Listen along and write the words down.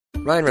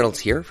Ryan Reynolds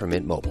here from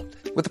Mint Mobile.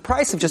 With the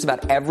price of just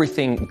about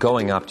everything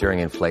going up during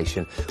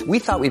inflation, we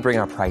thought we'd bring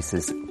our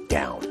prices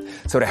down.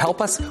 So to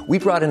help us, we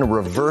brought in a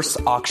reverse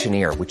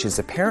auctioneer, which is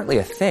apparently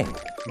a thing.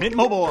 Mint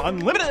Mobile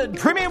Unlimited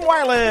Premium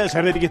Wireless.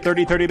 How to get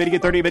 30, 30, bit to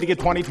get 30, bit to get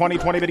 20, 20,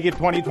 20, bit to get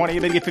 20, 20,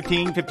 bit to get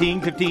 15,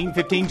 15, 15,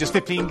 15, just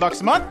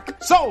 $15 a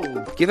month?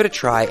 Sold! Give it a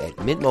try at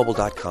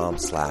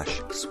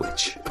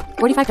mintmobile.com/switch.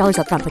 $45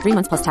 up front for 3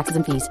 months plus taxes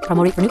and fees.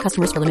 Promo rate for new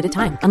customers for limited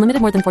time.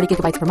 Unlimited more than 40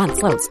 gigabytes per month.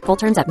 Slows full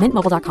terms at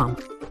mintmobile.com.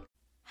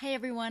 Hey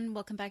everyone,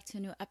 welcome back to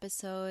a new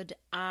episode.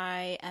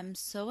 I am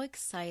so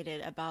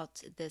excited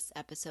about this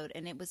episode,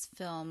 and it was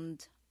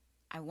filmed,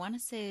 I want to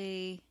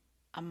say,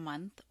 a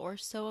month or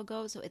so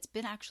ago. So it's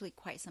been actually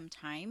quite some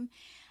time,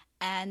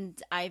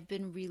 and I've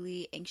been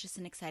really anxious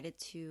and excited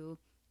to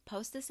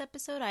post this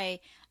episode. I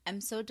am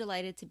so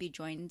delighted to be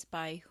joined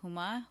by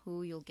Huma,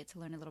 who you'll get to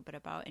learn a little bit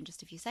about in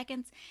just a few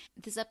seconds.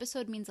 This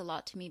episode means a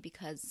lot to me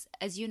because,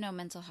 as you know,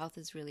 mental health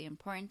is really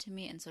important to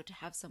me, and so to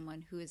have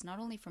someone who is not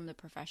only from the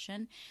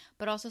profession,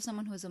 but also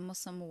someone who is a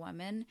Muslim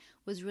woman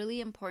was really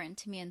important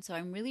to me, and so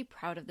I'm really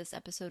proud of this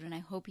episode, and I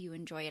hope you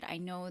enjoy it. I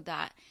know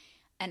that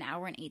an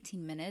hour and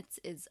 18 minutes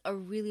is a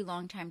really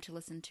long time to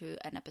listen to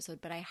an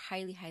episode, but I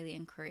highly, highly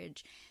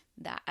encourage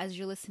that as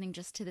you're listening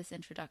just to this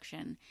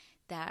introduction,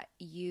 that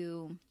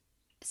you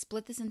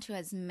split this into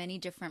as many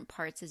different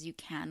parts as you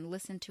can.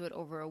 Listen to it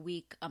over a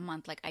week, a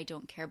month, like I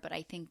don't care, but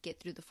I think get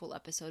through the full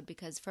episode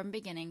because from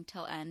beginning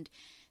till end,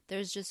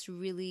 there's just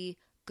really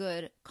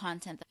good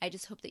content. I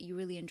just hope that you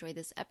really enjoy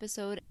this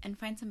episode and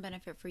find some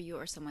benefit for you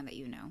or someone that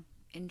you know.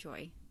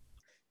 Enjoy.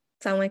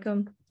 Assalamu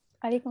alaikum.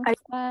 Alaikum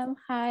assalam.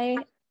 Hi.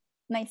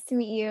 Nice to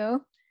meet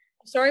you.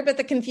 Sorry about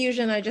the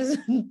confusion. I just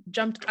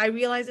jumped. I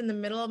realized in the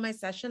middle of my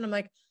session, I'm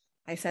like,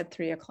 I said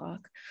 3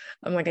 o'clock.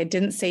 I'm like, I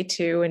didn't say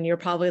 2. And you're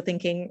probably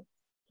thinking,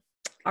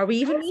 are we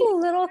even? I was a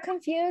little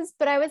confused,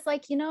 but I was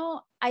like,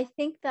 I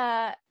think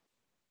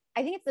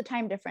it's the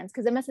time difference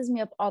because it messes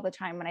me up all the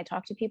time when I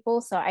talk to people.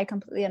 So I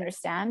completely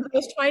understand.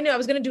 I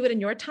was going to do it in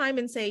your time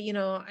and say,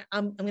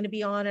 I'm going to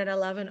be on at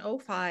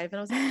 11:05. And I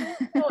was like,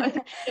 oh, I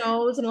think she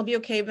knows and I'll be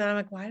okay. But I'm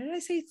like, why did I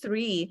say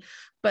 3?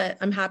 But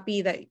I'm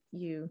happy that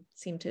you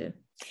seem to.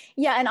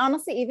 Yeah. And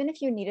honestly, even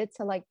if you needed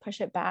to like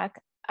push it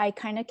back, I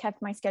kind of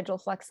kept my schedule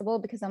flexible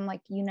because I'm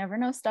like, you never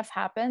know, stuff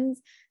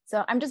happens.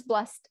 So I'm just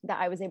blessed that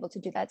I was able to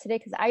do that today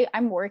because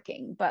I'm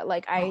working, but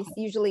like I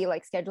usually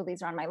like schedule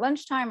these around my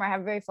lunchtime or I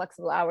have very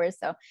flexible hours.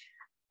 So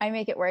I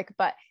make it work.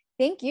 But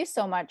thank you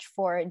so much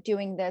for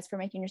doing this, for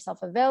making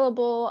yourself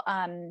available.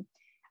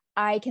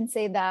 I can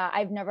say that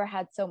I've never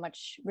had so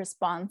much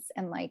response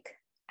and like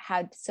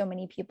had so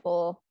many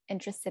people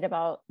interested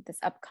about this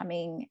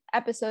upcoming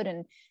episode.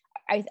 And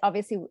I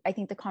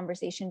think the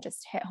conversation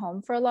just hit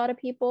home for a lot of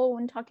people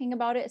when talking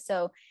about it.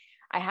 So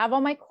I have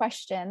all my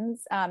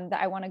questions that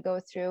I want to go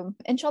through.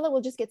 Inshallah,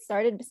 we'll just get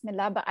started.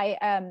 Bismillah. But I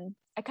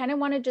kind of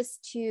wanted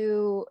just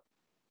to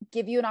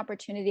give you an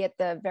opportunity at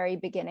the very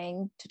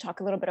beginning to talk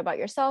a little bit about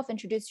yourself,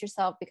 introduce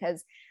yourself,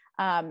 because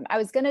I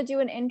was going to do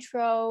an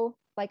intro.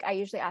 Like I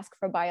usually ask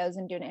for bios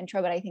and do an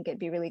intro, but I think it'd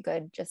be really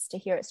good just to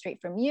hear it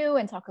straight from you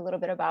and talk a little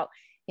bit about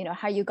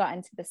how you got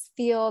into this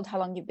field, how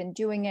long you've been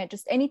doing it,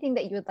 just anything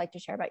that you would like to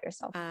share about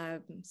yourself.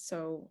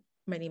 So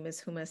my name is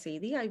Huma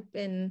Saidi. I've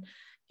been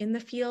in the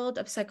field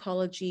of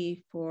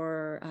psychology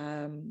for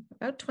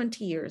about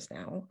 20 years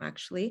now,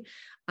 actually.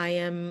 I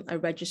am a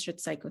registered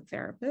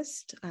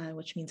psychotherapist,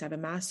 which means I have a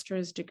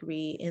master's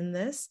degree in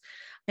this.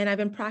 And I've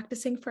been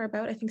practicing for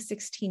about, I think,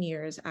 16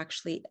 years,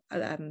 actually,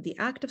 the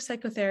act of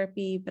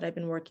psychotherapy, but I've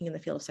been working in the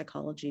field of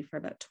psychology for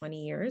about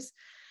 20 years.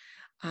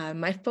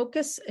 My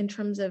focus in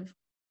terms of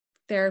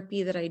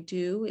therapy that I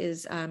do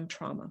is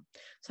trauma.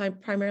 So I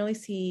primarily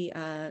see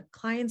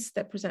clients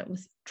that present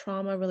with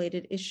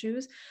trauma-related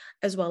issues,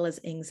 as well as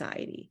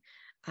anxiety.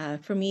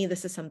 For me,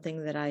 this is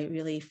something that I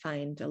really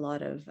find a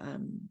lot of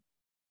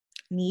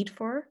need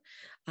for.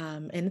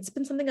 And it's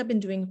been something I've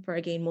been doing for,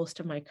 again, most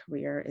of my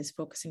career, is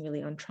focusing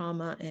really on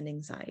trauma and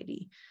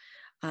anxiety.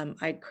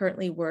 I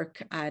currently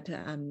work at,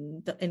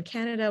 in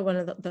Canada, one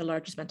of the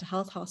largest mental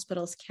health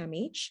hospitals,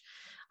 CAMH.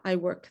 I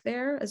work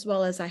there, as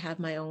well as I have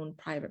my own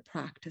private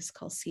practice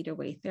called Cedar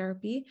Way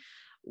Therapy,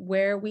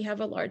 where we have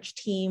a large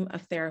team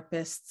of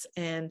therapists.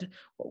 And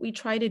what we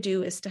try to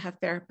do is to have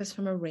therapists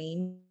from a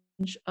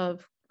range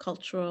of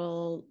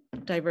cultural,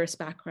 diverse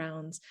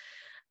backgrounds.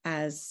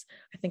 As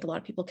I think a lot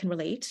of people can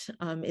relate,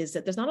 is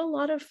that there's not a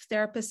lot of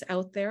therapists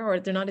out there, or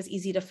they're not as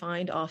easy to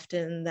find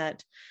often,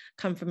 that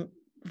come from a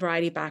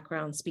variety of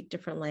backgrounds, speak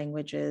different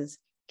languages,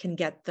 can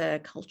get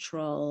the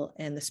cultural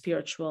and the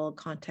spiritual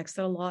context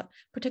that a lot,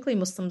 particularly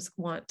Muslims,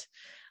 want,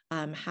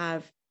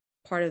 have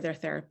part of their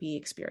therapy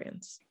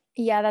experience.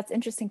 Yeah, that's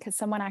interesting because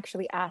someone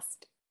actually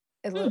asked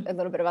a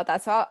little bit about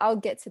that. So I'll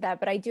get to that.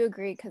 But I do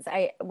agree because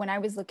when I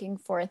was looking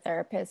for a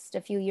therapist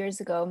a few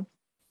years ago,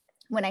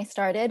 when I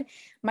started,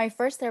 my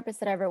first therapist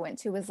that I ever went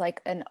to was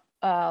like an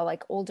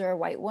older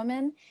white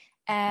woman.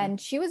 And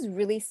she was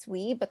really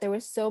sweet, but there were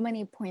so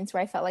many points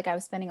where I felt like I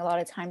was spending a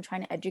lot of time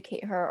trying to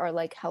educate her or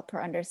like help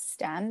her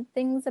understand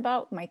things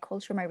about my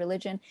culture, my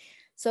religion.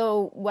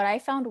 So what I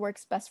found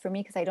works best for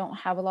me, because I don't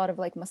have a lot of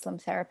like Muslim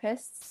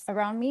therapists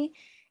around me,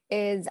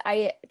 is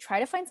I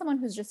try to find someone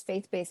who's just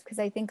faith-based, because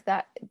I think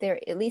that they're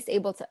at least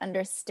able to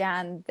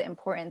understand the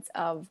importance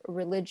of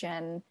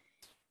religion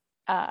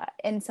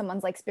in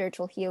someone's like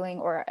spiritual healing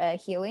or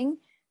healing.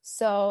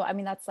 So, I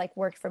mean, that's like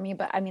worked for me,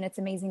 but I mean, it's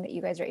amazing that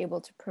you guys are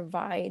able to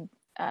provide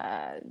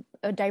a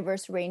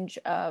diverse range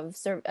of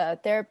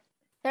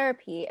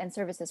therapy and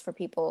services for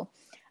people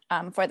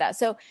for that.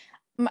 So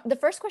the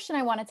first question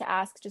I wanted to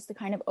ask, just to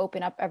kind of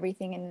open up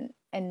everything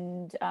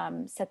and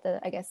set the,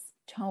 I guess,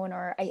 tone,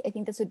 or I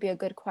think this would be a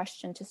good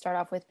question to start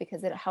off with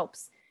because it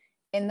helps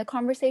in the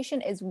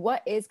conversation, is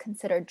what is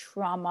considered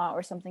trauma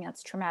or something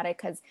that's traumatic?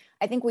 Because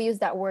I think we use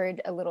that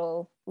word a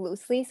little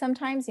loosely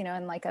sometimes, you know,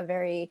 in like a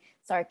very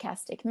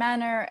sarcastic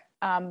manner.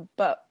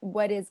 But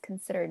what is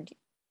considered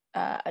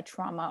a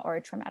trauma or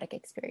a traumatic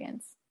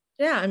experience?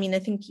 Yeah, I mean, I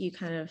think you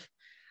kind of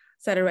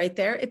said it right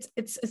there.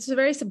 It's a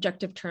very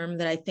subjective term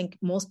that I think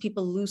most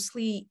people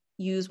loosely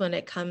use when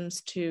it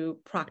comes to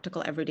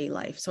practical everyday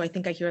life. So I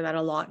think I hear that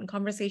a lot in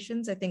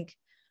conversations. I think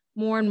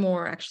more and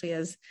more actually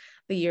as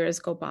the years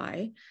go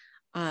by.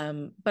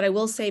 But I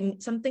will say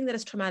something that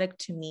is traumatic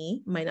to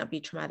me might not be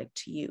traumatic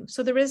to you.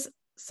 So there is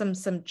some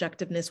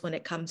subjectiveness when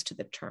it comes to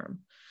the term.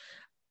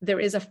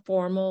 There is a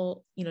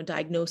formal,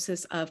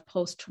 diagnosis of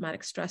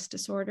post-traumatic stress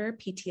disorder,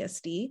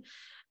 PTSD,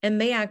 and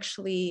they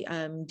actually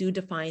do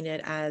define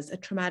it as a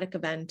traumatic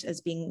event as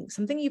being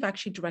something you've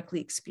actually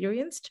directly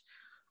experienced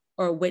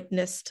or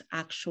witnessed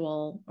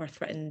actual or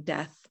threatened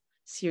death,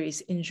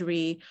 serious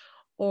injury,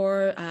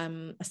 or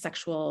a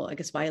sexual,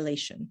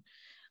 violation.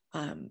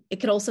 It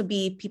could also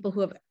be people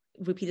who have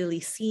repeatedly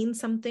seen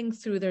something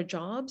through their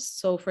jobs.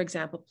 So, for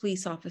example,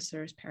 police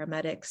officers,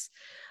 paramedics,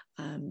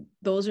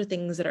 those are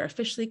things that are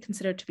officially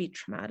considered to be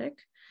traumatic.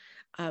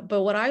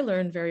 But what I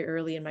learned very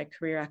early in my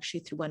career,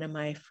 actually through one of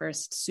my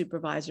first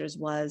supervisors,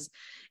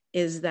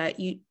 is that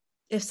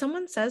if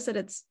someone says that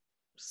it's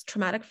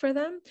traumatic for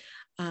them,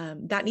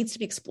 that needs to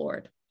be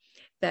explored,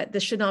 that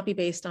this should not be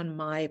based on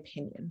my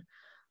opinion.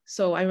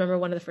 So I remember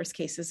one of the first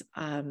cases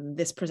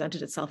this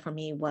presented itself for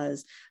me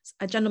was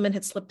a gentleman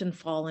had slipped and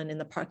fallen in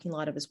the parking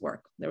lot of his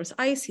work. There was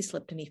ice, he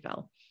slipped and he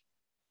fell.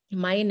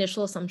 My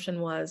initial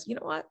assumption was, you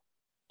know what?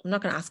 I'm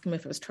not going to ask him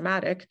if it was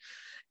traumatic.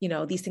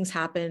 These things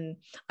happen.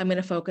 I'm going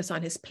to focus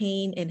on his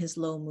pain and his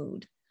low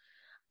mood.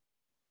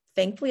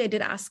 Thankfully, I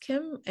did ask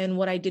him. And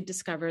what I did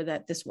discover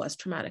that this was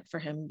traumatic for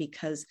him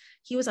because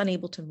he was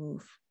unable to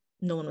move.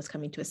 No one was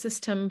coming to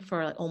assist him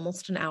for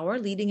almost an hour,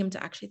 leading him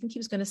to actually think he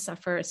was going to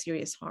suffer a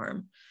serious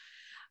harm.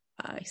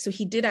 So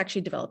he did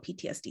actually develop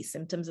PTSD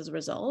symptoms as a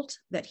result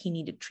that he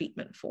needed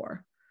treatment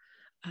for.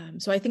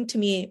 So I think, to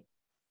me,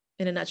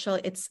 in a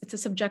nutshell, it's a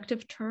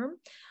subjective term,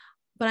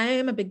 but I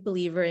am a big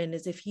believer in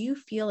is if you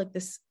feel like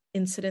this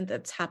incident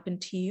that's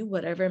happened to you,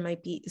 whatever it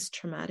might be, is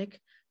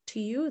traumatic to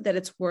you, that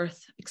it's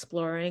worth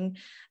exploring,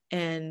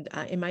 and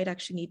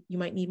you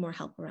might need more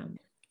help around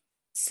it.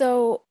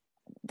 So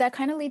that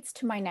kind of leads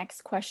to my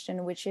next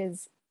question, which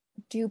is,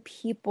 do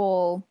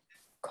people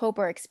cope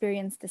or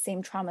experience the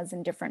same traumas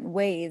in different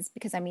ways?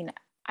 Because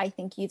I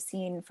think you've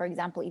seen, for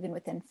example, even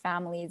within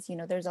families,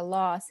 there's a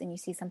loss and you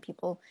see some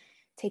people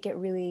take it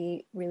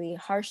really, really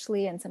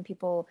harshly. And some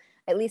people,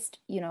 at least,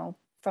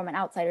 from an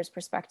outsider's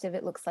perspective,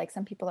 it looks like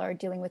some people are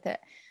dealing with it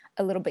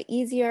a little bit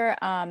easier.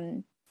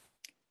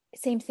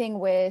 Same thing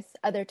with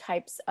other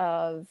types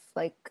of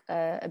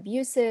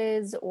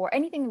abuses or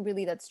anything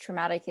really that's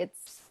traumatic.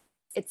 It's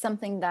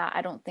something that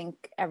I don't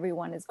think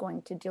everyone is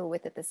going to deal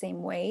with it the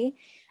same way.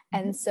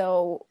 Mm-hmm. And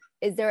so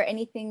is there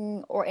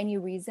anything or any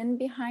reason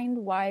behind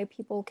why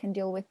people can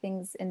deal with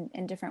things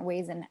in different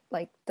ways and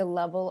the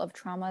level of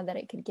trauma that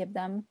it could give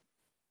them?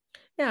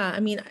 Yeah,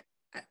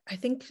 I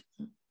think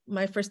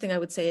my first thing I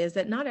would say is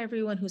that not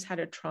everyone who's had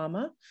a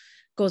trauma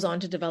goes on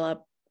to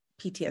develop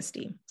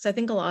PTSD. So I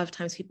think a lot of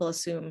times people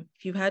assume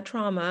if you've had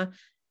trauma,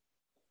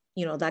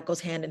 that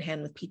goes hand in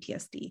hand with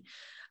PTSD.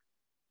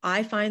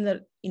 I find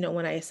that,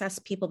 when I assess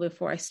people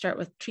before I start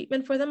with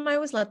treatment for them, I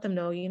always let them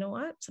know,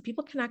 so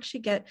people can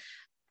actually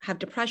have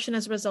depression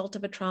as a result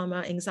of a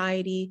trauma,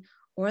 anxiety,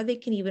 or they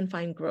can even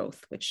find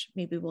growth, which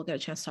maybe we'll get a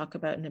chance to talk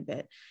about in a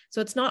bit.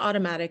 So it's not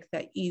automatic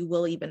that you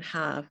will even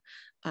have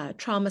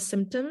trauma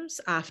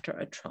symptoms after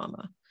a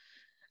trauma.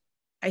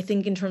 I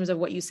think in terms of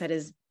what you said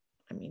is,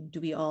 do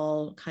we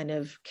all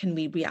can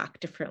we react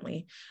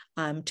differently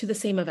to the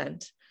same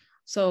event?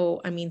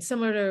 So,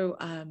 similar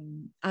to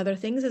other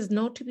things is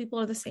no two people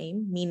are the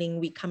same, meaning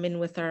we come in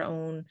with our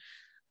own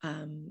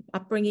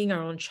upbringing,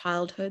 our own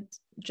childhood,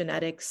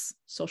 genetics,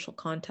 social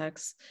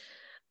context,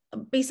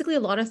 basically a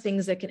lot of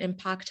things that can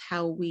impact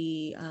how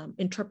we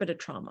interpret a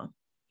trauma.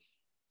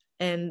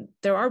 And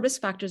there are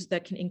risk factors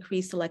that can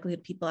increase the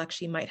likelihood people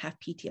actually might have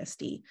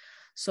PTSD.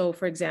 So,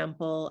 for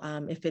example,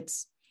 if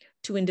it's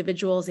two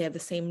individuals, they have the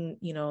same,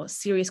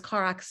 serious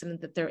car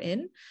accident that they're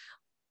in,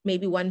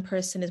 maybe one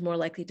person is more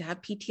likely to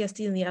have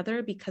PTSD than the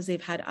other because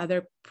they've had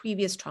other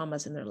previous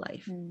traumas in their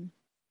life,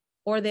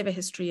 or they have a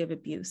history of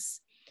abuse,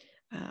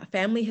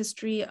 family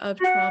history of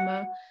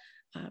trauma.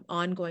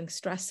 ongoing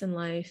stress in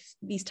life,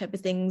 these type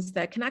of things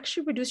that can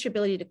actually reduce your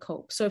ability to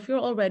cope. So if you're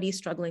already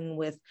struggling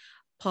with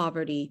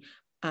poverty,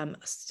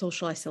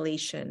 social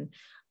isolation,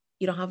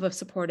 you don't have a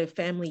supportive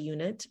family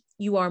unit,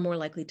 you are more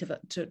likely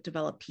to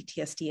develop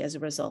PTSD as a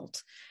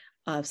result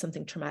of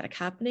something traumatic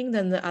happening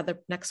than the other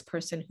next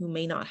person who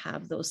may not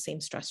have those same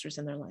stressors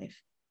in their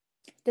life.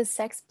 Does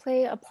sex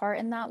play a part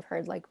in that? I've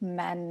heard like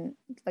men,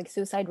 like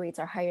suicide rates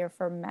are higher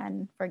for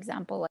men, for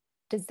example. Like,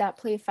 does that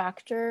play a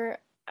factor?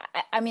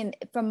 I mean,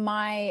 from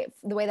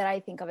the way that I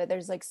think of it,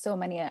 there's like so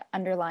many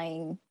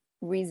underlying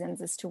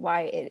reasons as to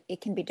why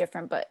it can be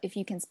different. But if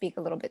you can speak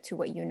a little bit to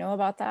what you know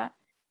about that.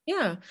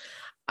 Yeah.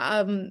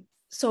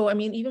 So, I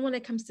mean, even when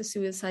it comes to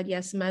suicide,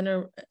 yes,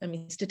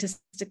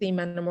 statistically,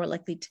 men are more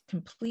likely to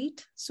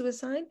complete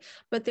suicide,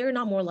 but they're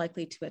not more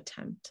likely to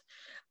attempt.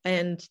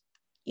 And,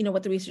 you know,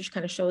 what the research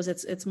kind of shows,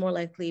 it's more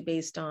likely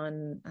based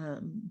on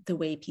the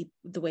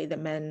way that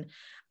men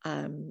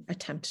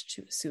attempt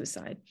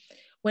suicide.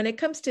 When it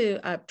comes to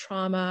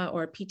trauma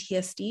or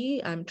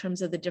PTSD, in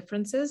terms of the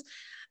differences,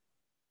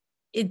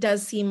 it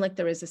does seem like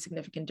there is a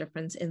significant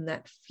difference in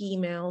that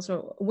females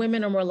or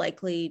women are more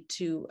likely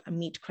to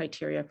meet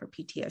criteria for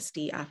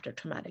PTSD after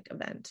traumatic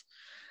event.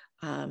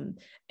 And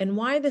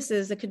why this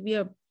is, it could be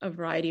a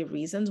variety of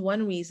reasons.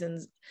 One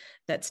reason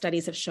that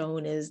studies have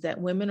shown is that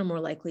women are more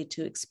likely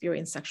to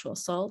experience sexual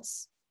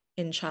assaults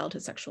in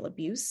childhood sexual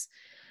abuse.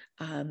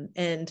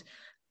 And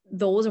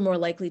those are more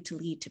likely to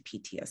lead to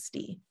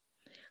PTSD.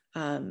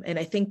 And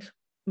I think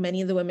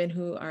many of the women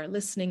who are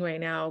listening right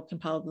now can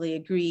probably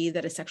agree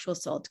that a sexual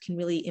assault can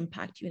really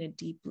impact you in a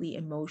deeply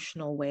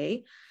emotional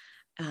way.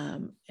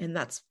 And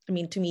that's, I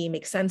mean, to me, it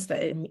makes sense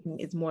that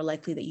it's more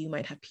likely that you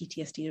might have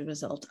PTSD as a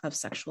result of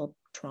sexual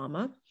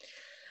trauma.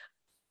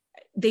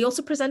 They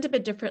also present a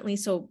bit differently.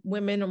 So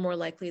women are more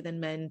likely than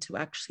men to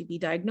actually be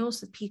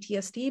diagnosed with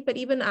PTSD. But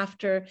even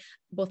after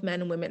both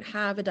men and women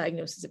have a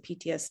diagnosis of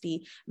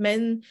PTSD,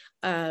 men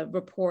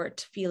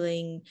report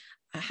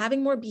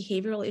having more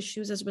behavioral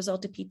issues as a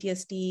result of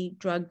PTSD,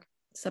 drug,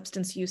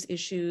 substance use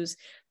issues.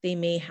 They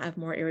may have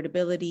more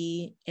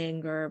irritability,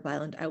 anger,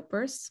 violent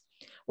outbursts,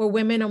 where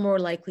women are more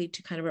likely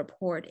to kind of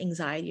report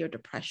anxiety or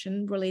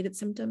depression related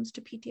symptoms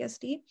to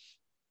PTSD.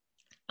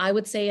 I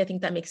would say, I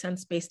think that makes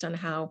sense based on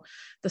how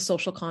the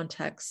social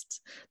context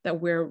that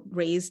we're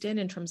raised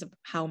in terms of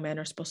how men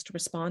are supposed to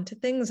respond to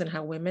things and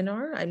how women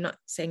are. I'm not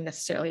saying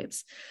necessarily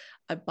it's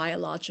a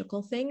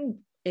biological thing.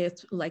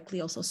 It's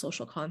likely also a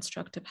social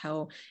construct of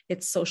how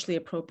it's socially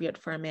appropriate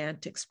for a man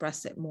to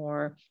express it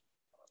more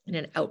in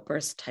an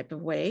outburst type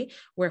of way,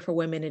 where for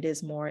women it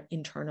is more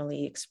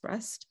internally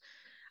expressed.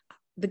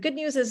 The good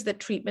news is that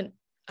treatment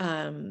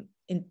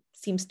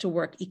seems to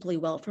work equally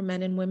well for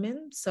men and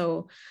women.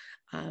 So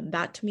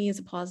that to me is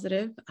a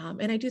positive.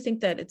 And I do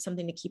think that it's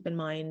something to keep in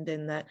mind,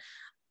 in that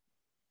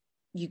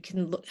you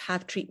can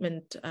have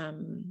treatment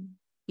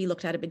be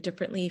looked at a bit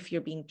differently if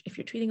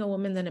you're treating a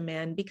woman than a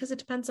man, because it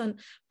depends on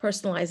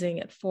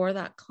personalizing it for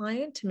that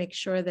client to make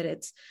sure that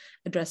it's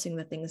addressing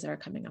the things that are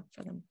coming up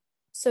for them.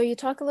 So you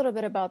talk a little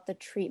bit about the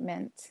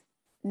treatment.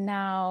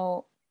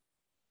 Now,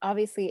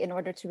 obviously, in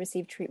order to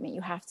receive treatment,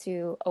 you have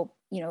to,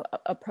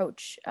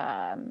 approach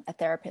a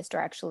therapist or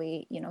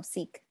actually,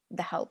 seek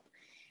the help.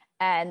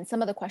 And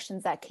some of the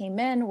questions that came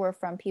in were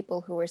from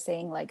people who were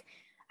saying, like,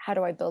 how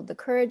do I build the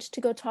courage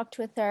to go talk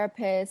to a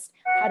therapist?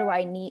 How do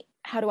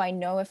I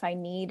know if I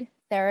need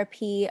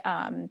therapy?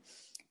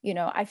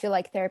 I feel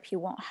like therapy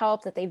won't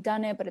help, that they've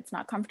done it, but it's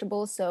not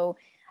comfortable. So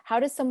how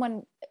does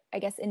someone, I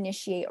guess,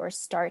 initiate or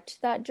start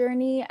that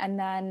journey? And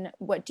then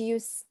what do you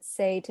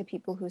say to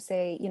people who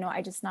say,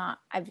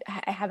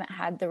 I haven't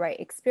had the right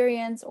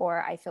experience,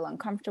 or I feel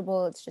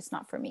uncomfortable, it's just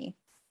not for me?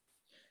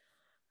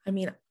 I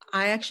mean,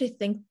 I actually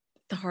think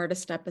the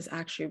hardest step is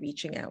actually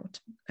reaching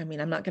out. I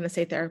mean, I'm not going to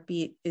say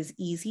therapy is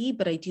easy,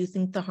 but I do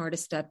think the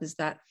hardest step is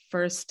that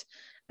first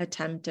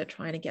attempt at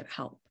trying to get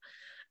help.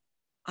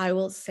 I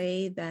will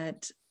say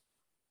that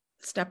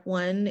step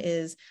one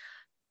is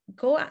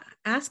go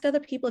ask other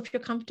people, if you're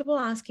comfortable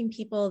asking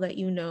people that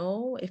you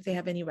know if they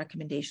have any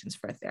recommendations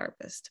for a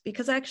therapist,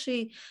 because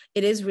actually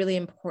it is really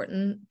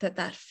important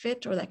that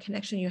fit or that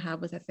connection you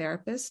have with a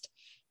therapist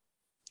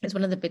is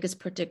one of the biggest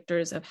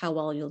predictors of how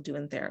well you'll do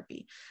in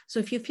therapy. So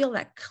if you feel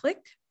that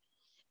click,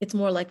 it's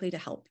more likely to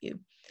help you.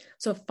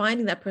 So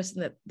finding that person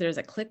that there's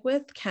a click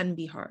with can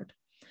be hard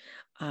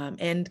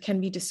and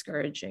can be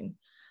discouraging.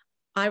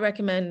 I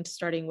recommend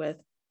starting with,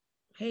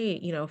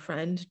 hey,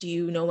 friend, do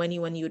you know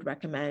anyone you would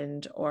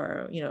recommend?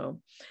 Or,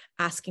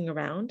 asking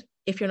around.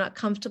 If you're not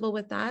comfortable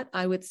with that,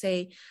 I would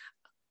say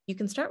you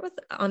can start with,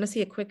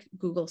 honestly, a quick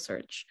Google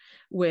search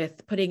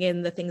with putting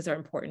in the things that are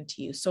important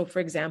to you. So for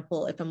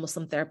example, if a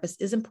Muslim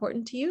therapist is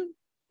important to you,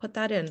 put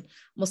that in.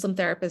 Muslim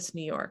therapist,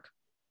 New York,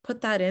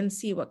 put that in,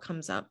 see what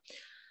comes up.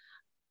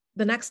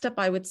 The next step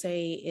I would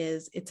say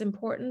is it's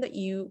important that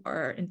you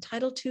are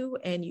entitled to,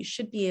 and you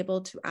should be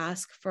able to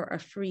ask for a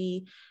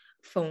free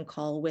phone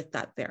call with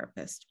that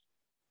therapist.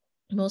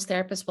 Most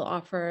therapists will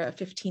offer a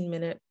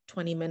 15-minute,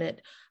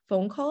 20-minute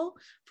phone call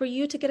for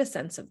you to get a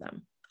sense of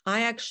them.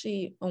 I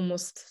actually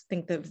almost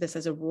think of this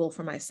as a rule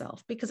for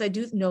myself, because I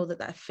do know that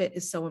that fit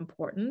is so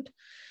important,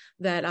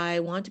 that I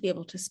want to be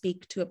able to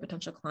speak to a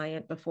potential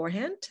client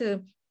beforehand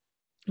to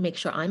make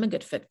sure I'm a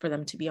good fit for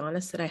them, to be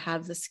honest, that I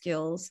have the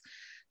skills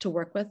to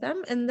work with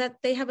them and that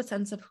they have a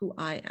sense of who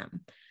I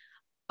am.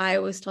 I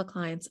always tell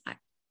clients,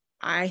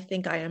 I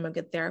think I am a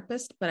good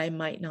therapist, but I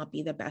might not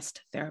be the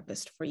best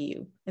therapist for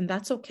you. And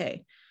that's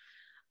okay.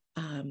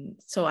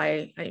 So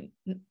I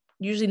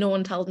usually no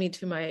one tells me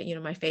to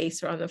my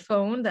face or on the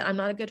phone that I'm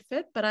not a good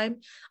fit, but I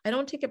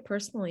don't take it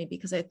personally,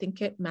 because I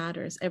think it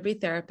matters. Every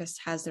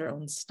therapist has their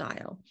own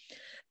style,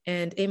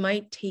 and it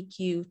might take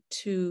you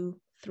 2,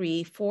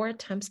 3, 4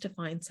 attempts to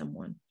find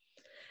someone.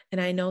 And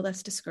I know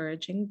that's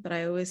discouraging, but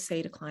I always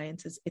say to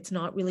clients it's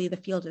not really the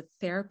field of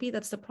therapy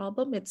that's the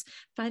problem. It's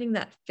finding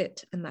that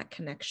fit and that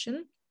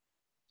connection.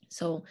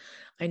 So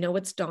I know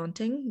it's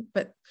daunting,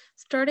 but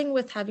starting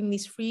with having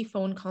these free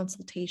phone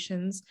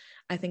consultations,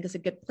 I think is a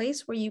good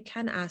place where you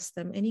can ask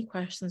them any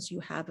questions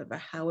you have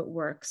about how it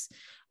works,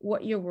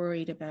 what you're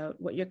worried about,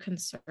 what your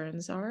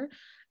concerns are,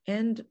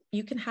 and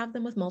you can have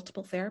them with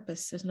multiple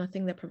therapists. There's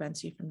nothing that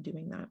prevents you from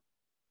doing that.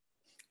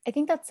 I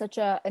think that's such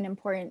an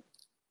important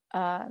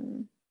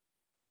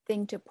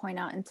thing to point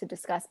out and to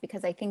discuss,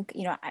 because I think,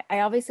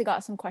 I obviously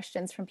got some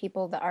questions from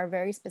people that are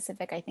very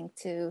specific, I think,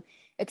 to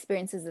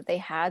experiences that they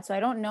had. So I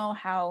don't know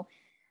how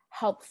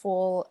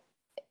helpful,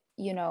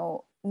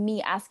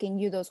 me asking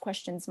you those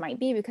questions might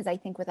be, because I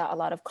think without a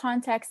lot of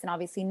context and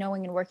obviously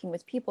knowing and working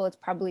with people, it's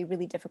probably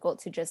really difficult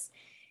to just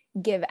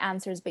give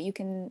answers, but you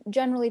can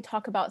generally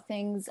talk about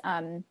things.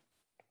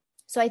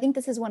 So I think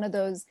this is one of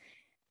those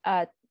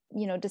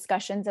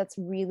discussions that's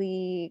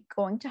really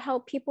going to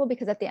help people,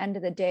 because at the end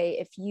of the day,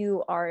 if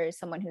you are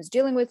someone who's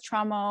dealing with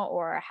trauma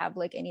or have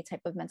like any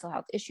type of mental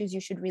health issues, you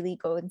should really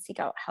go and seek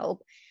out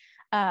help.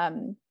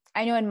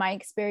 I know in my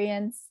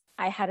experience,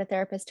 I had a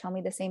therapist tell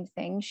me the same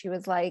thing. She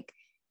was like,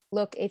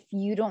 look, if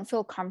you don't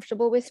feel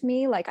comfortable with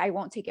me, like, I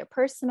won't take it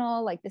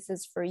personal. Like, this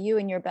is for you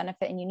and your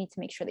benefit, and you need to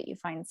make sure that you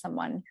find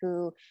someone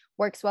who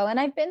works well. And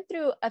I've been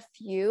through a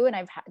few, and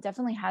I've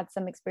definitely had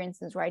some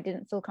experiences where I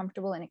didn't feel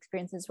comfortable and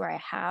experiences where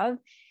I have.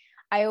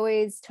 I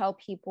always tell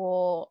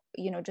people,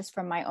 just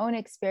from my own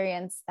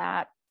experience,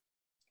 that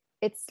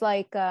it's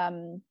like,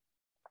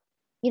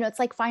 it's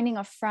like finding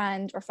a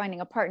friend or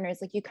finding a partner.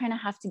 It's like you kind of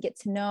have to get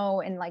to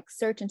know and like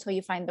search until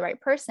you find the right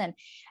person.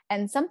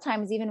 And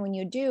sometimes even when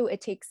you do,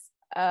 it takes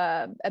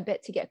a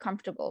bit to get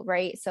comfortable,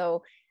 right?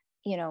 So,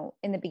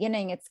 in the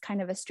beginning, it's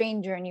kind of a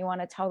stranger and you want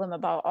to tell them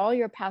about all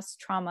your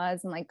past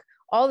traumas and like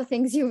all the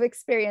things you've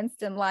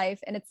experienced in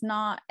life. And it's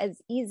not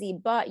as easy,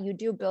 but you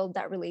do build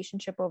that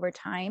relationship over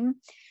time.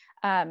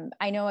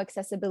 I know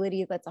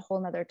accessibility, that's a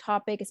whole nother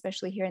topic,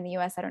 especially here in the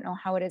US. I don't know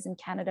how it is in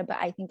Canada, but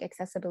I think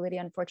accessibility,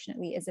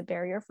 unfortunately, is a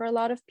barrier for a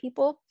lot of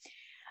people.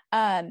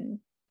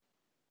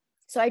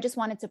 So I just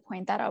wanted to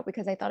point that out,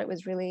 because I thought it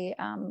was really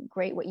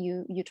great what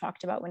you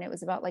talked about when it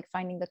was about like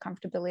finding the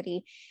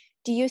comfortability.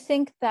 Do you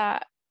think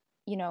that,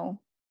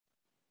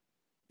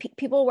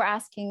 people were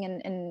asking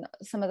in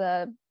some of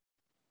the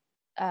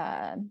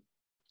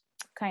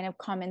kind of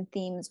common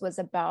themes was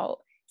about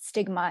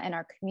stigma in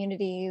our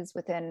communities,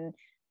 within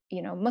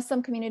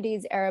Muslim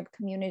communities, Arab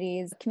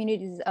communities,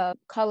 communities of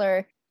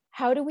color.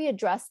 How do we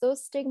address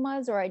those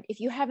stigmas? Or if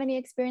you have any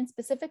experience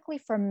specifically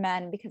for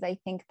men, because I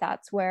think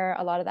that's where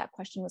a lot of that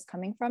question was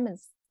coming from,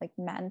 is like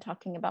men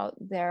talking about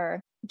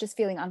their just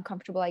feeling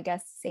uncomfortable, I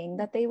guess, saying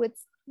that they would,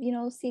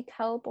 seek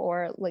help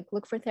or like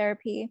look for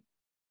therapy.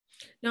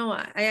 No,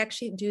 I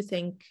actually do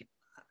think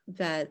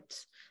that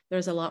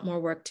there's a lot more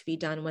work to be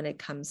done when it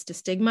comes to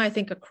stigma, I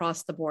think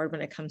across the board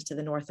when it comes to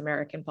the North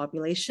American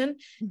population,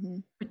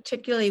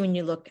 particularly when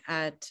you look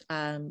at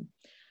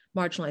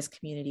marginalized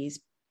communities,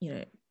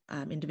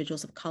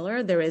 individuals of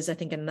color. There is, I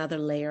think, another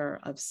layer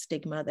of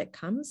stigma that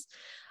comes.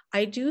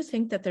 I do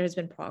think that there has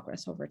been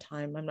progress over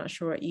time. I'm not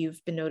sure what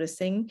you've been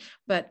noticing,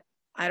 but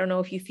I don't know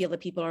if you feel that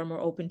people are more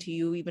open to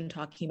you even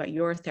talking about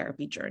your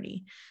therapy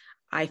journey.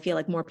 I feel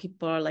like more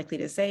people are likely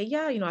to say,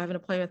 yeah, I have an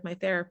appointment with my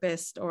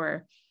therapist,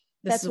 or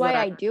that's why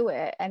I do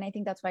it. And I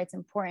think that's why it's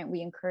important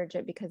we encourage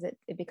it, because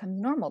it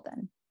becomes normal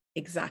then.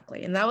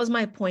 Exactly. And that was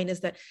my point, is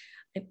that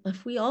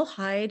if we all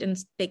hide and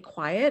stay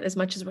quiet, as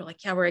much as we're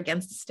like, yeah, we're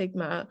against the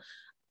stigma,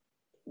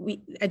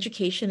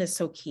 education is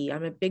so key.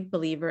 I'm a big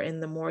believer in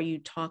the more you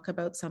talk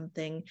about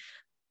something,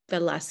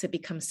 the less it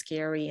becomes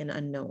scary and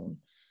unknown.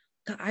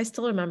 I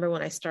still remember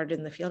when I started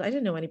in the field, I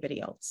didn't know anybody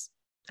else.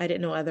 I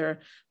didn't know other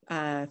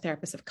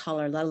therapists of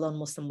color, let alone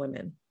Muslim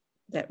women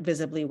that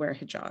visibly wear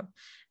hijab.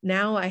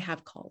 Now I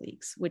have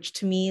colleagues, which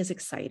to me is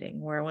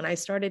exciting, where when I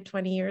started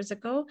 20 years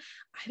ago,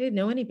 I didn't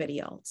know anybody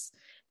else.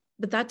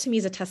 But that to me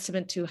is a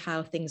testament to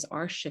how things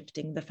are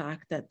shifting. The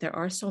fact that there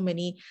are so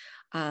many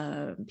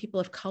people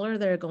of color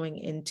that are going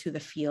into the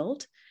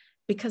field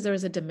because there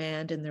is a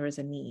demand and there is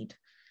a need.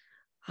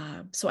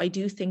 So I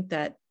do think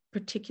that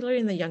particularly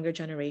in the younger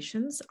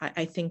generations,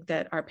 I think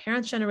that our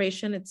parents'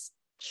 generation, it's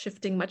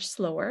shifting much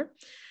slower,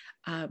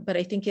 but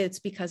I think it's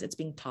because it's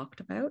being talked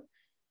about.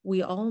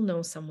 We all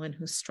know someone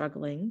who's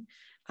struggling,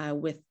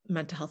 with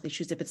mental health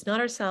issues. If it's not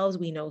ourselves,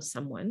 we know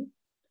someone.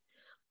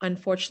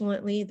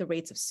 Unfortunately, the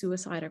rates of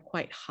suicide are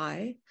quite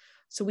high.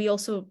 So we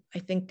also, I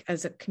think,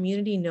 as a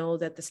community, know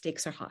that the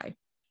stakes are high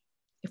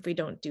if we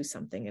don't do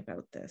something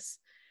about this.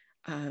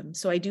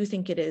 So I do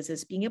think it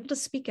is being able to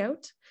speak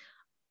out.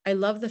 I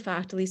love the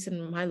fact, at least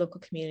in my local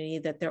community,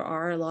 that there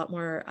are a lot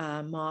more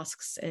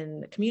mosques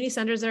and community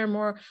centers that are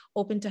more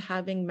open to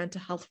having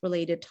mental health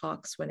related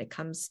talks when it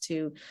comes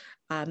to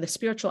the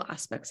spiritual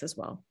aspects as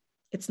well.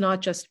 It's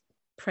not just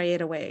pray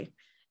it away.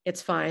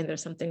 It's fine.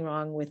 There's something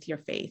wrong with your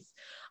faith.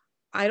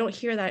 I don't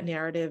hear that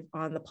narrative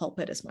on the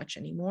pulpit as much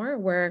anymore,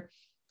 where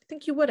I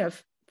think you would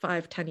have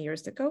 5-10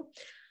 years ago.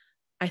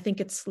 I think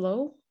it's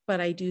slow,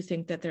 but I do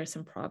think that there's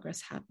some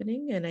progress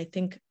happening. And I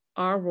think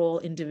our role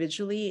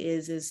individually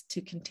is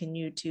to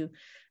continue to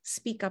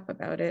speak up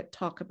about it,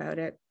 talk about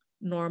it,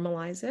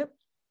 normalize it.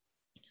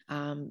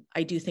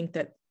 I do think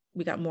that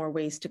we got more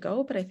ways to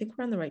go, but I think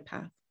we're on the right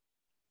path.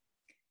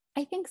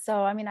 I think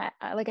so. I mean,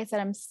 I like I said,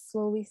 I'm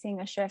slowly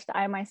seeing a shift.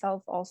 I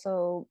myself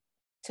also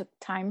took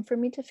time for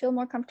me to feel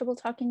more comfortable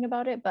talking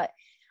about it, but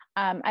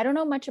I don't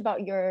know much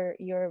about your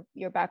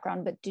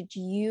background, but did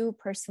you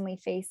personally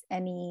face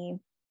any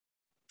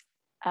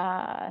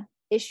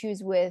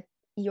issues with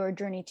your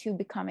journey to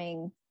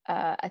becoming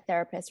a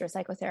therapist or a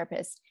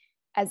psychotherapist,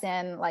 as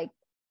in, like,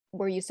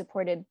 were you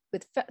supported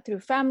through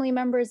family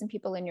members and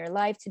people in your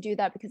life to do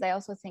that? Because I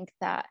also think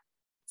that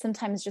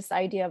sometimes just the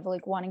idea of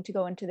like wanting to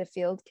go into the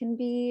field can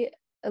be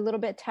a little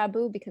bit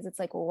taboo, because it's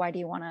like, well, why do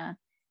you want to,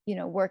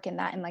 work in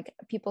that? And like,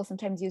 people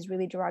sometimes use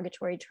really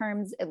derogatory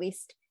terms, at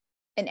least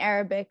in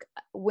Arabic,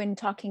 when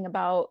talking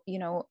about,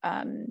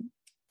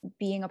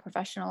 being a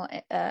professional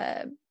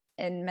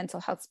in mental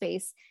health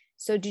space.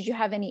 So did you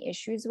have any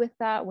issues with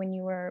that when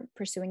you were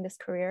pursuing this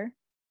career?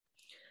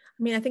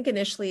 I mean, I think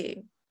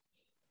initially,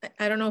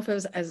 I don't know if it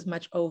was as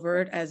much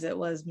overt as it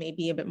was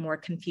maybe a bit more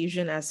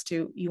confusion as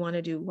to, you want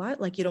to do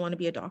what? Like, you don't want to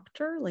be a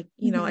doctor? Like,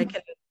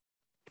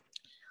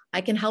 I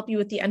can help you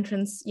with the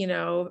entrance,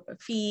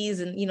 fees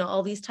and,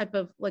 all these type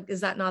of, like,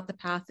 is that not the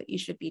path that you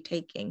should be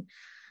taking?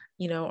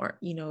 Or,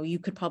 you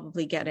could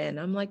probably get in.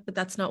 I'm like, but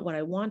that's not what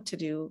I want to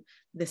do.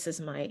 This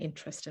is my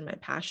interest and my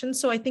passion.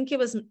 So I think it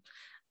was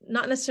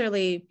not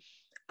necessarily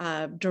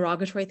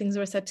derogatory things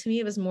that were said to me.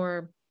 It was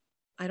more,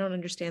 I don't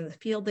understand the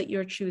field that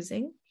you're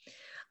choosing.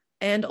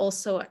 And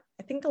also,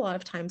 I think a lot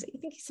of times, I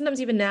think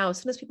sometimes even now, as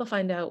soon as people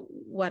find out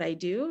what I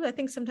do, I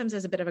think sometimes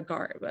there's a bit of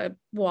a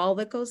wall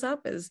that goes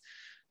up is,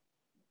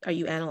 are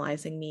you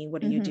analyzing me?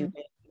 What are you doing?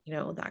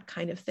 That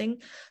kind of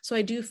thing. So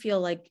I do feel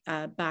like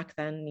back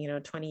then,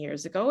 20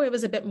 years ago, it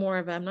was a bit more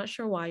of I'm not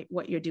sure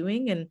what you're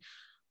doing and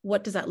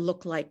what does that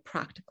look like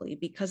practically?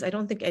 Because I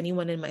don't think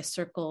anyone in my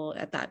circle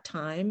at that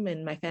time,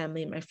 and my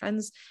family and my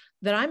friends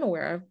that I'm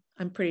aware of,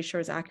 I'm pretty sure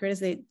is accurate,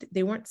 is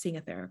they weren't seeing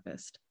a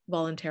therapist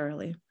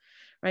voluntarily,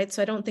 right?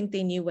 So I don't think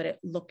they knew what it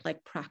looked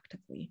like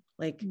practically.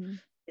 Like,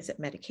 is it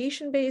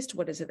medication based?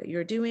 What is it that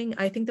you're doing?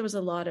 I think there was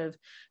a lot of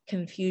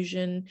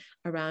confusion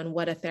around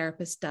what a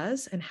therapist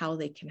does and how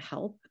they can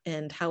help,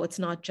 and how it's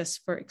not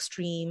just for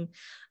extreme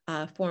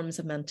forms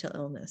of mental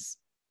illness.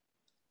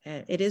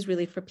 It is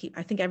really for people.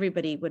 I think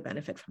everybody would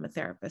benefit from a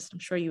therapist. I'm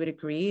sure you would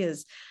agree,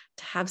 is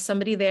to have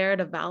somebody there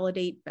to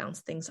validate,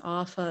 bounce things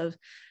off of,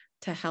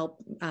 to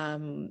help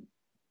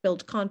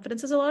build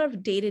confidence. There's a lot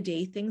of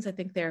day-to-day things I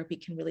think therapy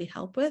can really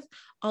help with,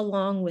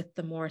 along with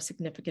the more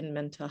significant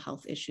mental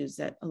health issues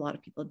that a lot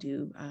of people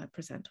do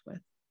present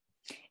with.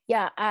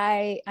 Yeah,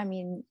 I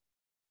mean,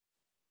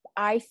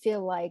 I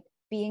feel like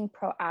being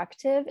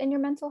proactive in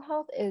your mental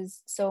health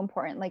is so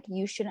important. Like,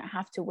 you shouldn't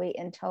have to wait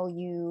until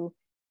you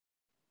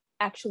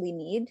actually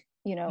need,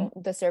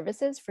 the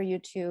services for you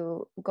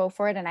to go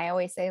for it. And I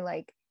always say,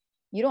 like,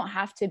 you don't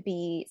have to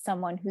be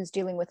someone who's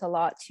dealing with a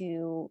lot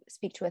to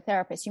speak to a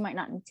therapist. You might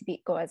not need to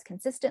go as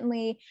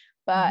consistently,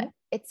 but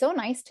it's so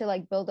nice to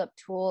like build up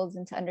tools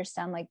and to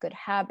understand like good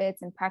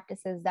habits and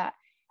practices that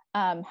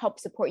help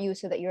support you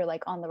so that you're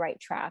like on the right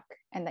track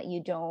and that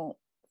you don't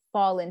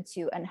fall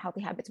into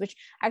unhealthy habits, which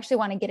I actually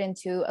want to get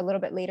into a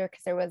little bit later,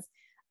 because there was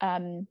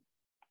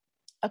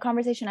a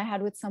conversation I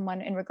had with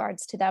someone in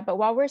regards to that. But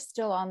while we're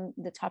still on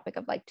the topic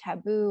of like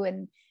taboo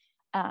and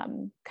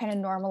kind of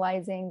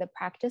normalizing the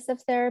practice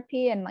of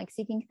therapy and like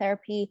seeking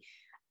therapy,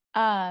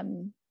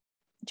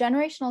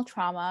 generational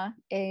trauma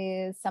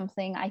is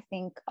something I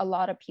think a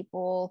lot of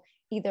people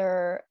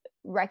either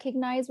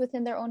recognize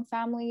within their own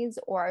families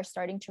or are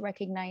starting to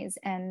recognize.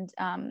 And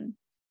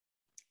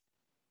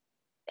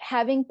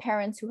having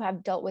parents who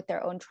have dealt with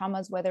their own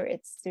traumas, whether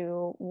it's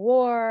through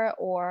war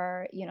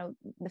or,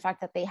 the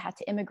fact that they had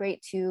to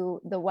immigrate to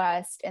the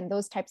West, and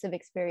those types of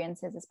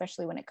experiences,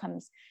 especially when it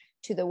comes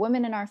to the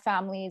women in our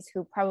families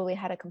who probably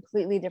had a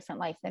completely different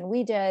life than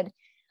we did.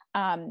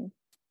 How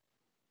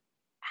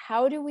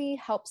do we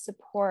help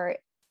support,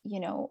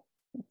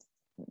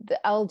 the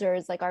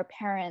elders, like our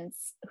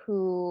parents,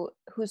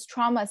 whose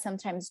trauma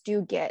sometimes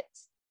do get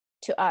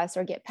to us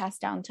or get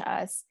passed down to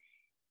us,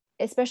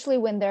 especially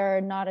when they're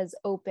not as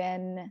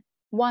open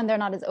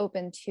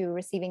to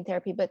receiving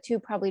therapy, but two,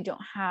 probably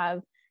don't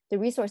have the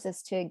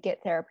resources to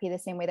get therapy the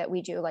same way that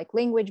we do. Like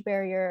language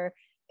barrier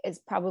is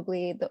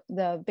probably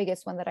the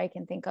biggest one that I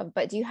can think of.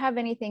 But do you have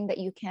anything that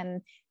you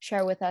can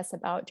share with us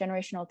about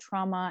generational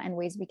trauma and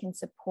ways we can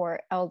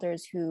support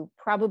elders who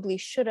probably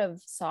should have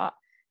sought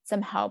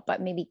some help,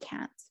 but maybe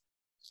can't?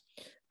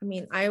 I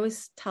mean, I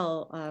always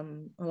tell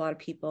a lot of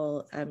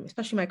people,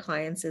 especially my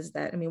clients, is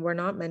that, I mean, we're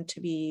not meant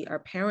to be our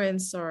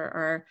parents or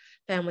our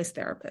family's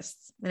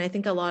therapists. And I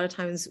think a lot of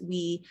times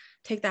we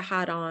take that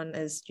hat on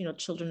as, you know,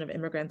 children of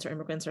immigrants or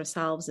immigrants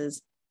ourselves,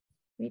 is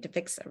we need to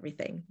fix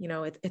everything. You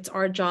know, it's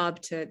our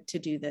job to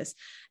do this.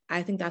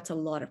 I think that's a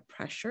lot of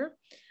pressure.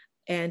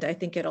 And I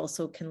think it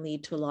also can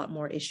lead to a lot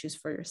more issues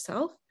for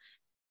yourself.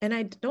 And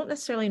I don't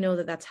necessarily know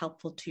that that's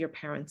helpful to your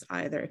parents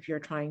either, if you're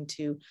trying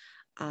to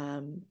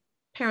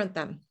parent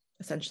them,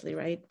 essentially,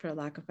 right? For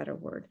lack of a better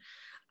word.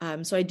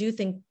 So I do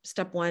think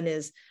step one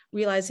is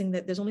realizing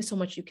that there's only so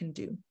much you can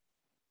do.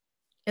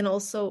 And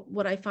also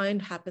what I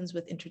find happens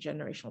with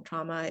intergenerational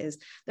trauma is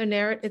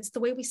it's the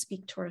way we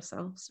speak to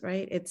ourselves,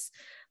 right? It's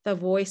the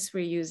voice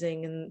we're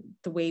using and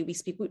the way we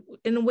speak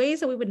in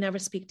ways that we would never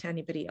speak to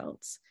anybody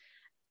else.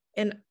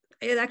 And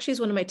it actually is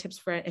one of my tips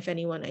for, if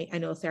anyone, I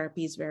know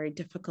therapy is very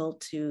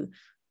difficult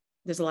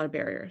there's a lot of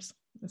barriers,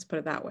 let's put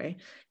it that way,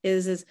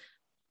 is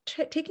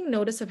taking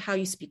notice of how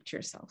you speak to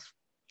yourself.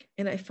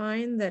 And I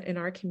find that in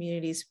our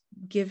communities,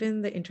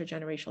 given the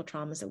intergenerational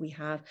traumas that we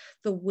have,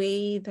 the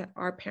way that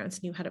our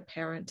parents knew how to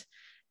parent,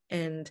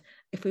 and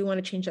if we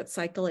want to change that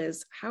cycle,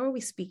 is how are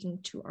we speaking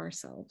to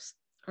ourselves?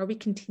 Are we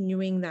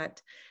continuing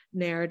that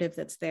narrative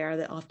that's there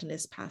that often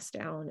is passed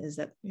down, is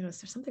that, you know,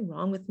 is there something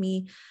wrong with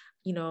me?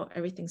 You know,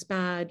 everything's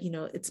bad, you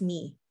know, it's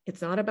me.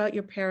 It's not about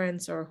your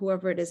parents or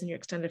whoever it is in your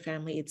extended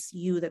family. It's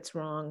you that's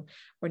wrong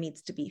or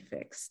needs to be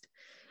fixed.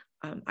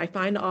 I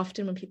find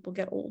often when people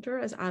get older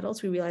as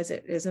adults, we realize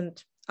it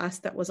isn't us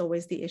that was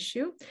always the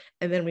issue,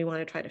 and then we want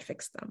to try to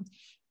fix them.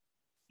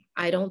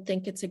 I don't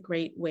think it's a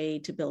great way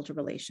to build a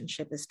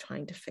relationship, is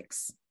trying to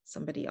fix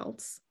somebody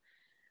else.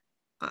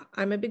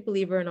 I'm a big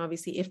believer in,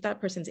 obviously, if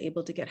that person's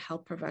able to get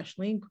help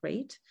professionally,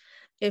 great.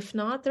 If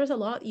not, there's a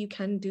lot you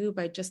can do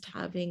by just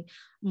having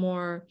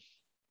more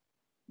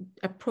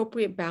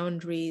appropriate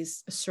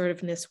boundaries,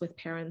 assertiveness with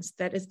parents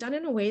that is done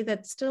in a way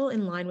that's still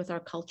in line with our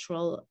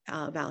cultural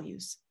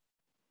values.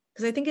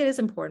 Because I think it is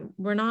important.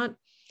 We're not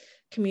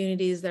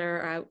communities that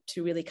are out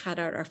to really cut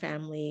out our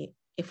family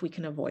if we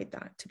can avoid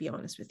that, to be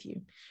honest with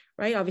you,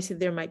 right? Obviously,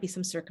 there might be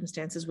some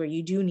circumstances where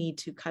you do need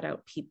to cut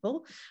out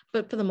people,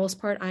 but for the most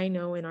part, I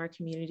know in our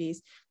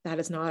communities, that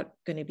is not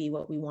going to be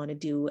what we want to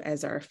do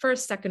as our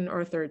first, second,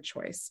 or third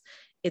choice.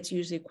 It's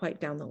usually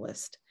quite down the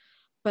list.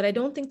 But I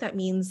don't think that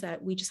means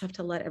that we just have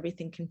to let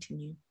everything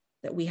continue,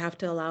 that we have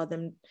to allow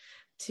them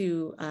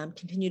to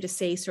continue to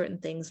say certain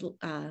things,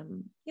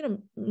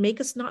 make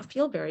us not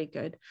feel very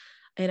good.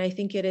 And I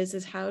think it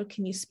is how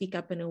can you speak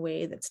up in a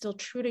way that's still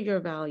true to your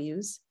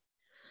values,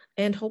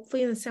 and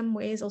hopefully in some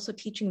ways also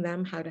teaching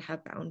them how to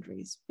have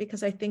boundaries,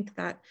 because I think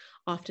that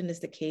often is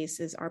the case,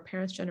 is our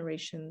parents'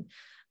 generation,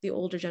 the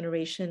older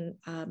generation,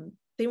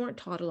 they weren't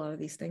taught a lot of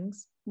these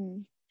things.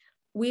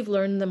 We've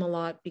learned them a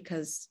lot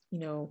because, you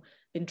know,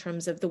 in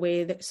terms of the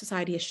way that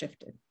society has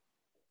shifted,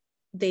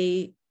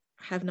 they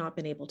have not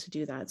been able to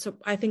do that. So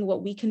I think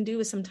what we can do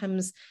is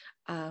sometimes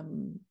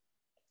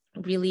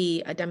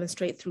really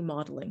demonstrate through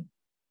modeling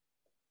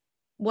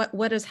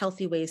what is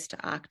healthy ways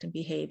to act and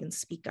behave and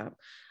speak up.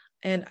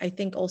 And I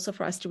think also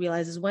for us to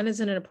realize is when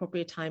is it an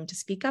appropriate time to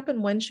speak up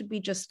and when should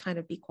we just kind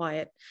of be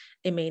quiet?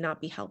 It may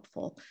not be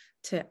helpful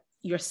to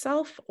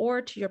yourself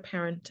or to your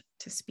parent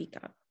to speak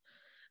up.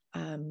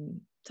 So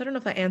I don't know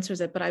if that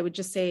answers it, but I would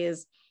just say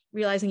is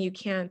realizing you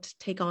can't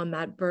take on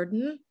that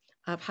burden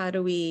of how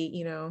do we,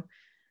 you know,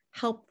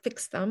 help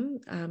fix them.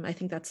 I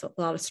think that's a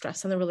lot of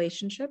stress on the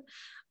relationship.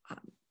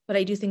 But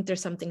I do think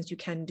there's some things you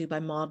can do by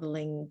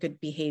modeling good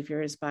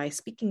behaviors, by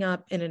speaking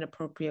up in an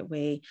appropriate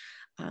way,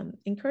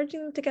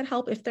 encouraging them to get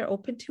help if they're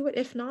open to it.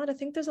 If not, I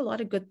think there's a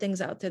lot of good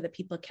things out there that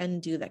people can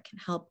do that can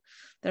help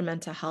their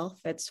mental health.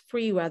 It's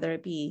free, whether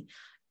it be,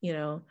 you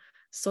know,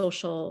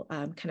 social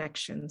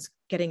connections,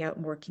 getting out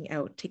and working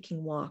out,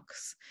 taking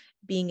walks,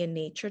 being in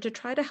nature, to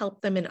try to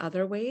help them in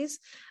other ways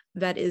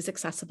that is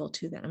accessible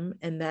to them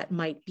and that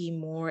might be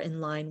more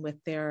in line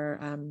with their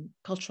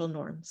cultural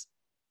norms.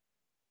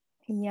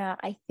 Yeah,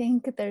 I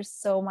think there's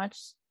so much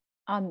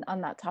on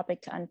that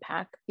topic to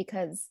unpack,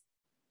 because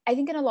I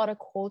think in a lot of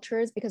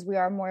cultures, because we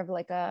are more of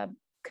like a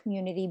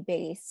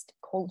community-based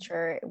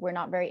culture, we're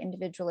not very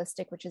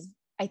individualistic, which is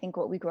I think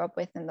what we grew up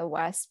with in the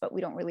West, but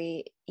we don't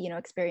really, you know,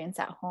 experience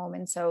at home.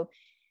 And so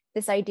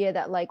this idea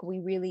that like we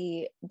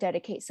really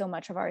dedicate so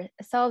much of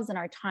ourselves and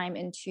our time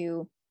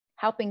into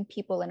helping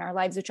people in our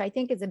lives, which I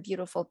think is a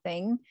beautiful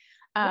thing.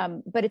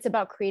 But it's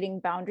about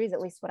creating boundaries,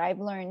 at least what I've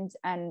learned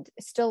and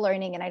still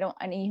learning.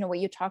 And you know, what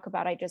you talk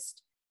about, I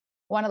just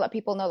want to let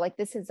people know, like,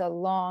 this is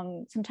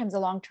sometimes a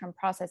long-term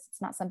process.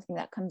 It's not something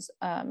that comes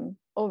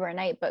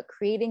overnight, but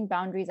creating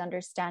boundaries,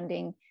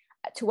 understanding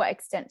to what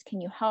extent can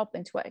you help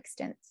and to what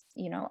extent,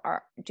 you know,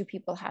 do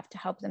people have to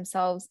help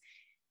themselves?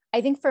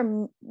 I think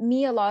for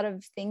me, a lot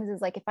of things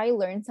is like, if I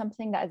learn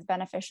something that is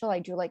beneficial, I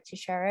do like to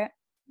share it.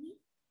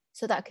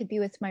 So that could be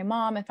with my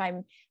mom if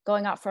I'm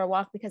going out for a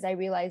walk, because I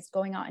realized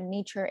going out in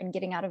nature and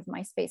getting out of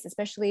my space,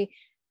 especially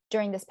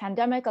during this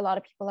pandemic, a lot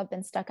of people have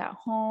been stuck at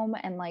home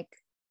and like,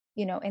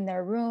 you know, in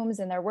their rooms,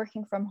 and they're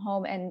working from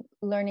home, and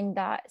learning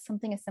that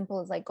something as simple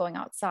as like going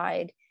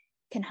outside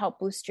can help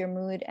boost your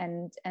mood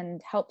and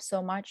help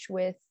so much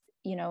with,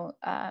 you know,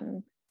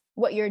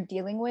 what you're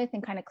dealing with,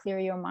 and kind of clear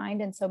your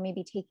mind. And so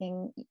maybe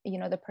taking, you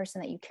know, the person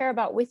that you care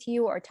about with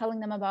you, or telling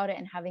them about it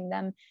and having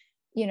them,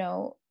 you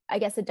know, I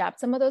guess adapt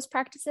some of those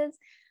practices.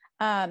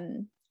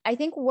 I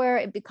think where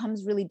it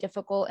becomes really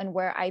difficult, and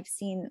where I've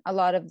seen a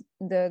lot of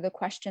the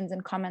questions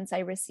and comments I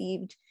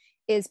received,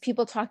 is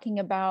people talking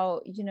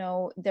about, you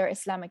know, their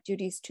Islamic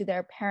duties to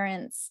their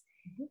parents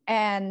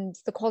and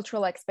the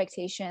cultural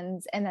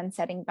expectations, and then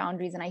setting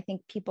boundaries. And I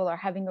think people are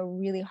having a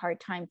really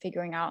hard time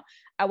figuring out,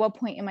 at what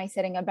point am I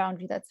setting a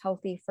boundary that's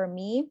healthy for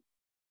me?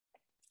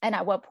 And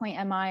at what point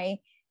am I,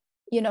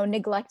 you know,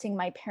 neglecting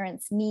my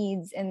parents'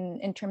 needs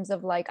in terms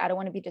of like, I don't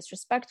want to be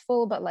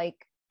disrespectful, but like,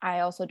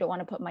 I also don't want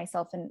to put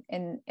myself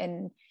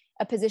in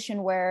a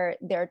position where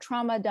they're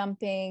trauma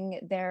dumping,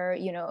 they're,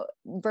 you know,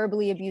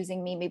 verbally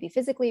abusing me, maybe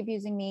physically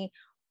abusing me,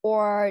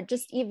 or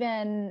just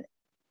even,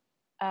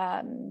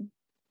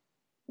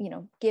 you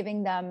know,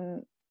 giving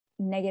them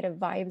negative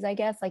vibes, I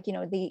guess. Like, you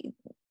know, the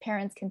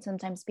parents can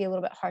sometimes be a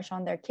little bit harsh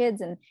on their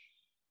kids. And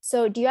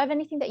so do you have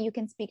anything that you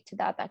can speak to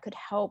that could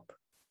help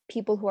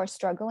people who are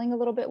struggling a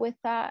little bit with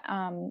that,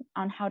 on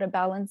how to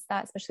balance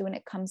that, especially when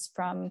it comes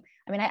from,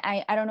 I mean,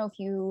 I don't know if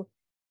you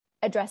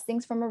address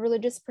things from a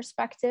religious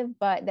perspective,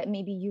 but that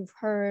maybe you've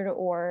heard,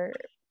 or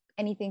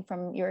anything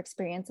from your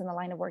experience in the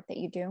line of work that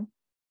you do?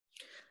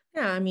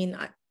 Yeah, I mean,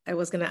 I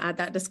was going to add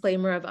that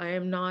disclaimer of, I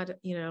am not,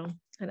 you know,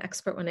 an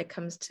expert when it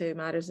comes to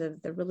matters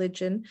of the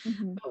religion.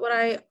 But what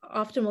I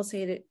often will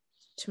say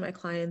to my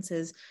clients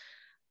is,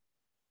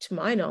 to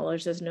my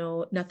knowledge, there's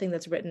nothing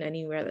that's written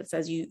anywhere that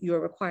says you're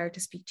required to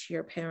speak to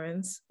your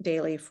parents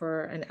daily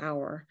for an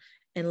hour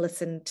and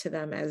listen to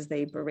them as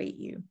they berate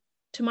you.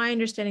 To my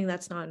understanding,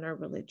 that's not in our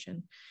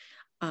religion.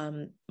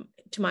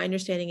 To my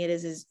understanding, it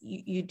is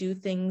you do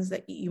things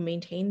that you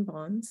maintain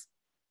bonds,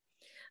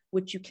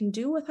 which you can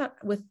do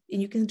and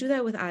you can do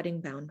that with adding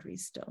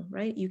boundaries still,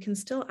 right? You can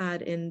still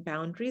add in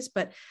boundaries,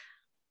 but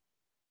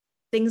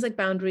things like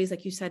boundaries,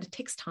 like you said, it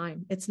takes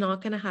time. It's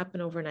not going to happen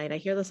overnight. I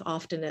hear this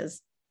often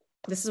as,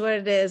 this is what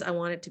it is, I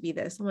want it to be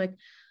this. I'm like,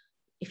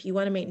 if you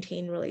want to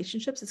maintain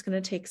relationships, it's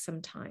going to take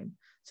some time.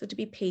 So to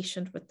be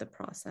patient with the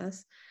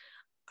process.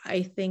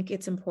 I think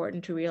it's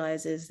important to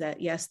realize is that,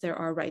 yes, there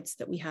are rights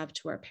that we have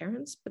to our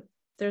parents, but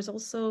there's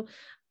also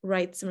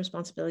rights and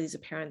responsibilities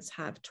that parents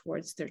have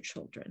towards their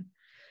children.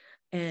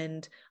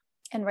 And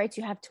rights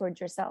you have towards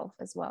yourself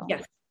as well.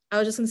 Yes. I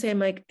was just going to say, I'm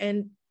like,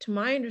 and to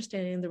my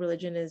understanding, the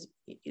religion is,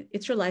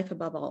 it's your life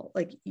above all.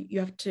 Like, you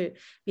have to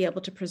be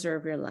able to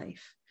preserve your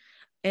life.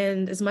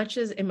 And as much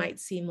as it might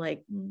seem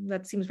like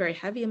that seems very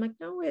heavy, I'm like,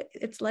 no,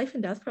 it's life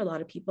and death for a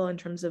lot of people in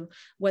terms of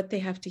what they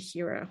have to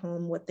hear at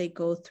home, what they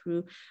go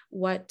through,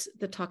 what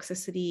the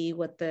toxicity,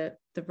 what the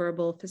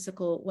verbal,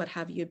 physical, what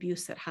have you,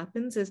 abuse that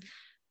happens is,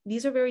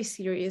 these are very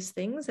serious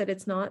things that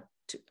it's not,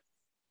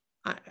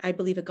 I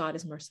believe that God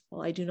is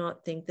merciful. I do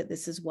not think that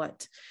this is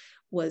what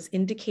was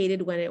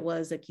indicated when it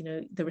was like, you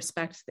know, the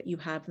respect that you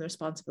have and the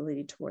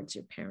responsibility towards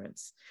your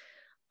parents.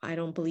 I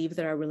don't believe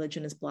that our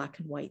religion is black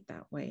and white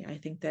that way. I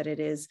think that it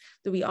is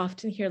that we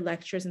often hear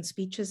lectures and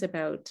speeches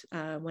about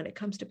when it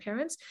comes to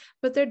parents,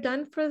 but they're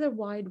done for the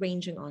wide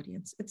ranging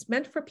audience. It's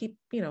meant for people,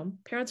 you know,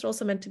 parents are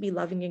also meant to be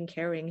loving and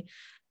caring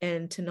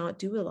and to not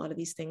do a lot of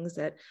these things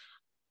that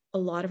a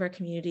lot of our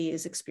community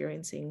is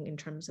experiencing in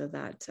terms of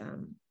that,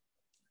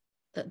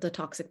 the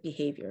toxic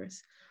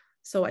behaviors.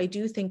 So I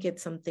do think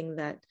it's something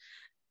that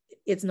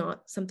it's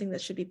not something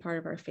that should be part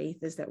of our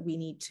faith, is that we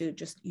need to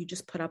you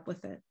just put up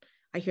with it.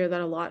 I hear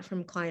that a lot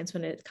from clients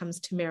when it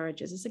comes to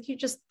marriages. It's like, you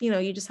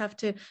just have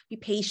to be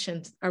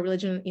patient. Our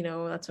religion, you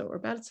know, that's what we're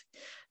about. It's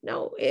like,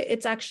 no,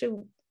 it's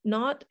actually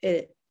not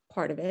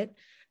part of it.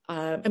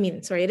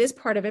 It is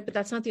part of it, but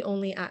that's not the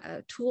only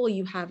tool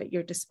you have at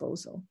your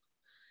disposal,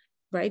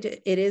 right?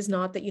 It is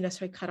not that you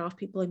necessarily cut off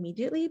people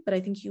immediately, but I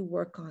think you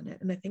work on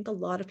it. And I think a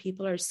lot of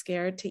people are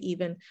scared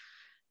to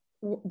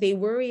they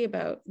worry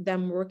about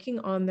them working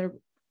on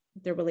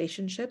their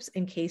relationships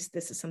in case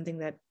this is something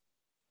that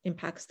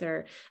impacts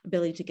their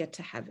ability to get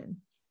to heaven.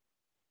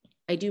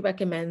 I do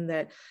recommend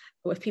that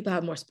if people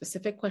have more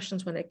specific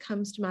questions when it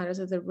comes to matters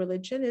of the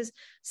religion, is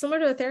similar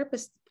to a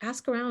therapist,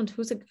 ask around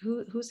who's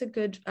a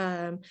good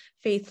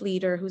faith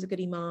leader, who's a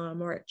good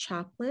imam or a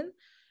chaplain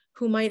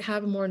who might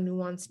have more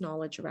nuanced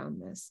knowledge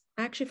around this.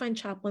 I actually find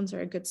chaplains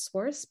are a good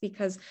source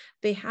because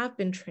they have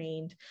been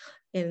trained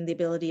in the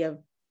ability of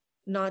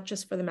not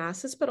just for the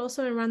masses, but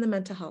also around the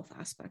mental health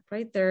aspect,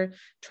 right? Their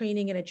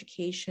training and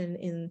education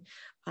in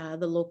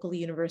the local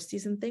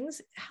universities and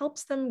things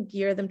helps them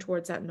gear them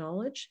towards that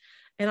knowledge.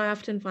 And I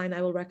often find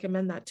I will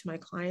recommend that to my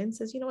clients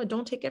as, you know what,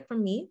 don't take it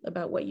from me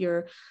about what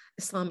your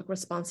Islamic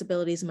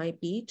responsibilities might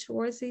be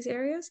towards these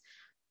areas.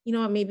 you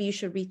know what, maybe you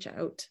should reach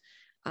out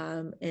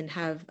and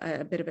have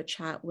a bit of a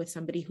chat with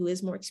somebody who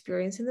is more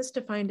experienced in this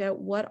to find out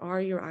what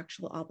are your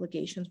actual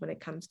obligations when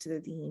it comes to the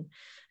dean,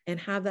 and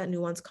have that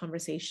nuanced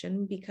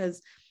conversation,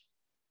 because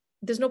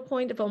there's no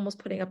point of almost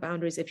putting up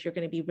boundaries if you're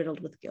going to be riddled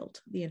with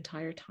guilt the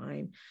entire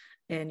time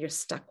and you're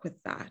stuck with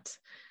that.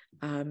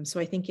 So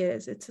I think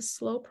it's a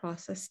slow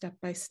process, step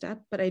by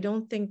step, but I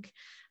don't think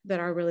that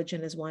our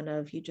religion is one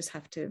of you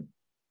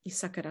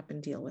suck it up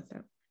and deal with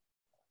it.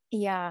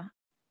 Yeah.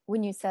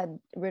 When you said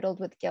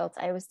riddled with guilt,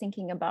 I was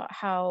thinking about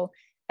how,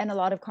 and a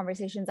lot of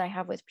conversations I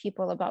have with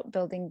people about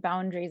building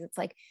boundaries, it's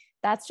like,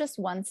 that's just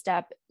one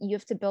step. You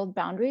have to build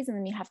boundaries, and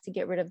then you have to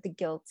get rid of the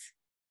guilt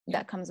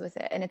that comes with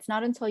it. And it's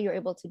not until you're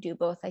able to do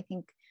both, I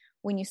think,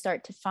 when you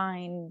start to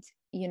find,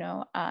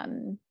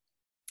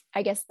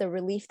 I guess the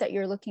relief that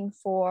you're looking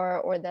for,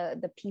 or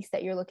the peace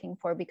that you're looking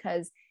for,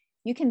 because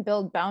you can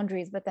build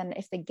boundaries, but then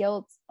if the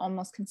guilt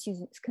almost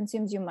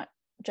consumes you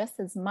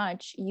just as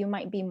much, you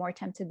might be more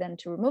tempted then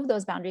to remove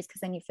those boundaries, because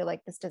then you feel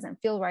like this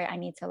doesn't feel right. I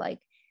need to like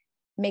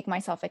make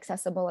myself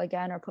accessible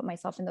again, or put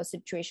myself in those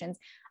situations.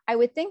 I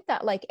would think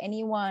that like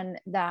anyone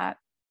that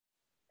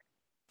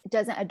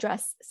doesn't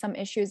address some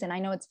issues, and I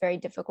know it's very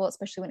difficult,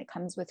 especially when it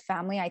comes with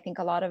family. I think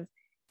a lot of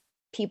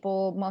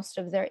people, most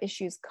of their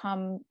issues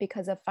come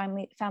because of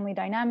family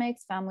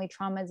dynamics, family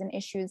traumas and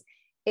issues,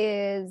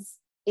 is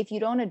if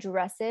you don't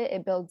address it,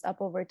 it builds up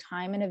over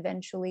time, and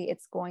eventually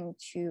it's going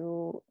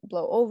to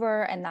blow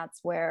over. And that's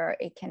where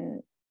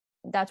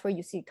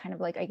you see kind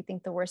of like, I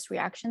think, the worst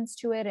reactions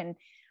to it, and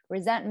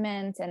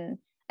resentment and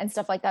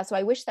stuff like that. So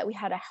I wish that we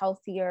had a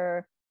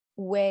healthier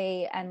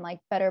way and like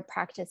better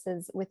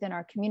practices within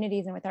our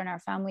communities and within our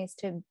families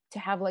to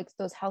have like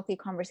those healthy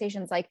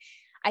conversations. Like,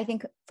 I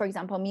think, for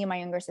example, me and my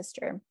younger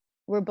sister,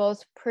 we're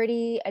both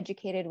pretty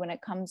educated when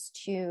it comes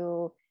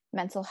to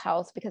mental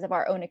health because of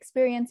our own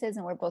experiences.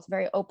 And we're both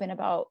very open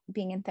about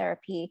being in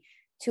therapy,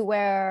 to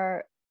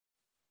where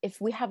if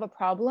we have a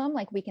problem,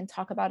 like we can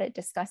talk about it,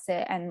 discuss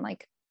it, and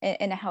like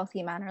in a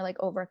healthy manner, like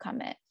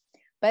overcome it.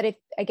 But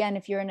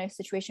if you're in a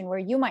situation where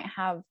you might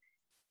have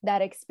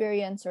that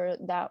experience or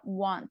that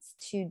wants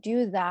to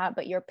do that,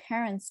 but your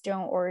parents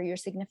don't, or your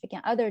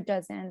significant other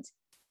doesn't,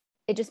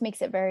 it just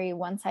makes it very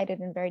one-sided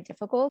and very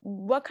difficult.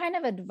 What kind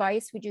of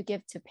advice would you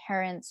give to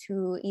parents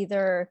who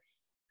either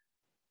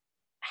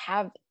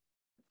have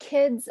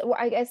kids, or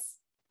I guess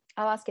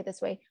I'll ask it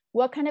this way.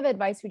 What kind of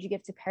advice would you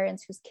give to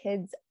parents whose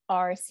kids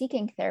are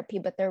seeking therapy,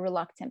 but they're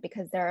reluctant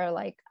because they're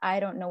like, I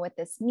don't know what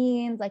this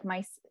means. Like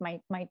my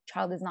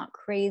child is not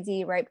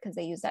crazy, right? Because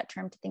they use that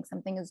term to think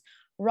something is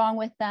wrong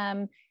with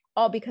them,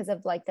 all because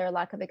of like their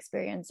lack of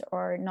experience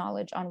or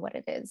knowledge on what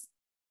it is.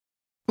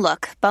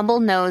 Look, Bumble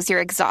knows you're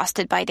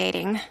exhausted by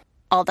dating.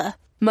 All the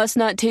must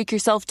not take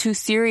yourself too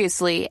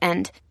seriously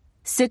and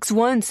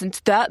 6'1" since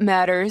that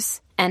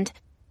matters. And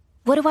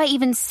what do I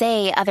even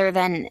say other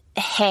than,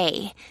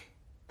 hey?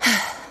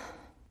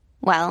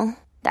 Well,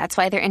 that's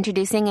why they're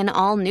introducing an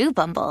all-new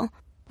Bumble,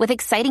 with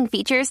exciting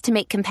features to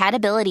make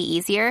compatibility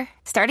easier,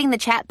 starting the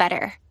chat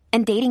better,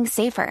 and dating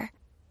safer.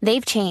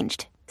 They've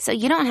changed, so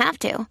you don't have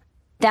to.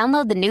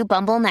 Download the new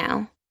Bumble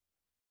now.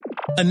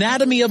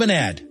 Anatomy of an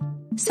ad.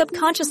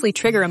 Subconsciously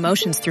trigger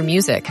emotions through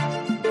music.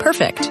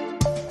 Perfect.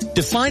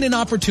 Define an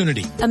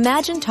opportunity.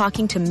 Imagine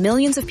talking to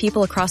millions of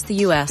people across the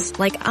U.S.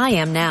 like I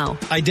am now.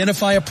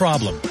 Identify a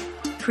problem.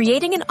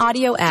 Creating an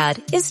audio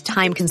ad is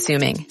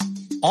time-consuming.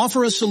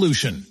 Offer a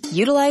solution.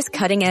 Utilize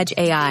cutting-edge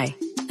AI.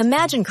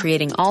 Imagine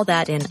creating all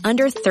that in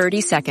under 30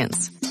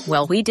 seconds.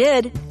 Well, we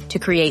did, to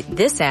create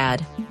this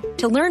ad.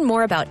 To learn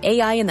more about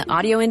AI in the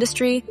audio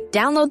industry,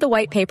 download the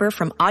white paper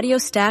from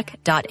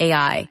audiostack.ai.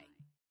 I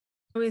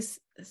always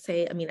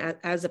say, I mean,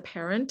 as a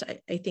parent,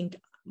 I think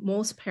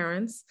most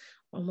parents,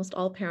 almost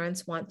all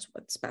parents, want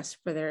what's best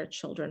for their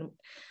children.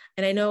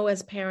 And I know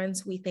as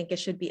parents, we think it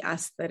should be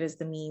us that is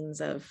the means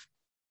of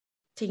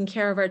taking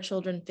care of our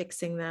children,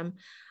 fixing them.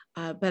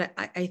 But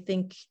I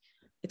think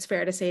it's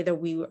fair to say that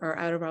we are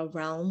out of our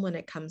realm when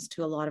it comes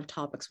to a lot of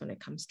topics when it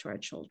comes to our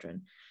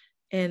children.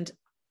 And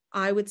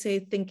I would say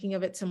thinking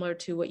of it similar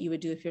to what you would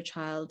do if your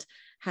child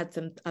had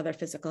some other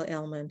physical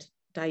ailment,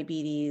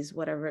 diabetes,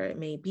 whatever it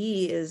may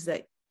be, is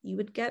that you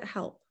would get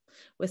help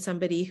with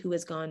somebody who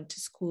has gone to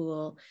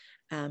school,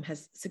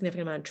 has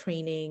significant amount of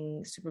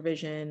training,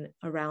 supervision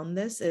around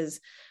this.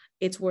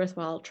 It's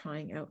worthwhile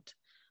trying out.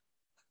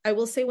 I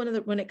will say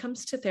when it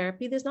comes to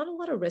therapy, there's not a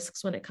lot of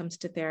risks when it comes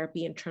to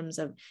therapy in terms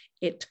of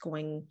it's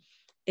going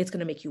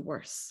to make you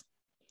worse.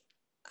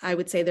 I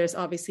would say there's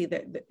obviously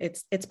that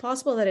it's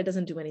possible that it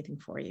doesn't do anything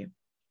for you,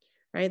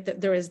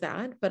 right? There is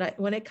that. But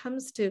when it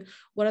comes to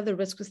what are the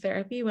risks with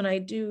therapy, when I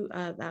do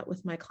that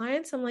with my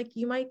clients, I'm like,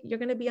 you're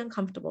going to be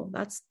uncomfortable.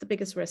 That's the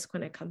biggest risk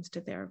when it comes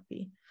to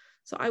therapy.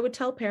 So I would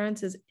tell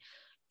parents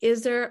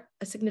is there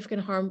a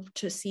significant harm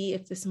to see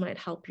if this might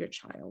help your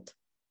child?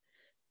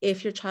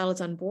 If your child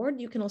is on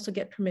board, you can also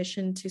get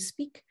permission to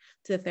speak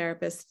to the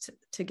therapist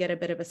to get a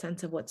bit of a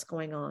sense of what's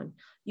going on.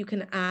 You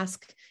can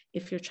ask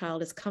if your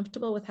child is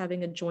comfortable with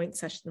having a joint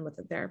session with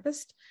a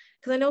therapist.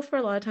 Because I know for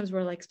a lot of times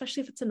we're like,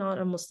 especially if it's not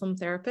a Muslim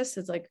therapist,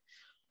 it's like,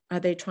 Are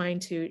they trying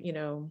to,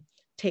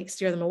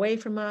 steer them away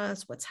from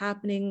us? What's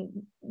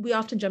happening? We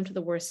often jump to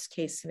the worst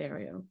case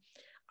scenario.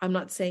 I'm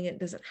not saying it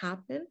doesn't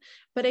happen,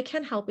 but it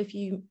can help if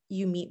you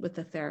meet with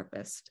a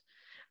therapist.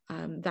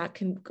 That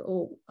can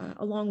go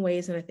a long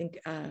ways. And I think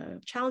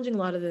challenging a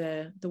lot of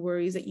the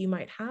worries that you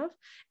might have,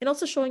 and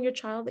also showing your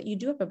child that you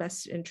do have a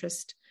vested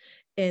interest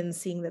in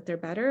seeing that they're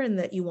better and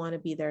that you want to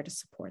be there to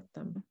support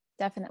them.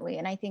 Definitely.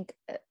 And I think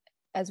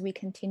as we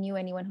continue,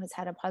 anyone who's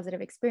had a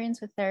positive experience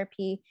with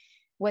therapy,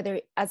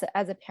 whether as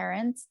a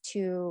parent,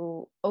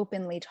 to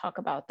openly talk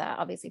about that,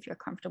 obviously if you're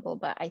comfortable,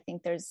 but I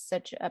think there's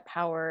such a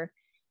power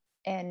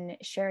in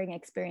sharing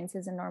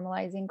experiences and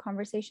normalizing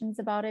conversations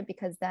about it,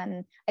 because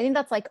then I think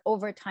that's like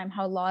over time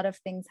how a lot of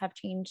things have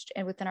changed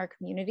and within our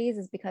communities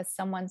is because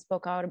someone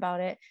spoke out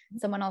about it,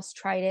 someone else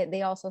tried it,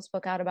 they also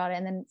spoke out about it,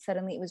 and then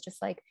suddenly it was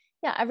just like,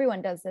 yeah,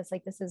 everyone does this,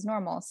 like this is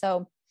normal.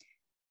 So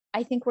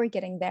I think we're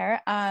getting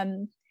there.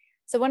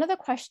 So one of the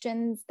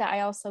questions that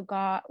I also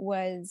got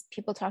was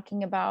people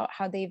talking about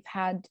how they've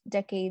had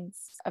decades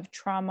of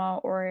trauma,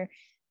 or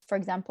for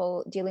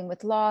example, dealing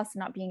with loss,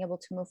 not being able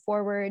to move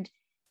forward.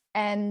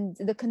 And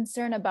the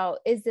concern about,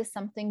 is this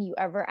something you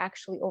ever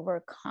actually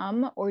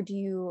overcome, or do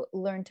you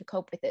learn to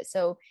cope with it?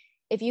 So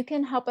if you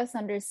can help us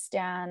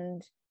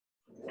understand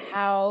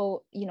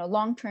how,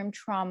 long-term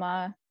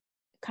trauma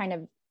kind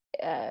of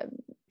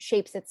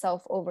shapes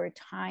itself over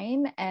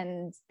time.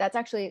 And that's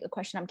actually a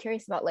question I'm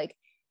curious about. Like,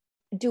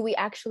 do we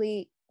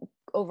actually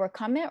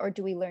overcome it, or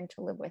do we learn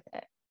to live with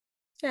it?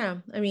 Yeah,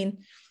 I mean,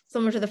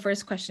 similar to the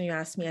first question you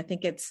asked me, I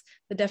think it's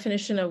the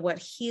definition of what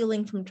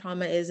healing from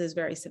trauma is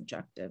very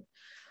subjective.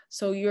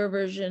 So your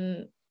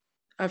version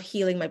of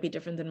healing might be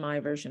different than my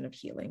version of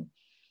healing.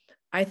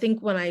 I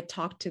think when I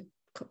talk to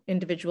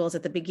individuals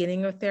at the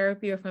beginning of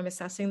therapy, or if I'm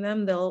assessing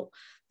them, they'll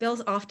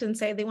often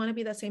say they want to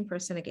be that same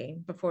person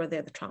again before they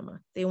had the trauma.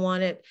 They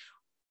want it,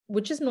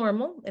 which is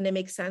normal and it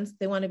makes sense.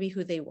 They want to be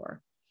who they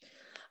were.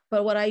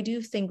 But what I do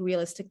think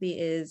realistically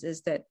is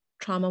that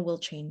trauma will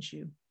change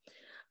you,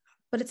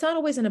 but it's not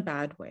always in a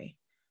bad way.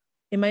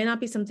 It might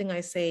not be something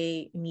I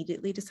say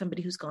immediately to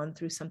somebody who's gone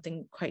through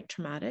something quite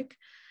traumatic.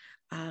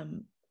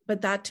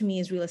 But that to me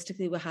is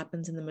realistically what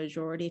happens in the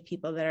majority of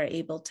people that are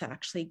able to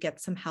actually get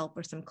some help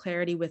or some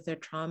clarity with their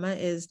trauma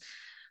is,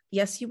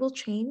 yes, you will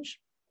change.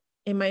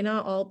 It might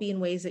not all be in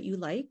ways that you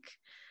like,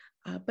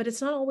 but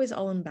it's not always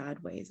all in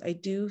bad ways. I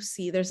do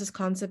see there's this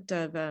concept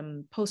of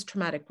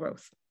post-traumatic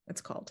growth,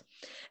 it's called.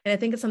 And I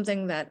think it's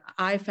something that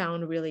I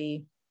found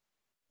really,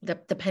 the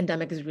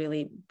pandemic has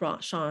really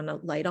shone a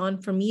light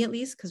on, for me at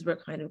least, because we're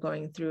kind of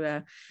going through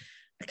a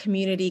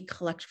community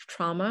collective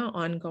trauma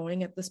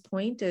ongoing at this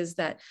point, is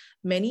that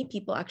many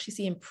people actually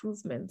see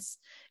improvements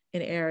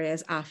in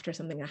areas after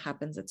something that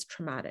happens that's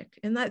traumatic.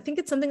 And I think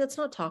it's something that's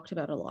not talked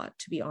about a lot,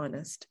 to be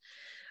honest,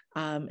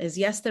 is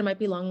yes, there might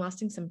be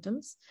long-lasting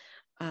symptoms,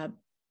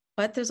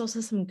 but there's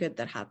also some good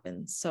that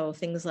happens. So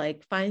things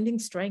like finding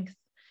strength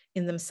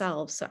in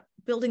themselves, so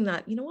building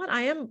that, you know what,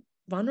 I am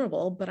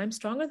vulnerable, but I'm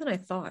stronger than I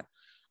thought.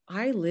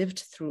 I lived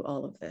through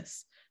all of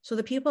this. So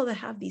the people that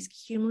have these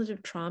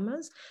cumulative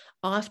traumas,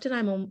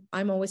 often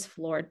I'm always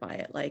floored by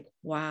it. Like,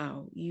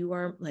 wow, you've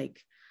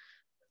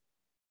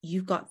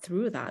got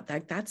through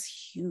that.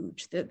 That's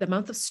huge. The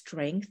amount of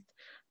strength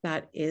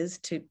that is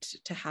to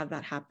have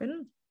that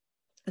happen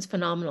is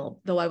phenomenal.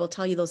 Though I will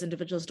tell you, those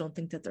individuals don't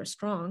think that they're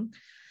strong,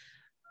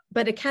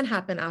 but it can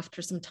happen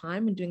after some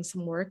time and doing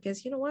some work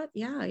is, you know what?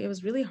 Yeah, it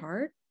was really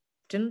hard.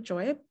 Didn't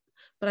enjoy it,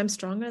 but I'm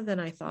stronger than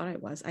I thought I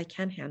was. I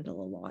can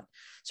handle a lot.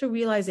 So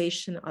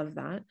realization of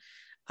that.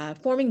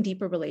 Forming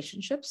deeper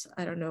relationships.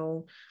 I don't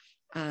know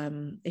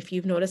if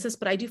you've noticed this,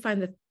 but I do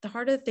find that the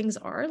harder things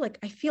are, like,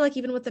 I feel like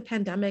even with the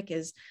pandemic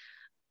is,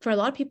 for a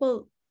lot of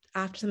people,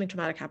 after something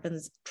traumatic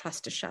happens,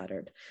 trust is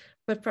shattered.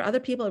 But for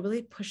other people, it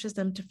really pushes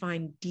them to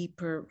find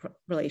deeper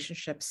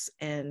relationships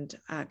and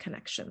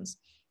connections.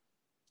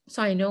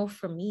 So I know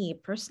for me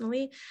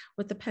personally,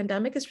 with the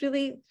pandemic, it's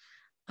really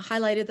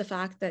highlighted the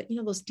fact that,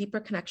 those deeper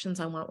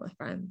connections I want with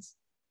friends.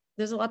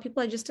 There's a lot of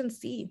people I just didn't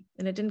see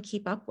and I didn't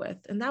keep up with.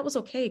 And that was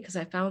okay, because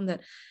I found that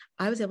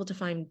I was able to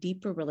find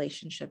deeper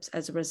relationships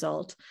as a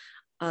result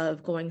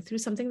of going through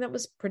something that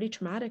was pretty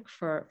traumatic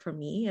for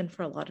me and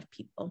for a lot of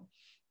people.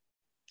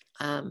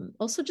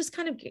 Also just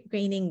kind of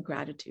gaining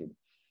gratitude,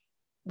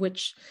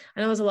 which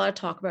I know there's a lot of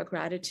talk about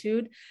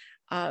gratitude,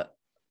 but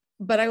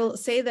I will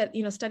say that,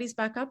 studies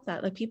back up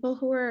that, like, people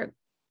who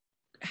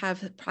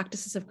have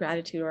practices of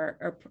gratitude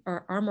or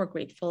are more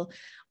grateful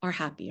are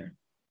happier.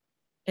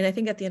 And I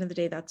think at the end of the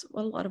day, that's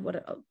a lot of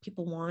what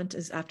people want,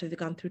 is after they've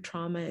gone through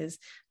trauma, is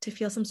to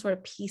feel some sort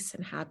of peace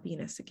and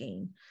happiness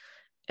again.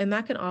 And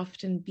that can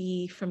often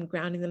be from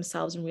grounding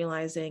themselves and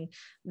realizing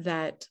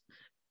that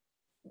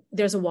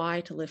there's a why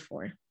to live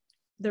for.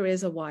 There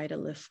is a why to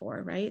live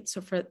for, right?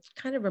 So for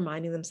kind of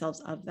reminding themselves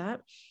of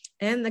that.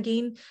 And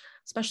again,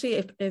 especially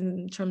if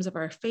in terms of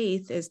our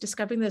faith, is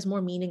discovering there's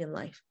more meaning in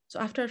life. So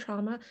after a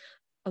trauma,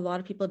 a lot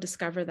of people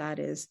discover that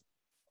is,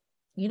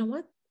 you know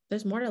what?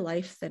 There's more to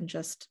life than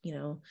just,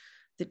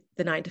 the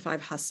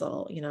 9-to-5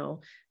 hustle,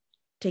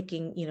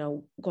 taking,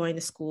 going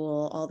to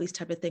school, all these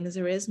type of things.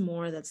 There is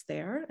more that's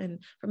there.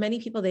 And for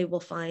many people, they will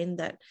find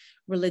that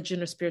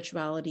religion or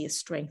spirituality is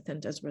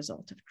strengthened as a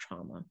result of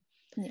trauma.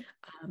 Yeah.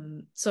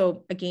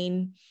 So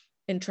again,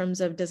 in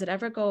terms of, does it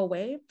ever go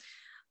away?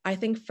 I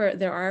think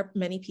there are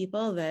many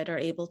people that are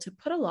able to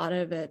put a lot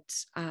of it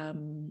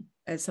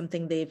as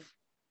something they've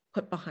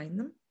put behind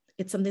them.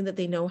 It's something that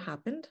they know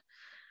happened.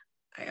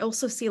 I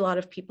also see a lot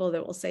of people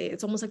that will say,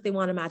 it's almost like they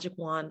want a magic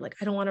wand. Like,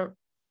 I don't want to,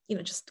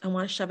 I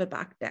want to shove it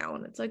back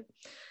down. It's like,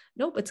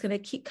 nope, it's going to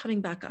keep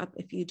coming back up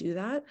if you do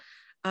that.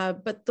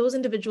 But those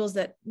individuals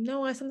that,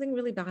 no, something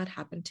really bad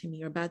happened to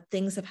me, or bad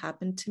things have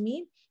happened to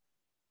me,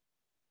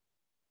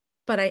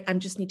 but I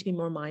just need to be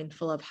more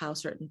mindful of how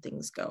certain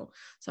things go.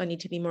 So I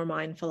need to be more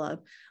mindful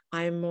of,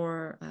 I'm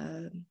more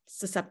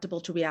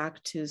susceptible to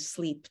react to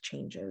sleep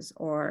changes,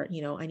 or,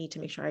 I need to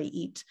make sure I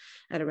eat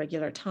at a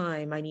regular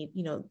time. I need,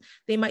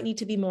 they might need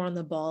to be more on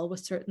the ball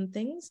with certain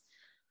things.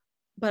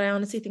 But I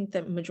honestly think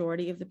that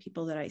majority of the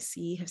people that I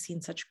see have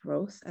seen such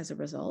growth as a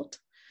result,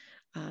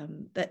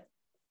 that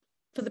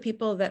for the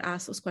people that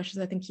ask those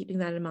questions, I think keeping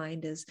that in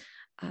mind is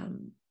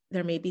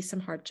there may be some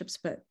hardships,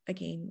 but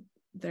again,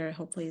 there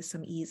hopefully is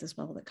some ease as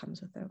well that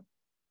comes with it.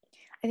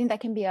 I think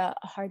that can be a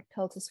hard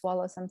pill to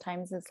swallow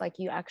sometimes. It's like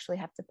you actually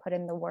have to put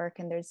in the work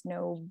and there's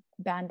no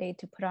band-aid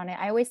to put on it.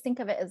 I always think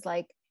of it as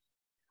like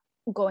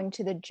going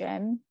to the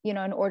gym, in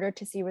order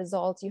to see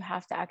results, you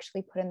have to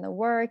actually put in the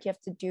work. You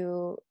have to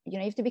do, you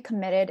have to be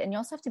committed, and you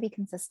also have to be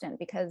consistent,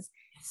 because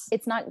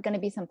it's not going to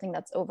be something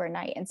that's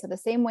overnight. And so the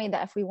same way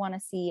that if we want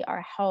to see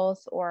our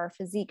health or our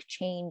physique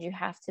change, you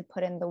have to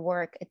put in the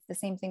work. It's the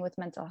same thing with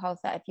mental health,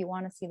 that if you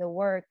want to see the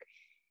work,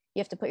 you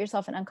have to put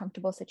yourself in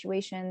uncomfortable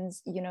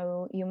situations.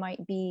 You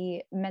might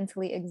be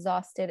mentally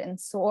exhausted and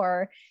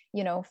sore,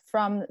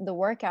 from the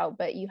workout,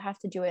 but you have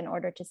to do it in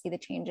order to see the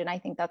change. And I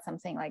think that's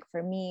something, like,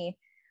 for me,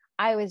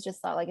 I always just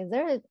thought, like, is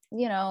there,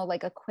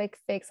 like a quick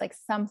fix, like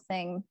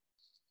something?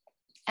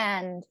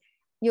 And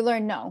you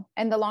learn no.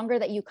 And the longer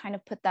that you kind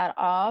of put that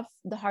off,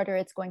 the harder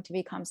it's going to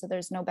become. So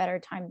there's no better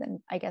time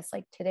than, I guess,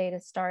 like today to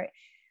start.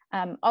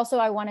 Also,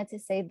 I wanted to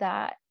say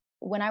that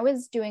when I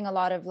was doing a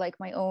lot of like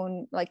my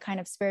own, like,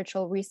 kind of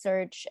spiritual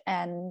research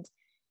and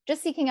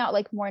just seeking out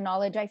like more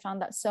knowledge, I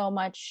found that so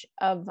much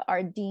of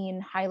our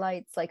deen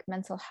highlights like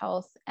mental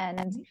health,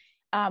 and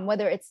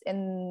whether it's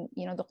in,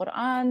 the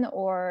Quran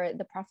or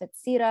the Prophet's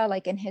Sirah,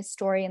 like in his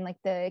story and like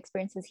the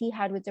experiences he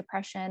had with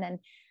depression.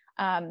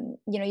 And,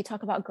 you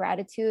talk about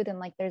gratitude, and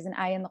like there's an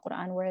ayah in the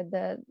Quran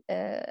where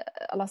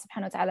Allah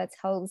subhanahu wa ta'ala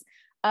tells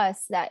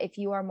us that if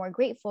you are more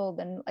grateful,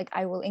 then like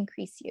I will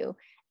increase you.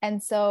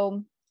 And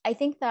so I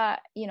think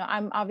that,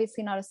 I'm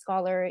obviously not a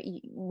scholar.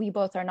 We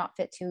both are not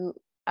fit to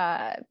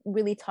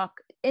really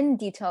talk in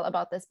detail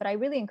about this, but I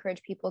really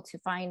encourage people to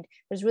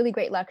there's really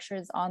great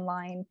lectures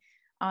online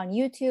on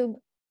YouTube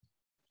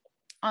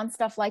on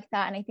stuff like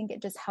that. And I think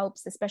it just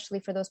helps,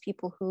 especially for those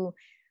people who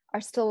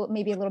are still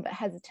maybe a little bit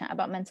hesitant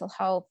about mental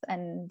health,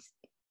 and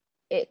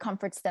it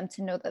comforts them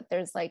to know that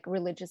there's like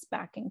religious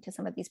backing to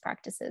some of these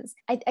practices.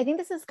 I think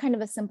this is kind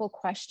of a simple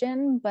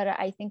question, but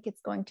I think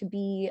it's going to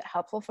be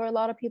helpful for a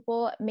lot of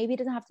people. Maybe it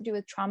doesn't have to do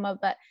with trauma,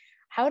 but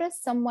how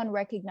does someone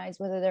recognize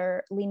whether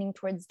they're leaning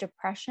towards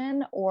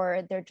depression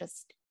or they're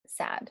just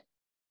sad?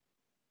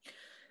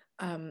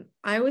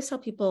 I always tell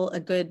people a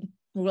good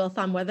rule of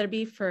thumb, whether it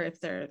be for if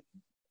they're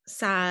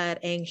sad,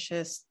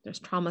 anxious, there's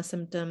trauma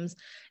symptoms,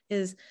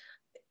 is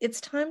it's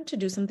time to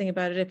do something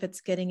about it if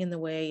it's getting in the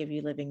way of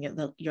you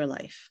living your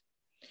life.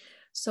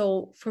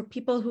 So for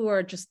people who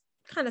are just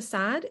kind of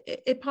sad,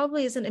 it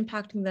probably isn't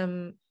impacting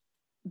them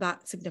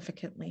that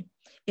significantly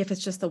if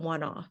it's just a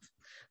one-off.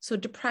 So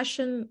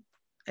depression,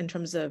 in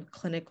terms of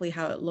clinically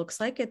how it looks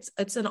like, it's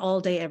an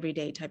all day, every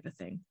day type of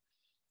thing.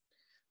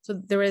 So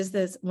there is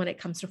this, when it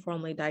comes to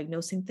formally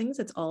diagnosing things,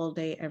 it's all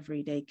day,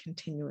 every day,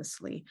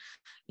 continuously.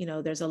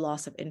 There's a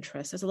loss of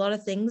interest. There's a lot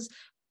of things,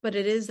 but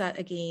it is that,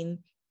 again,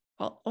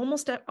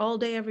 almost all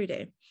day, every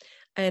day.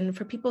 And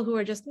for people who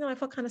are just, I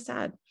felt kind of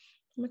sad.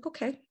 I'm like,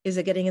 okay, is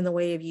it getting in the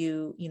way of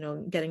you,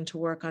 getting to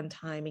work on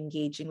time,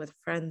 engaging with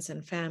friends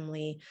and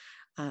family,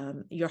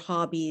 your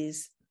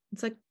hobbies?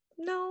 It's like,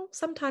 no,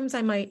 sometimes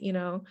I might,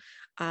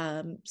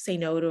 say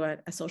no to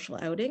a social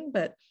outing,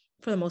 but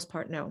for the most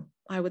part, no.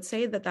 I would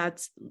say that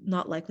that's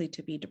not likely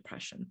to be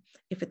depression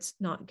if it's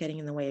not getting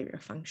in the way of your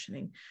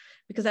functioning,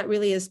 because that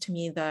really is, to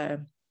me,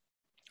 the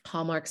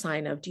hallmark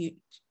sign of, do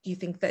you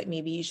think that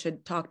maybe you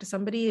should talk to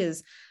somebody?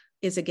 Is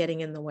it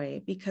getting in the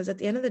way? Because at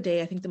the end of the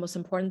day, I think the most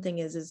important thing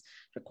is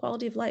your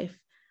quality of life.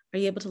 Are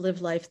you able to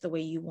live life the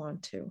way you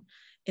want to?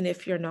 And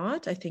if you're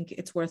not, I think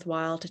it's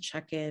worthwhile to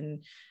check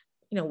in,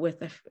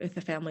 with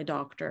a family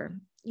doctor,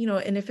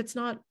 and if it's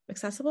not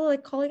accessible,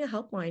 like calling a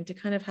helpline to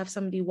kind of have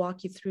somebody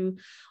walk you through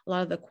a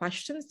lot of the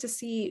questions to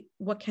see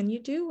what can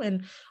you do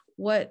and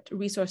what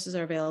resources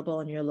are available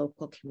in your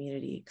local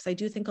community. Because I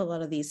do think a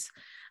lot of these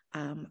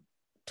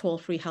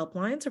toll-free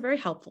helplines are very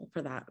helpful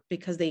for that,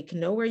 because they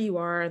can know where you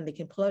are and they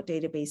can pull out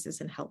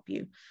databases and help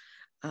you.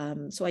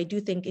 So I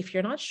do think if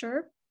you're not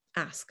sure,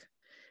 ask.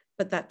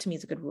 But that, to me,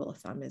 is a good rule of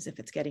thumb, is if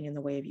it's getting in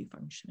the way of you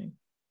functioning.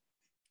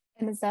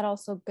 And is that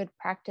also good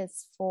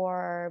practice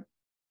for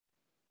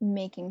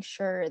making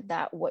sure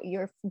that what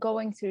you're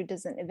going through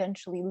doesn't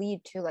eventually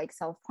lead to like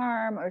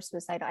self-harm or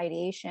suicide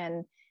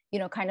ideation,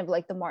 kind of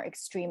like the more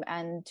extreme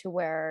end to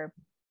where,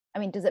 I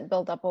mean, does it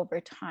build up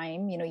over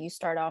time? You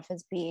start off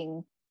as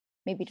being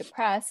maybe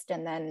depressed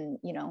and then,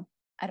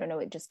 I don't know,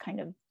 it just kind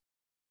of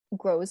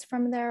grows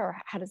from there, or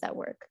how does that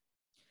work?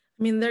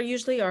 I mean, there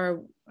usually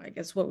are, I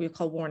guess, what we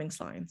call warning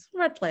signs,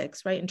 red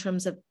flags, right? In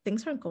terms of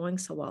things aren't going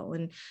so well.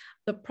 And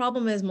the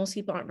problem is most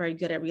people aren't very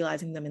good at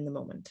realizing them in the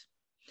moment.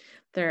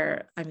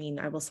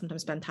 I will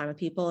sometimes spend time with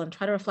people and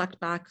try to reflect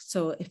back.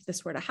 So if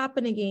this were to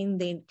happen again,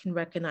 they can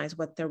recognize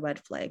what their red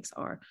flags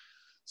are.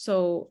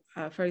 So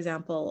for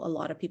example, a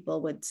lot of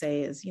people would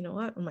say is, you know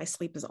what, my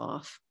sleep is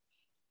off.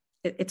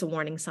 It's a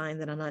warning sign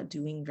that I'm not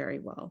doing very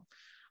well,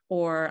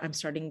 or I'm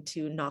starting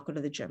to not go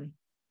to the gym,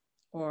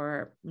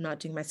 or I'm not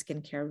doing my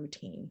skincare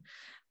routine.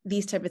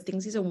 These type of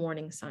things, these are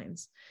warning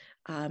signs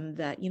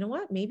that, you know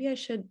what, maybe I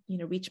should,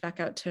 reach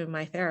back out to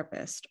my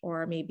therapist,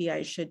 or maybe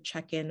I should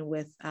check in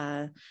with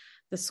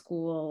the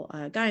school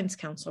guidance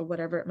counselor,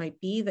 whatever it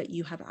might be that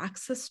you have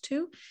access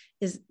to.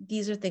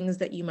 These are things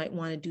that you might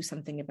want to do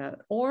something about,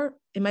 or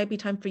it might be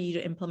time for you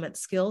to implement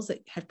skills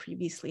that have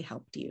previously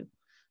helped you.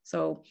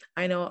 So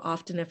I know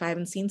often if I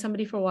haven't seen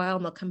somebody for a while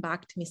and they'll come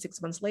back to me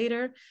 6 months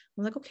later,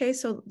 I'm like, okay,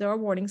 so there are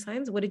warning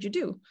signs. What did you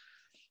do?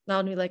 And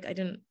I'll be like, I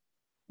didn't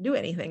do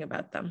anything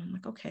about them. I'm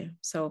like, okay,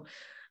 so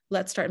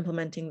let's start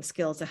implementing the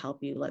skills to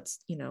help you. Let's,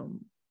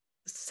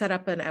 set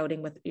up an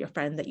outing with your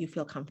friend that you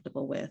feel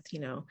comfortable with,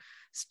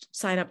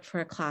 sign up for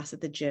a class at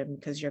the gym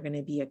because you're going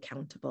to be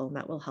accountable, and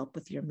that will help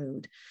with your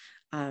mood.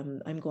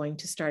 I'm going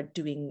to start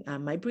doing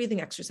my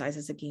breathing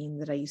exercises again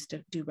that I used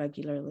to do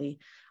regularly.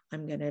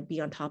 I'm going to be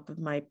on top of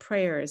my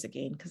prayers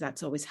again, because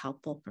that's always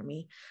helpful for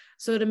me.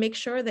 So to make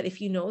sure that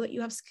if you know that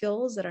you have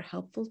skills that are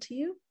helpful to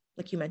you,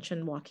 like you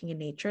mentioned, walking in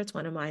nature, it's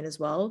one of mine as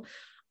well.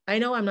 I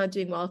know I'm not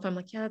doing well if I'm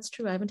like, yeah, that's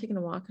true, I haven't taken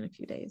a walk in a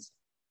few days.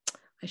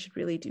 I should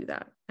really do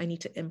that. I need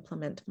to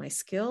implement my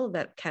skill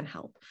that can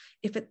help.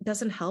 If it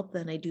doesn't help,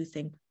 then I do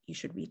think you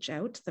should reach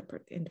out. The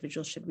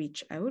individual should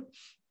reach out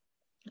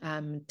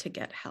to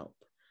get help.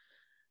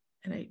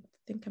 And I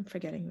think I'm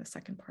forgetting the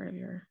second part of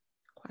your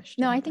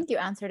question. No, I think you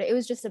answered it. It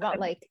was just about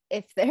like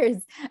if there's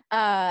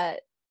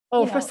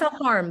for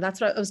self-harm. That's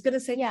what I was going to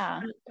say.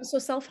 Yeah. So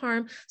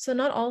self-harm. So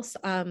not all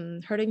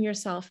hurting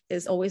yourself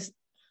is not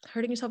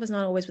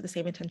always with the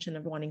same intention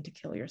of wanting to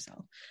kill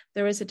yourself.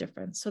 There is a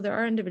difference. So there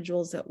are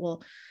individuals that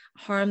will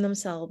harm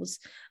themselves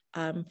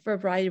for a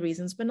variety of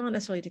reasons, but not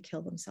necessarily to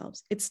kill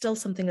themselves. It's still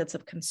something that's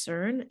of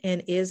concern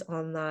and is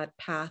on that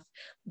path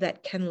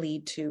that can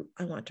lead to,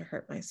 I want to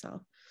hurt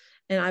myself.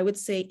 And I would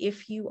say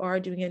if you are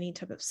doing any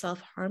type of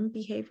self-harm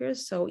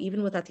behaviors, so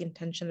even without the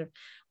intention of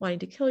wanting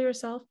to kill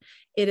yourself,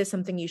 it is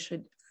something you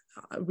should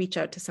reach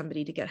out to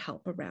somebody to get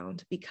help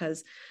around,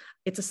 because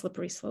it's a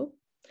slippery slope.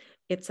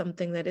 It's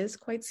something that is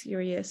quite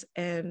serious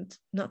and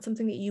not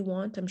something that you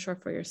want, I'm sure,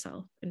 for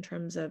yourself in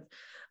terms of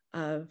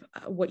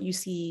what you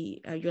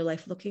see your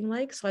life looking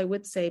like. So I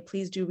would say,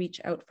 please do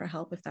reach out for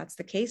help if that's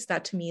the case.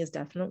 That to me is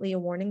definitely a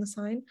warning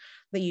sign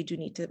that you do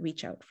need to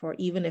reach out for,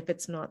 even if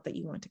it's not that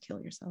you want to kill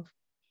yourself.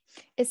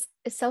 Is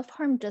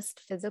self-harm just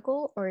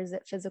physical, or is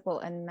it physical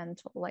and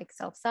mental, like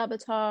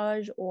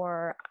self-sabotage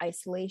or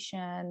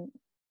isolation?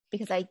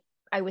 Because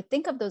I would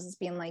think of those as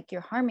being like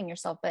you're harming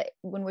yourself, but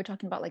when we're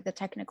talking about like the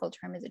technical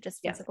term, is it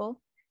just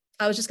physical?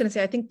 I was just going to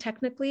say, I think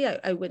technically,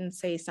 I wouldn't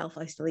say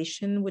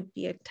self-isolation would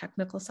be a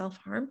technical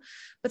self-harm,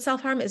 but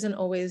self-harm isn't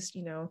always,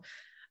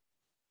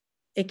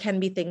 it can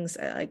be things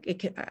like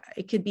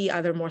it could be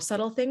either more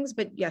subtle things,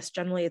 but yes,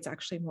 generally it's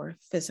actually more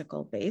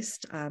physical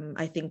based.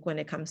 I think when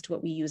it comes to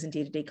what we use in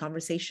day-to-day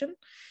conversation,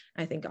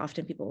 I think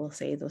often people will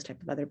say those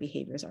type of other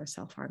behaviors are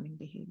self-harming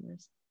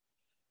behaviors.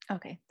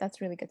 Okay,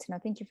 that's really good to know.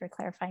 Thank you for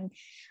clarifying.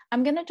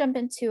 I'm going to jump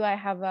into, I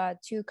have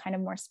two kind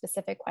of more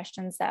specific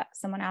questions that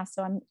someone asked.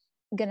 So I'm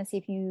going to see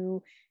if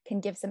you can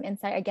give some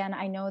insight. Again,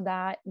 I know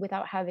that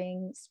without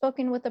having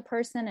spoken with the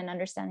person and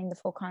understanding the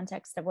full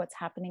context of what's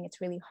happening, it's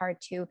really hard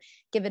to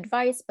give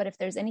advice. But if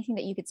there's anything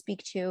that you could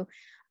speak to,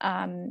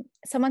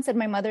 someone said,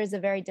 my mother has a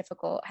very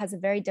difficult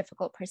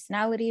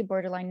personality,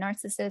 borderline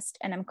narcissist,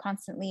 and I'm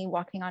constantly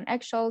walking on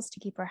eggshells to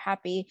keep her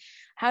happy.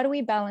 How do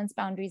we balance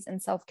boundaries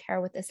and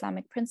self-care with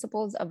Islamic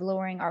principles of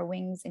lowering our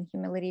wings and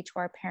humility to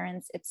our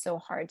parents? It's so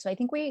hard. So I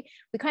think we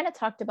kind of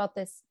talked about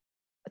this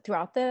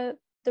throughout the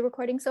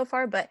recording so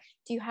far, but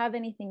do you have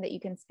anything that you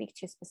can speak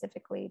to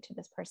specifically to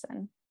this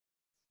person?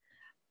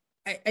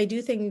 I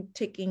do think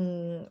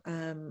taking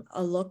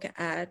a look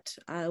at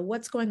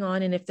what's going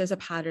on and if there's a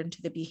pattern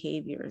to the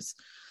behaviors,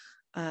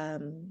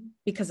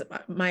 because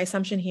my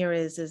assumption here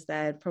is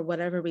that for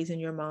whatever reason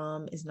your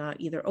mom is not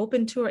either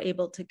open to or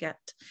able to get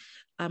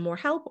more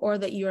help, or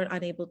that you're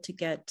unable to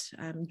get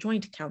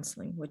joint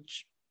counseling,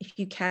 which if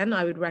you can,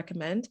 I would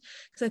recommend,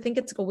 because I think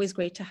it's always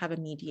great to have a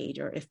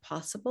mediator if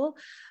possible,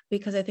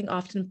 because I think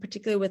often,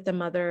 particularly with the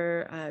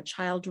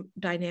mother-child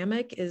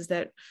dynamic, is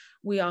that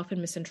we often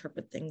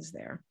misinterpret things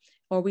there,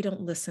 or we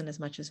don't listen as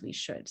much as we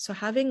should. So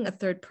having a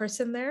third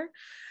person there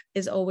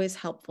is always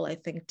helpful, I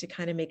think, to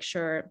kind of make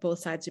sure both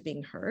sides are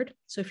being heard.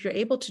 So if you're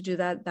able to do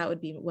that, that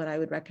would be what I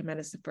would recommend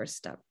as the first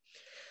step.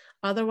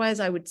 Otherwise,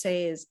 I would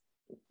say is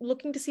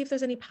looking to see if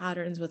there's any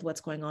patterns with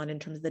what's going on in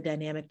terms of the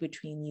dynamic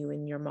between you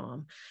and your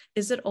mom.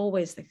 Is it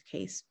always the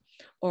case?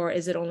 Or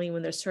is it only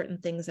when there's certain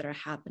things that are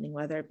happening,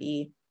 whether it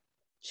be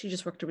she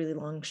just worked a really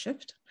long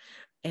shift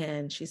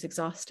and she's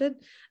exhausted,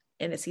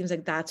 and it seems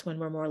like that's when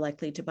we're more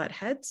likely to butt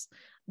heads?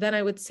 Then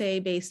I would say,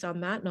 based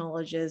on that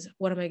knowledge, is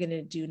what am I going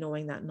to do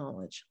knowing that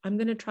knowledge? I'm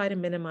going to try to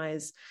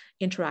minimize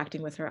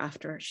interacting with her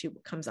after she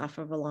comes off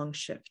of a long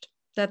shift.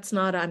 That's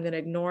not, I'm going to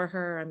ignore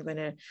her, I'm going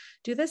to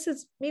do this.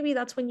 Is maybe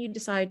that's when you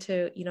decide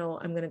to,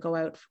 I'm going to go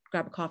out,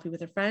 grab a coffee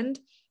with a friend.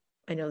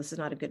 I know this is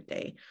not a good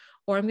day.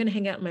 Or I'm going to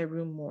hang out in my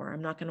room more.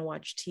 I'm not going to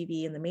watch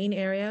TV in the main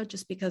area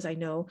just because I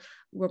know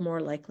we're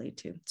more likely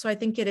to. So I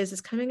think is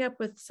coming up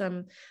with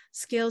some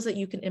skills that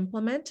you can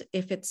implement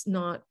if it's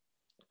not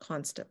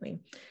constantly,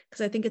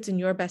 because I think it's in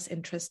your best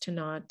interest to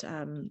not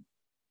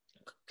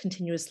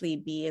continuously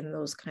be in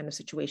those kind of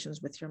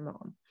situations with your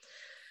mom.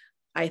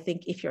 I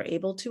think if you're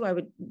able to, I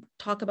would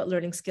talk about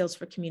learning skills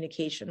for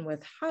communication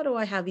with how do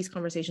I have these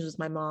conversations with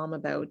my mom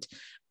about,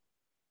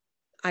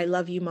 I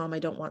love you, mom, I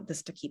don't want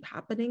this to keep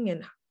happening.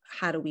 And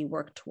how do we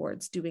work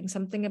towards doing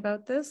something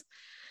about this?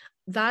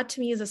 That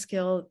to me is a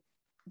skill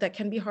that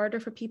can be harder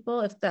for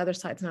people if the other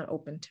side's not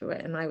open to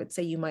it. And I would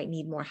say you might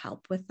need more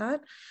help with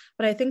that.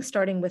 But I think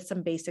starting with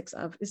some basics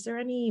of, is there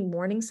any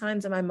warning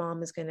signs that my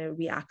mom is going to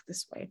react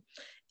this way?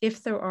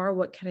 If there are,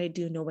 what can I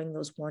do knowing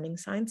those warning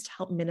signs to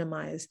help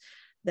minimize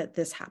that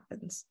this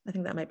happens? I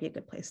think that might be a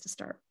good place to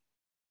start.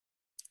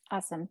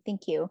 Awesome.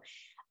 Thank you.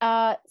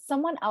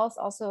 Someone else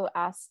also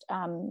asked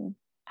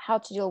how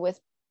to deal with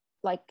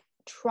like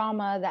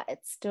trauma that it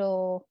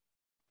still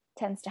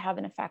tends to have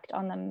an effect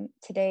on them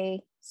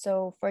today.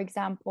 So for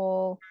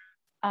example,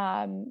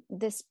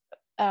 this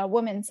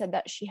woman said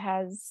that she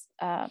has,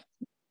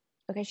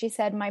 she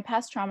said, my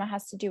past trauma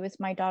has to do with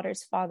my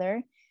daughter's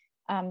father.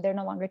 They're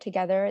no longer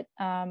together.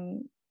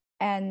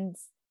 And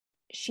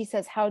she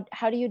says,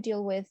 how do you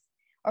deal with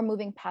or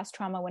moving past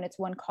trauma when it's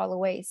one call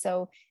away?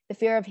 So the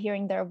fear of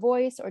hearing their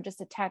voice or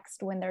just a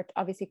text when they're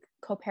obviously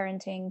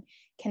co-parenting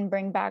can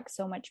bring back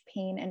so much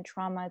pain and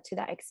trauma to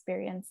that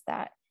experience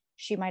that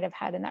she might have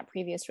had in that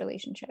previous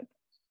relationship.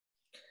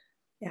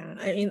 Yeah,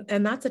 I mean,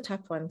 and that's a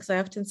tough one, because I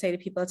often say to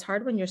people, it's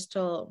hard when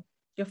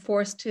you're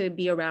forced to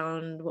be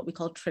around what we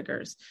call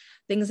triggers,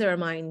 things that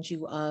remind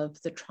you of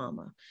the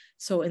trauma.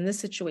 So in this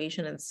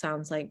situation, it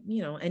sounds like,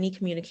 any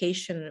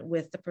communication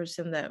with the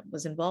person that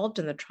was involved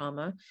in the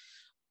trauma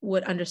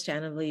would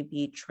understandably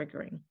be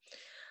triggering.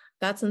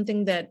 That's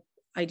something that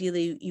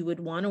ideally you would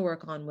want to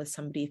work on with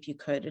somebody if you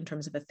could, in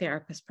terms of a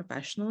therapist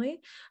professionally.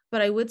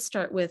 But I would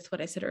start with what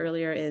I said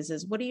earlier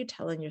is what are you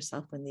telling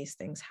yourself when these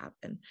things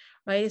happen,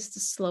 right? Is to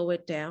slow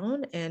it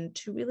down and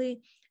to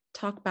really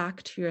talk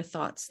back to your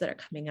thoughts that are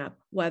coming up,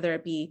 whether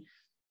it be,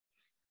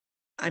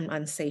 I'm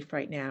unsafe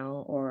right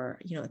now, or,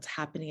 it's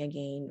happening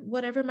again,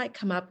 whatever might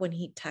come up when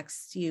he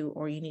texts you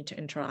or you need to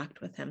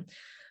interact with him.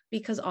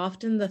 Because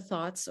often the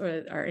thoughts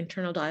or our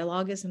internal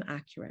dialogue isn't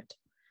accurate.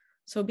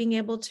 So being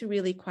able to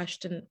really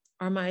question,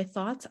 are my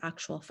thoughts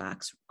actual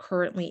facts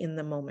currently in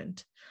the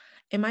moment?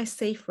 Am I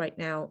safe right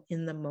now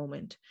in the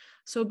moment?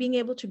 So being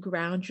able to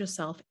ground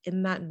yourself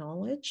in that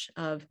knowledge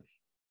of,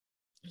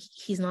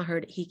 he's not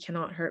hurt, he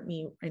cannot hurt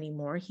me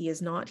anymore, he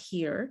is not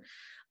here,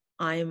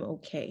 I'm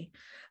okay.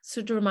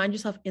 So to remind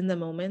yourself in the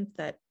moment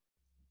that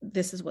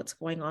this is what's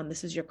going on,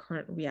 this is your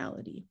current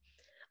reality.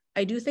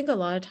 I do think a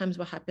lot of times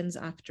what happens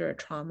after a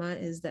trauma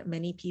is that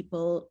many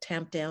people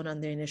tamp down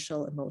on their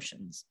initial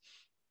emotions.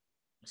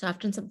 So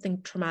after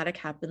something traumatic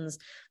happens,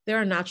 there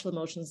are natural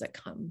emotions that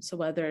come. So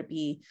whether it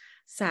be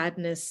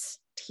sadness,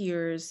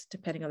 tears,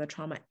 depending on the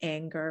trauma,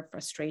 anger,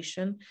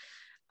 frustration.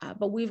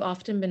 But we've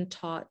often been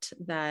taught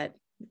that,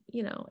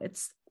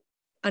 it's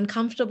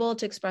uncomfortable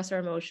to express our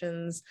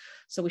emotions,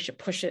 so we should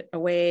push it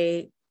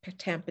away,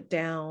 tamp it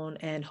down,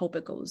 and hope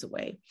it goes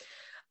away.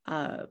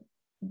 But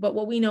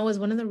what we know is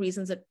one of the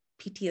reasons that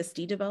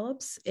PTSD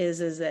develops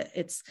is that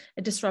it's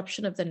a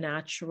disruption of the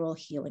natural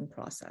healing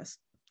process.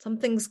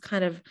 Something's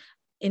kind of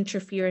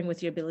interfering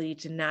with your ability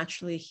to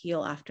naturally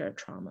heal after a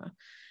trauma,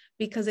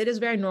 because it is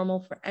very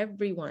normal for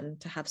everyone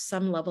to have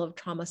some level of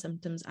trauma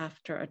symptoms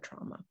after a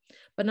trauma,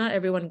 but not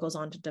everyone goes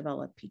on to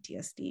develop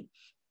PTSD.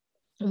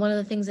 And one of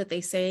the things that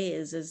they say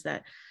is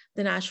that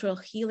the natural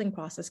healing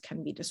process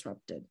can be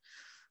disrupted.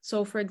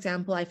 So for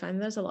example, I find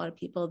there's a lot of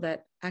people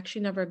that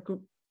actually never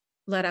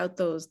let out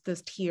those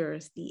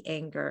tears, the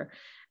anger,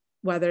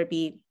 whether it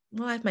be,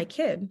 well, I have my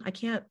kid, I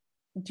can't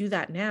do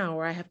that now,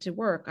 or I have to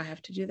work, I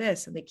have to do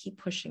this, and they keep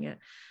pushing it.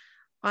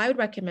 I would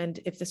recommend,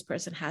 if this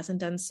person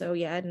hasn't done so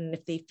yet, and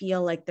if they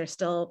feel like they're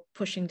still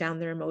pushing down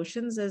their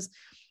emotions, is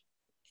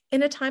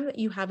in a time that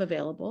you have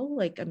available,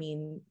 like, I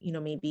mean,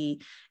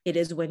 maybe it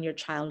is when your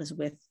child is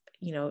with,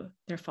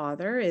 their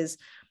father, is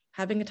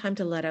having a time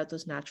to let out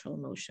those natural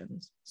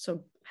emotions.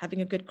 So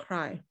having a good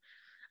cry.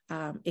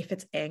 If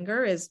it's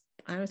anger, I was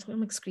telling them,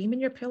 like, scream in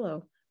your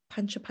pillow,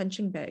 punch a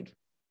punching bag.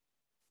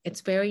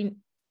 It's very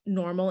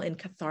normal and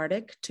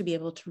cathartic to be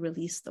able to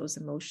release those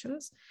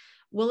emotions.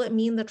 Will it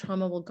mean the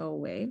trauma will go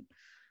away?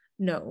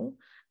 No,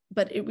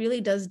 but it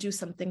really does do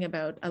something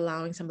about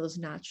allowing some of those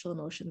natural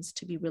emotions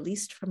to be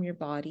released from your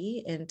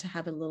body and to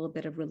have a little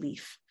bit of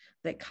relief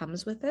that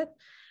comes with it.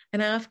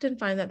 And I often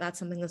find that that's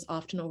something that's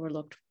often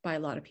overlooked by a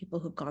lot of people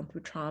who've gone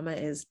through trauma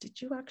is, did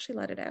you actually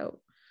let it out?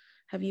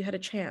 Have you had a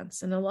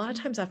chance? And a lot of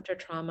times after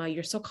trauma,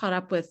 you're so caught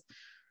up with,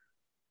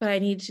 but I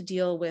need to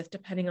deal with,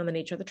 depending on the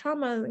nature of the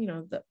trauma,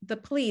 the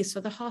police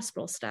or the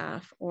hospital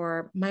staff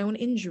or my own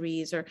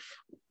injuries or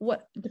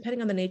what,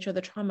 depending on the nature of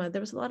the trauma,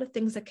 there was a lot of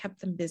things that kept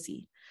them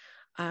busy.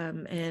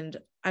 And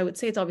I would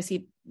say it's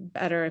obviously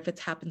better if it's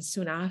happened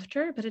soon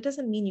after, but it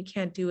doesn't mean you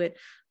can't do it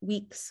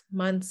weeks,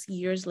 months,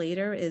 years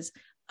later. Is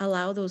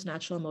allow those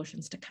natural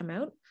emotions to come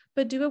out,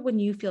 but do it when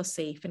you feel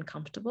safe and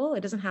comfortable.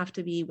 It doesn't have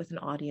to be with an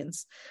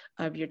audience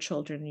of your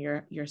children,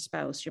 your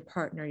spouse, your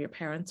partner, your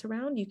parents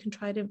around. You can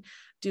try to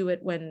do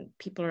it when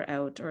people are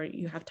out or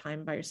you have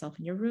time by yourself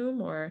in your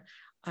room or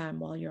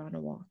while you're on a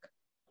walk.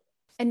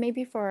 And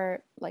maybe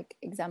for like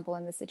example,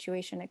 in this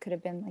situation, it could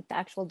have been like the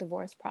actual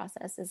divorce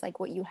process is like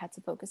what you had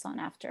to focus on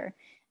after.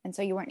 And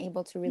so you weren't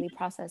able to really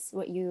process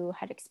what you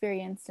had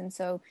experienced. And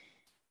so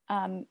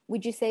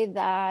would you say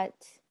that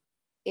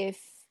if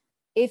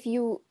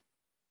you're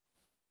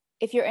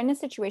in a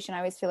situation, I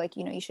always feel like,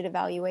 you should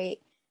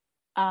evaluate,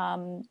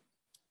 are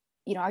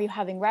you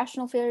having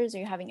rational fears? Are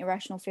you having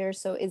irrational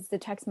fears? So is the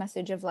text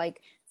message of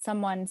like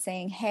someone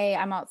saying, hey,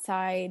 I'm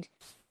outside,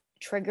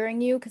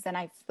 triggering you? Because then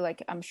I feel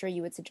like I'm sure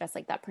you would suggest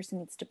like that person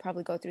needs to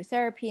probably go through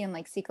therapy and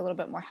like seek a little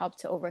bit more help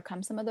to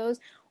overcome some of those.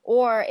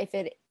 Or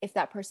if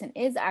that person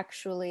is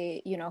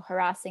actually,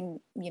 harassing,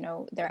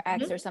 their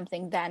ex or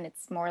something, then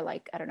it's more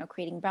like, I don't know,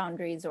 creating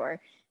boundaries or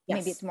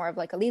maybe it's more of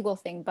like a legal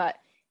thing. But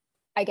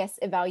I guess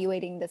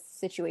evaluating the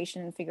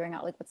situation and figuring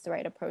out like what's the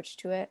right approach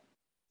to it.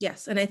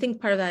 Yes. And I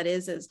think part of that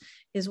is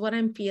what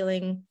I'm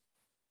feeling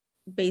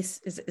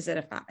is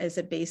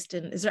it based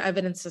in, is there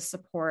evidence to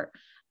support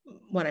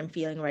what I'm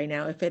feeling right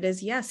now? If it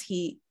is, yes,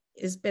 he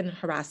has been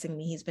harassing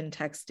me, he's been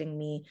texting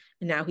me,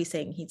 and now he's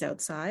saying he's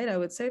outside, I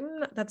would say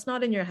that's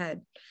not in your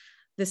head.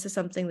 This is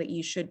something that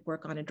you should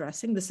work on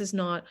addressing. This is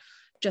not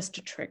just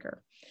a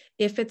trigger.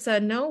 If it's a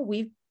no,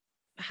 we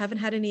haven't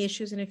had any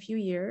issues in a few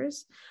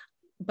years,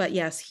 but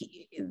yes,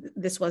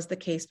 this was the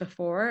case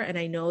before, and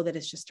I know that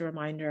it's just a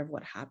reminder of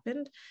what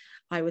happened.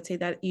 I would say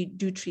that you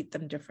do treat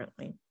them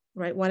differently.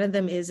 Right. One of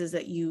them is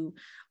that you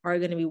are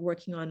going to be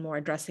working on more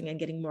addressing and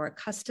getting more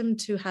accustomed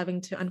to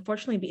having to,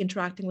 unfortunately, be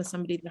interacting with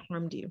somebody that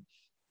harmed you,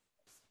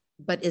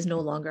 but is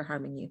no longer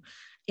harming you.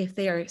 If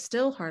they are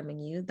still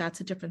harming you, that's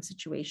a different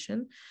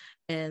situation.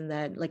 And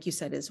that, like you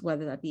said, is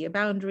whether that be a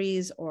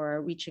boundaries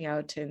or reaching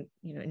out to,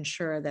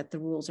 ensure that the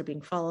rules are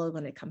being followed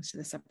when it comes to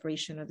the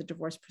separation or the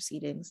divorce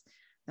proceedings,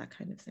 that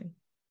kind of thing.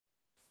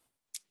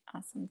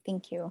 Awesome.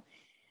 Thank you.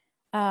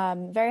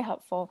 Very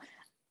helpful.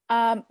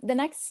 The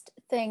next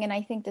thing, and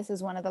I think this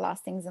is one of the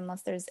last things,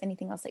 unless there's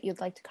anything else that you'd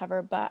like to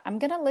cover, but I'm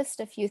going to list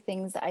a few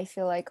things that I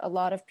feel like a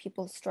lot of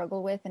people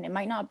struggle with, and it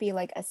might not be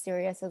like as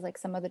serious as like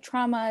some of the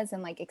traumas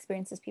and like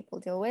experiences people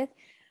deal with,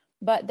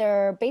 but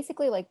they're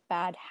basically like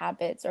bad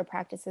habits or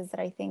practices that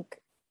I think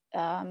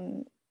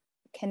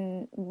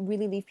can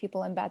really leave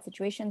people in bad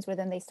situations where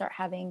then they start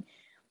having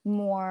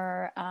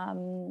more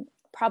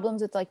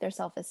problems with like their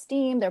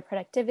self-esteem, their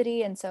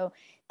productivity. And so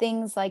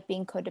things like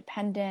being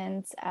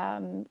codependent,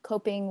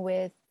 coping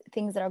with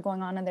things that are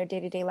going on in their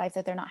day-to-day life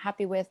that they're not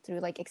happy with through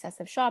like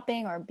excessive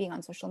shopping or being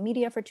on social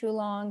media for too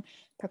long,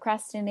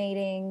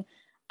 procrastinating,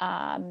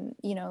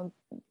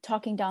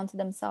 talking down to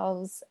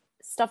themselves,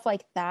 stuff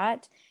like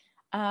that.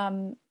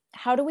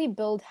 How do we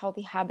build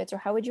healthy habits, or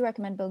how would you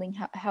recommend building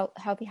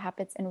healthy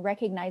habits and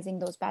recognizing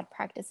those bad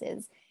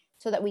practices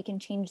so that we can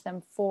change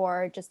them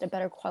for just a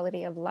better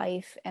quality of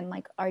life and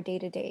like our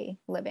day-to-day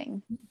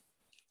living?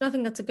 I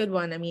think that's a good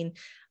one. I mean,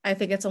 I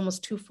think it's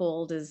almost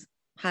twofold: is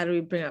how do we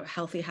bring up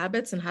healthy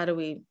habits and how do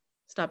we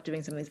stop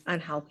doing some of these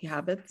unhealthy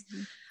habits?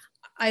 Mm-hmm.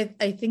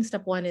 I think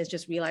step one is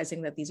just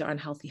realizing that these are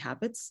unhealthy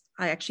habits.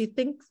 I actually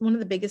think one of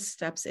the biggest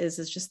steps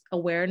is just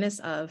awareness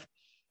of,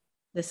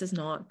 this is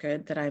not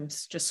good that I'm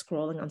just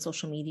scrolling on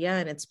social media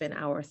and it's been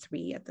hour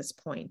 3 at this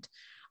point,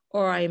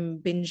 or I'm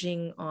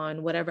binging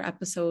on whatever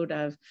episode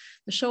of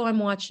the show I'm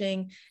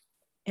watching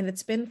and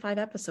it's been 5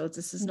 episodes.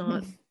 This is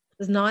not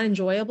is not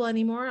enjoyable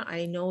anymore.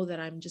 I know that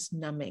I'm just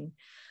numbing.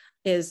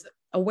 Is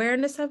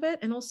awareness of it.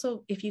 And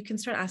also, if you can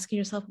start asking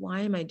yourself,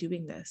 why am I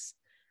doing this?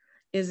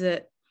 Is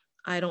it,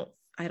 I don't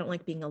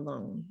like being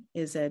alone?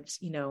 Is it,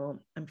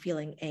 I'm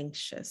feeling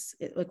anxious?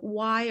 Like,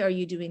 why are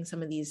you doing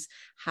some of these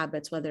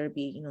habits, whether it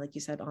be, like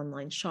you said,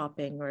 online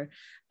shopping or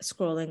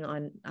scrolling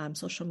on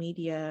social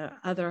media,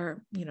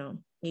 other,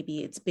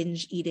 maybe it's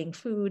binge eating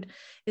food.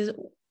 Is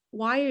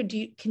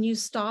can you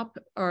stop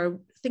or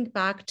think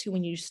back to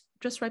when you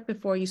just right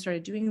before you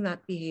started doing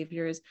that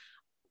behaviors,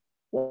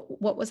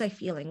 what was I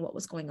feeling? What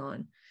was going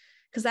on?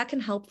 Because that can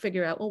help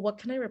figure out, well, what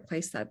can I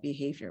replace that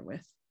behavior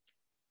with?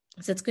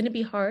 So it's going to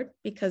be hard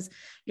because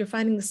you're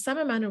finding some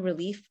amount of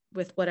relief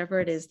with whatever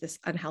it is this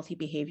unhealthy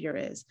behavior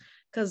is.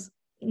 Because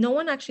no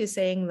one actually is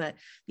saying that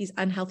these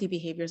unhealthy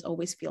behaviors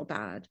always feel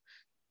bad.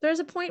 There's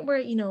a point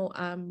where,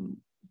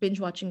 binge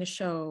watching a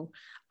show,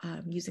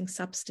 using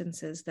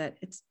substances,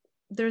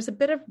 there's a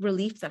bit of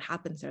relief that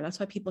happens there. That's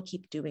why people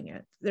keep doing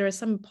it. There is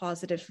some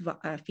positive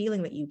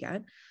feeling that you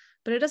get,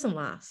 but it doesn't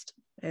last,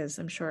 as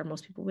I'm sure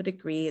most people would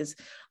agree. Is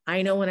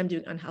I know when I'm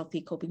doing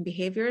unhealthy coping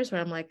behaviors where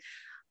I'm like,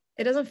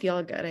 it doesn't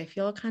feel good. I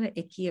feel kind of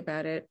icky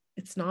about it.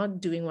 It's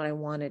not doing what I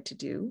want it to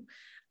do.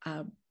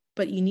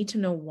 But you need to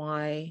know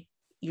why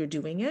you're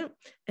doing it.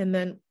 And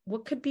then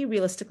what could be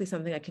realistically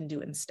something I can do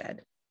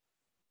instead.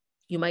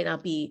 You might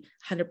not be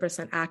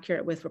 100%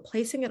 accurate with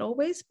replacing it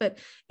always, but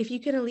if you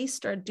can at least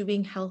start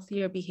doing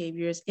healthier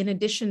behaviors in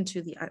addition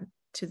to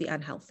the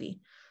unhealthy.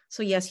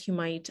 So yes, you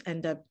might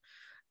end up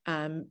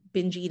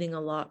binge eating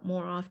a lot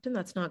more often.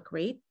 That's not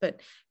great,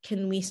 but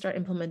can we start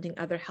implementing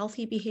other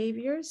healthy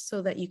behaviors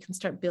so that you can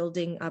start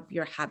building up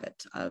your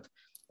habit of,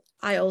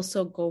 I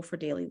also go for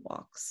daily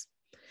walks,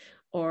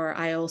 or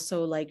I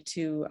also like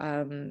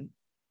to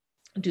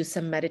do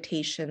some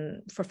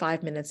meditation for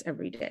 5 minutes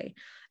every day.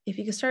 If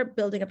you can start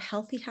building up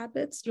healthy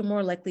habits, you're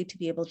more likely to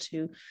be able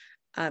to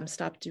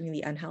stop doing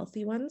the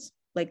unhealthy ones.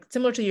 Like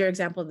similar to your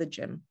example of the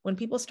gym. When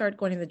people start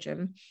going to the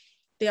gym,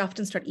 they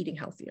often start eating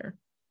healthier.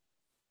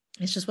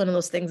 It's just one of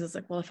those things. It's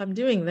like, well, if I'm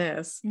doing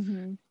this,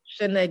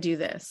 shouldn't I do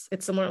this?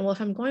 It's similar. Well, if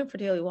I'm going for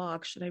daily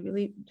walks,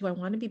 do I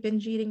want to be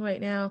binge eating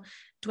right now?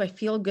 Do I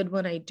feel good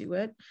when I do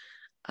it?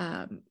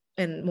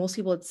 And most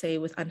people would say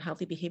with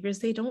unhealthy behaviors,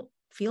 they don't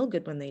feel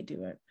good when they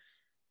do it.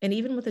 And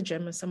even with the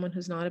gym, as someone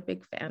who's not a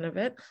big fan of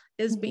it,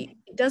 it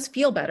does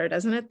feel better,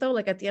 doesn't it though?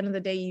 Like at the end of the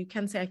day, you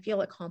can say, I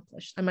feel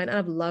accomplished. I might not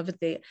have loved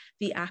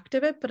the act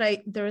of it,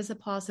 but there is a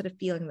positive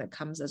feeling that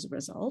comes as a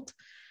result.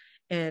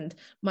 And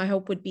my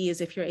hope would be is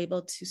if you're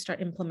able to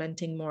start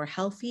implementing more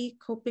healthy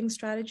coping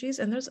strategies,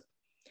 and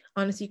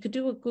honestly, you could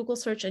do a Google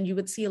search and you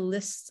would see a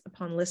list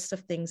upon list of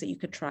things that you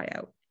could try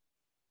out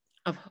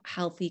of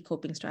healthy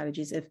coping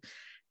strategies. If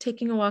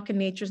taking a walk in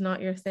nature is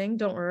not your thing,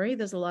 don't worry.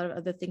 There's a lot of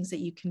other things that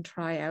you can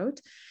try out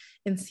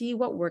and see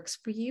what works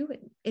for you,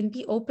 and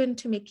be open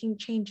to making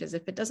changes.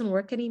 If it doesn't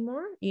work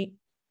anymore, you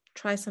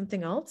try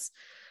something else.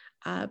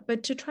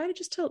 But to try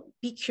to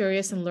be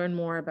curious and learn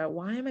more about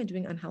why am I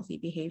doing unhealthy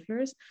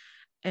behaviors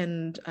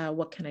and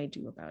what can I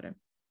do about it?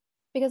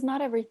 Because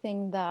not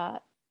everything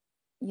that,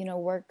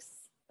 works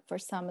for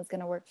some is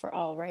going to work for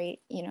all, right?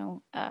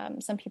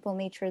 Some people,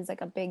 nature is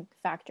like a big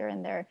factor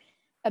in their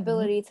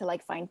ability to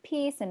like find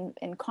peace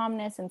and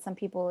calmness. And some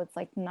people it's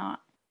like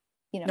not,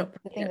 the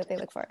thing that they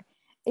look for.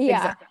 Yeah.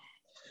 Exactly.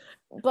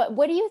 But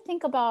what do you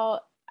think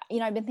about,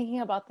 I've been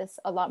thinking about this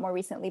a lot more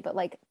recently, but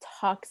like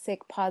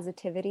toxic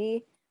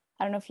positivity.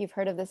 I don't know if you've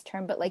heard of this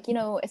term, but like,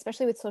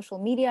 especially with social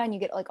media, and you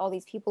get like all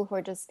these people who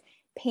are just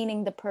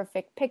painting the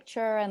perfect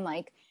picture and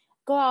like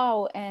go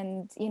out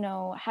and,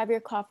 have your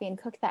coffee and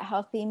cook that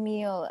healthy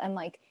meal. And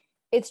like,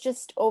 it's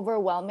just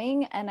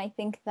overwhelming. And I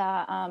think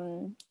that,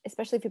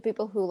 especially for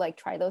people who like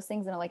try those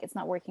things and are like, it's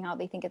not working out,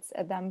 they think it's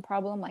a them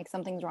problem, like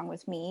something's wrong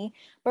with me.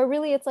 But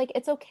really it's like,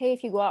 it's okay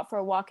if you go out for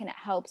a walk and it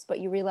helps, but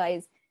you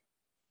realize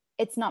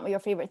it's not your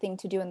favorite thing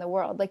to do in the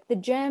world. Like the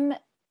gym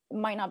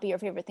might not be your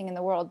favorite thing in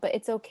the world, but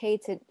it's okay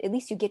to, at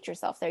least you get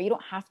yourself there. You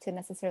don't have to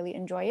necessarily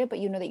enjoy it, but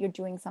you know that you're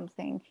doing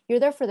something, you're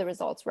there for the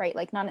results, right?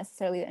 Like not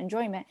necessarily the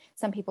enjoyment.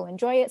 Some people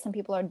enjoy it. Some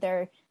people are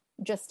there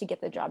just to get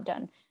the job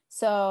done.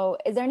 So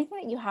is there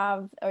anything that you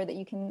have or that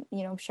you can,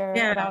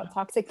 share about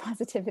toxic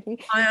positivity?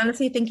 I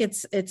honestly think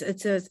it's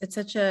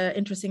such a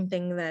interesting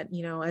thing that,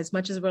 as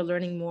much as we're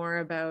learning more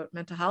about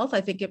mental health,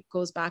 I think it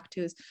goes back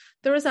to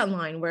there was that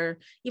line where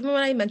even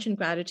when I mentioned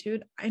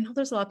gratitude, I know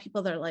there's a lot of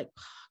people that are like,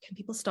 can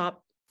people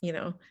stop,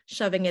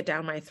 shoving it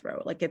down my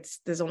throat? Like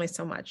there's only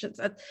so much.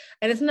 And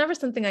it's never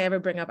something I ever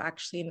bring up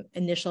actually in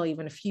initial,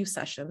 even a few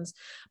sessions,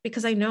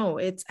 because I know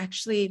it's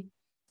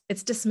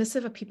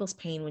dismissive of people's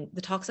pain. When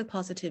the toxic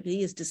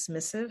positivity is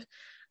dismissive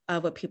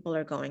of what people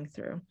are going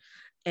through,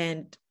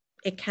 and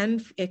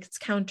it's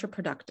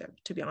counterproductive,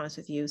 to be honest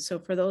with you. So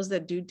for those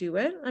that do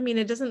it, I mean,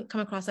 it doesn't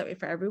come across that way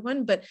for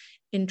everyone, but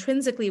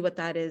intrinsically what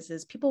that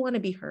is people want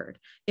to be heard.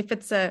 If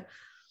it's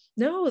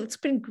no, it's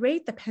been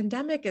great, the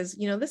pandemic is,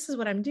 this is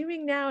what I'm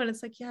doing now. And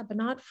it's like, yeah, but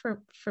not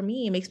for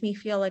me. It makes me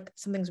feel like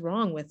something's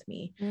wrong with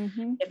me.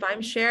 Mm-hmm. If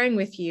I'm sharing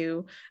with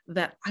you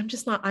that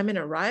I'm in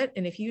a rut,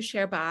 and if you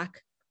share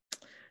back,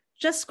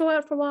 just go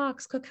out for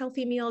walks, cook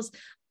healthy meals,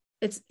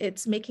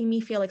 it's making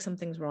me feel like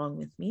something's wrong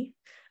with me.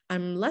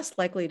 I'm less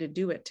likely to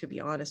do it, to be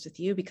honest with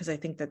you, because I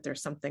think that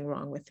there's something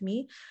wrong with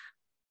me.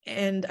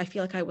 And I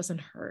feel like I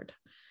wasn't heard.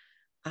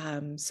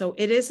 So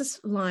it is this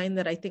line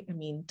that I think,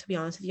 to be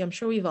honest with you, I'm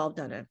sure we've all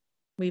done it.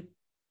 We've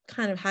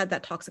kind of had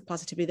that toxic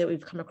positivity that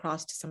we've come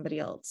across to somebody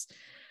else.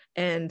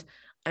 And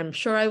I'm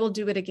sure I will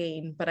do it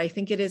again, but I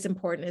think it is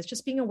important is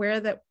just being aware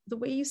that the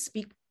way you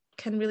speak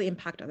can really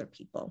impact other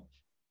people.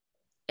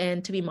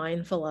 And to be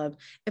mindful of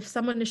if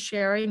someone is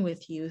sharing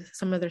with you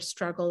some of their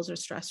struggles or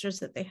stressors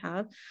that they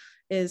have,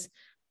 is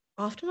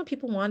often what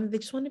people want, they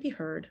just want to be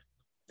heard.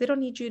 They don't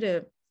need you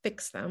to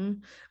fix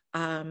them.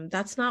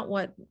 That's not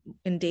what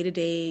in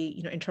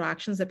day-to-day,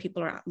 interactions that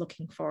people are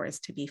looking for, is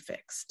to be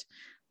fixed.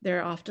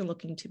 They're often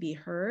looking to be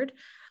heard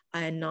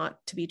and not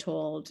to be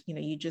told,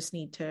 you just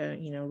need to,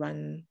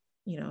 run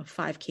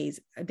 5Ks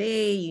a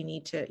day. You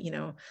need to,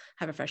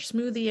 have a fresh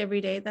smoothie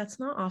every day. That's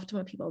not often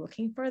what people are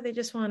looking for. They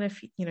just want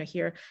to,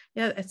 hear,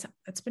 yeah,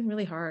 it's been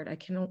really hard. I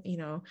can, is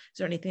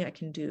there anything I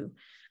can do?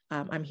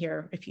 I'm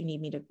here if you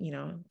need me to,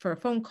 for a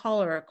phone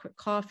call or a quick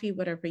coffee,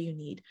 whatever you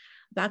need.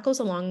 That goes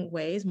a long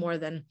ways, more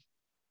than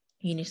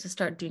you need to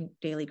start doing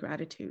daily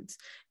gratitudes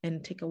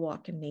and take a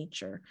walk in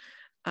nature.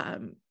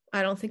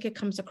 I don't think it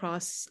comes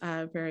across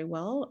very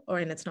well,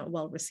 and it's not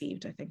well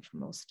received, I think, for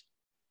most.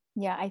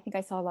 Yeah, I think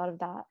I saw a lot of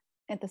that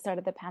at the start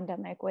of the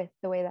pandemic, with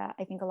the way that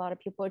I think a lot of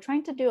people are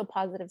trying to do a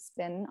positive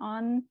spin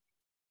on,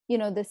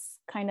 this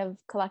kind of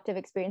collective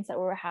experience that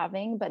we're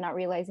having, but not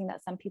realizing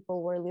that some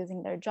people were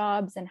losing their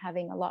jobs and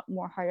having a lot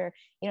more harder.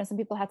 Some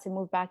people had to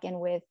move back in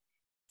with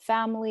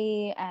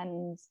family,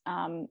 and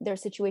their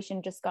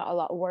situation just got a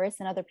lot worse.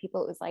 And other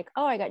people, it was like,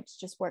 oh, I got to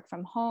just work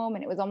from home.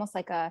 And it was almost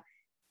like a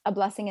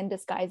blessing in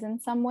disguise in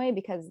some way,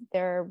 because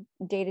their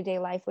day-to-day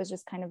life was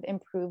just kind of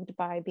improved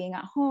by being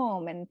at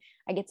home, and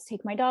I get to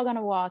take my dog on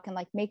a walk and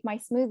like make my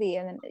smoothie.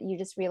 And then you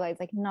just realize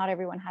like not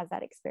everyone has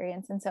that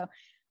experience. And so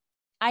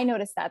I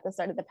noticed that at the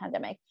start of the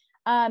pandemic.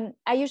 I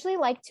usually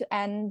like to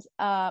end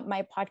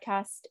my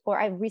podcast, or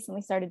I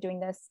recently started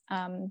doing this,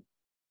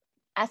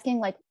 asking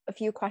like a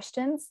few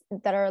questions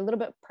that are a little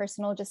bit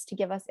personal, just to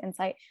give us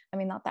insight. I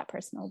mean, not that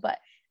personal, but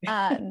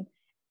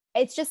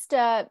it's just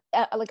like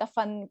a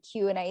fun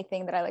Q&A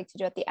thing that I like to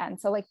do at the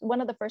end. So like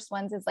one of the first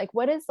ones is like,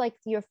 what is like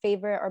your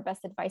favorite or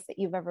best advice that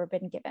you've ever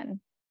been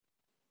given?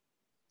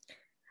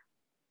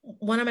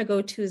 One of my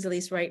go-tos, at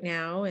least right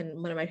now,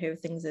 and one of my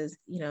favorite things is,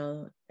 you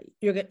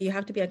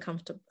have to be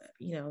uncomfortable,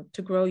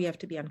 to grow, you have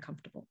to be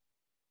uncomfortable.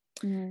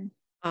 Mm.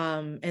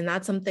 And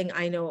that's something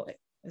I know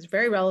is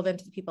very relevant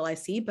to the people I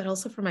see, but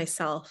also for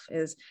myself,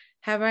 is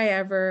have I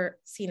ever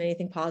seen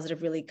anything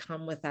positive really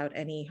come without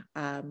any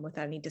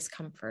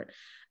discomfort?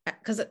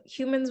 Because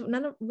humans,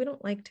 we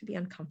don't like to be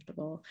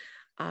uncomfortable.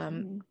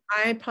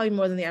 I probably,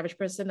 more than the average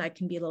person, I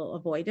can be a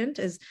little avoidant.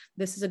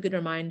 This is a good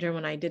reminder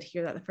when I did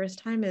hear that the first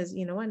time, is,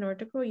 in order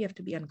to grow, you have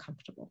to be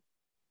uncomfortable.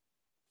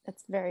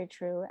 That's very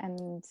true.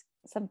 And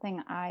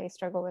something I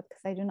struggle with,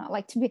 because I do not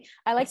like to be,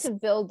 I like to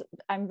build,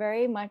 I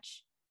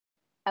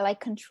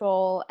like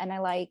control, and I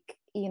like,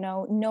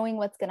 knowing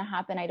what's going to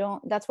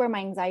happen. That's where my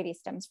anxiety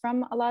stems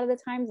from a lot of the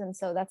times. And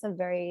so that's a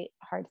very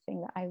hard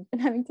thing that I've been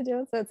having to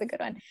do. So it's a good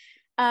one.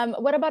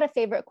 What about a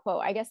favorite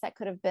quote? I guess that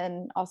could have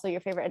been also your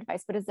favorite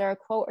advice, but is there a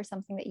quote or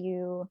something that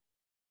you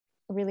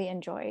really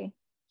enjoy?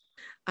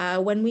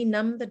 When we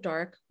numb the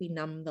dark, we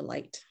numb the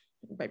light,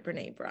 by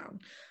Brene Brown,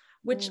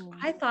 which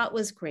I thought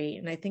was great.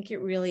 And I think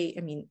it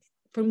really,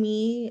 for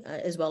me,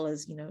 as well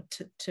as,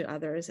 to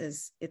others,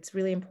 it's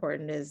really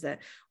important is that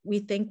we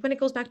think, when it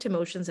goes back to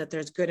emotions, that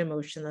there's good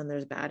emotion and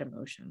there's bad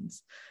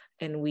emotions.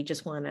 And we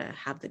just want to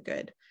have the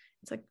good.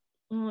 It's like,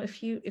 well,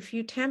 if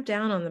you tamp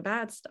down on the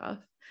bad stuff,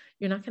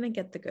 you're not going to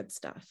get the good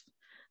stuff.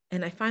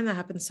 And I find that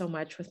happens so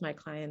much with my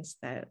clients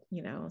that,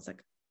 it's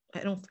like,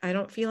 I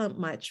don't feel it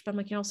much, but I'm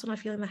like, you're also not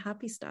feeling the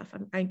happy stuff.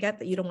 I get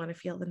that you don't want to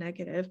feel the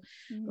negative,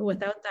 but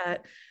without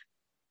that,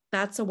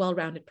 that's a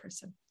well-rounded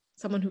person.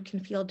 Someone who can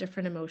feel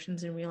different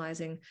emotions and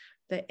realizing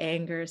that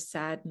anger,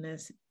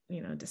 sadness,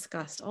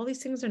 disgust, all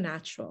these things are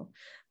natural.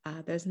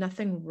 There's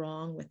nothing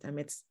wrong with them.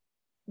 It's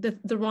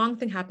the wrong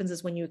thing happens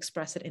is when you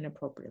express it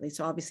inappropriately.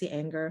 So obviously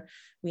anger,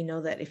 we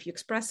know that if you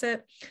express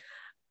it,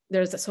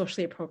 there's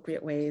socially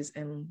appropriate ways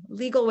and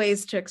legal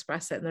ways to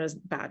express it, and there's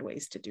bad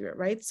ways to do it,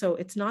 right? So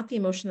it's not the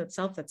emotion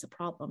itself that's a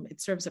problem.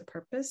 It serves a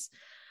purpose.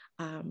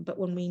 But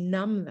when we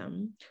numb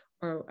them,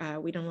 or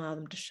we don't allow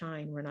them to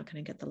shine, we're not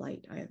going to get the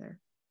light either.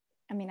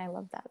 I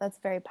love that. That's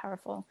very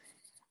powerful.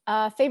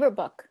 Favorite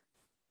book?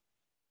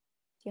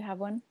 Do you have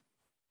one?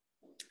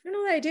 I don't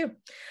know that I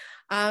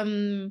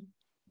do.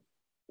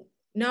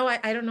 No,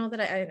 I don't know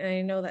that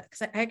I know that,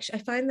 because I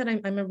find that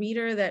I'm a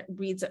reader that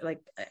reads, like,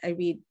 I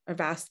read a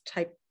vast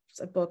types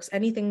of books,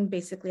 anything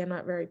basically. I'm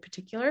not very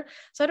particular.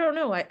 So I don't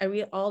know. I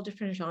read all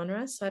different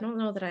genres. So I don't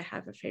know that I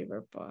have a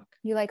favorite book.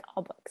 You like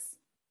all books?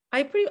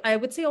 I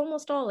would say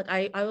almost all. Like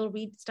I will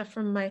read stuff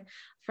from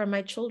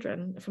my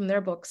children, from their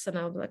books, and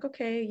I'll be like,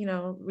 okay,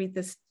 read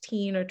this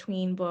teen or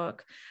tween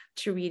book,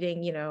 to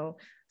reading,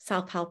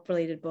 self-help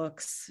related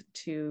books,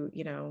 to,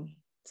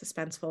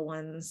 suspenseful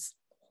ones,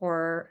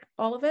 horror,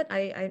 all of it.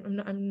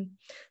 I'm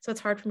so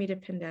it's hard for me to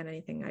pin down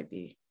anything.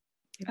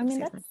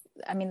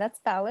 That's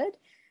valid.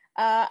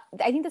 I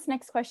think this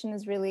next question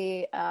is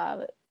really,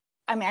 I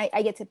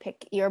get to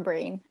pick your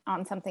brain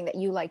on something that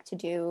you like to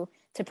do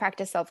to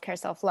practice self-care,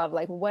 self-love.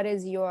 Like, what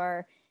is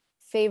your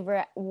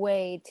favorite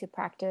way to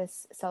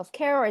practice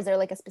self-care, or is there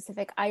like a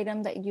specific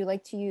item that you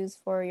like to use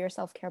for your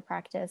self-care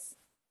practice?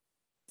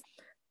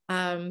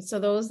 So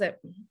those that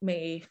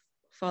may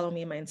follow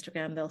me on my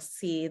Instagram, they'll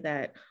see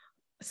that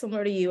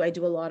similar to you, I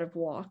do a lot of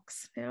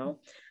walks now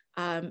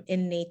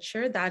in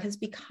nature. That has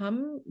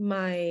become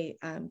my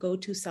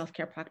go-to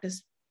self-care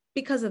practice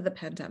because of the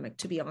pandemic,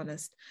 to be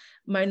honest.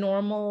 My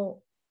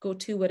normal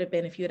go-to would have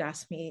been, if you had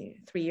asked me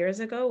 3 years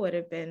ago, would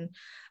have been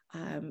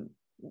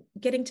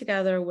getting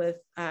together with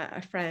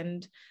a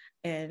friend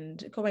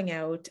and going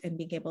out and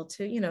being able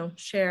to, you know,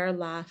 share,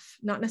 laugh,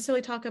 not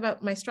necessarily talk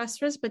about my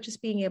stressors, but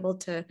just being able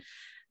to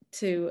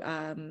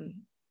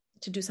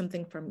do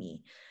something for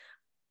me.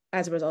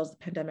 As a result of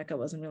the pandemic, I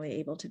wasn't really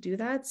able to do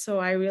that. So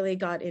I really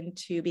got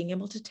into being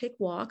able to take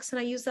walks, and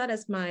I use that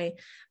as my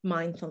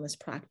mindfulness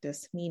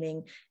practice,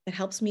 meaning it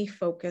helps me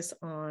focus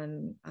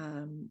on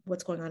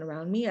what's going on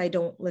around me. I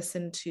don't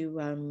listen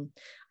to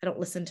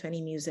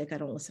any music. I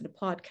don't listen to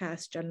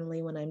podcasts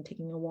generally when I'm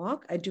taking a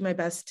walk. I do my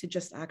best to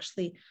just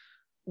actually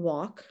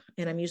walk,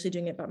 and I'm usually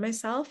doing it by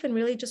myself, and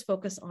really just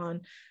focus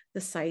on the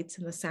sights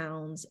and the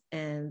sounds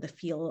and the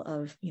feel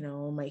of, you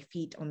know, my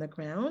feet on the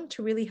ground,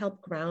 to really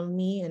help ground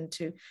me and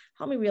to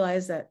help me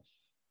realize that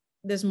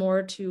there's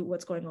more to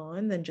what's going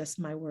on than just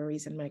my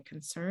worries and my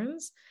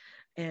concerns.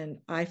 And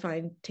I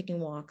find taking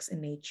walks in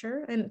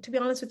nature, and to be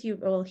honest with you,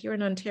 well, here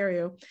in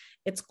Ontario,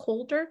 it's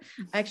colder.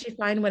 I actually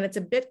find when it's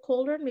a bit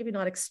colder, maybe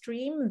not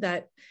extreme,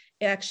 that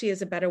it actually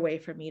is a better way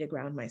for me to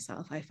ground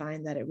myself. I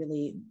find that it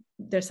really,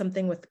 there's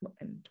something with,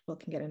 and we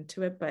can get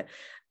into it, but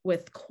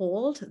with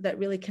cold that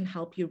really can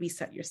help you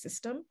reset your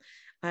system.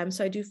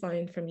 So I do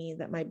find for me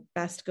that my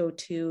best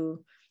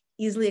go-to,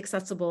 easily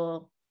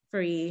accessible,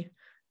 free,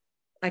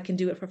 I can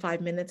do it for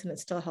 5 minutes and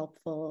it's still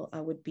helpful,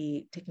 would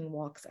be taking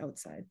walks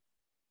outside.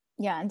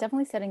 Yeah, and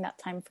definitely setting that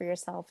time for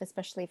yourself,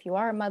 especially if you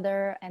are a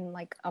mother and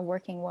like a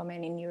working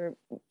woman and your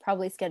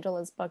probably schedule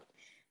is booked,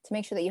 to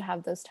make sure that you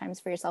have those times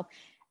for yourself.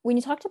 When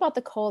you talked about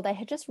the cold, I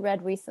had just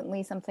read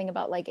recently something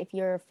about like if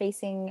you're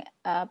facing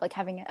like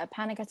having a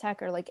panic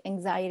attack or like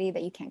anxiety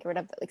that you can't get rid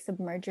of, that like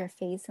submerge your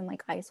face in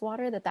like ice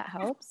water, that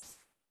helps.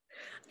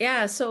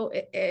 Yeah, so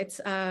it's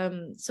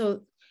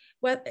so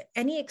what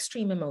any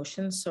extreme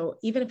emotion, so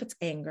even if it's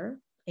anger,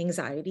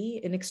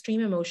 anxiety, an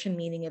extreme emotion,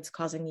 meaning it's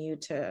causing you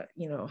to,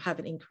 you know, have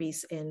an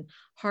increase in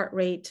heart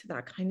rate,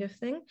 that kind of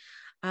thing.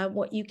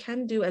 What you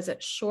can do as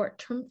a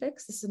short-term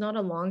fix, this is not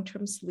a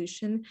long-term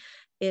solution,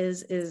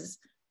 is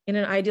in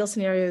an ideal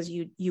scenario is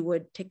you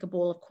would take a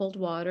bowl of cold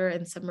water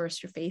and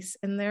submerge your face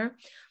in there,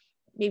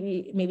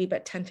 maybe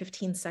about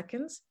 10-15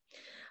 seconds.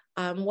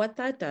 What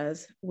that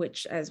does,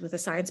 which as with a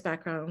science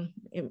background,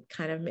 it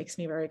kind of makes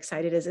me very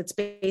excited, is it's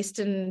based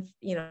in,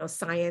 you know,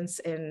 science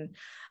and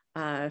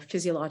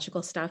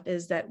physiological stuff,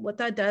 is that what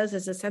that does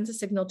is it sends a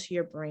signal to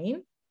your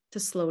brain to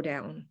slow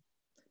down,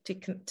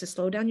 to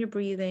slow down your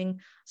breathing,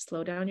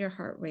 slow down your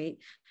heart rate,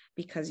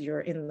 because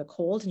you're in the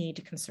cold and you need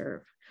to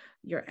conserve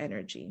your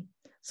energy.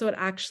 So it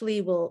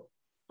actually will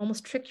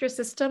almost trick your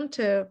system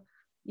to,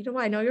 you know,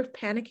 I know you're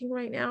panicking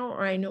right now,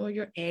 or I know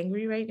you're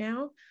angry right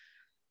now,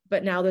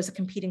 but now there's a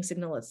competing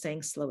signal that's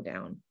saying slow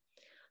down.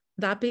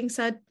 That being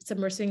said,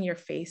 submersing your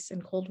face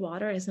in cold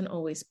water isn't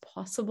always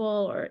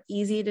possible or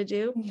easy to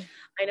do.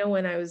 I know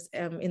when I was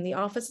in the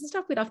office and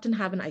stuff, we'd often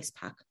have an ice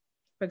pack,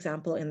 for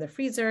example, in the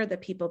freezer that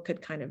people could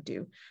kind of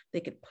do, they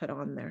could put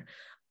on there.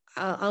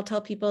 I'll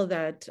tell people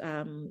that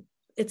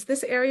it's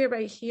this area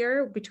right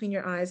here between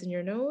your eyes and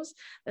your nose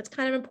that's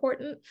kind of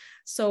important.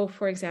 So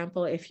for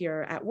example, if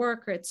you're at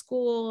work or at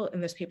school and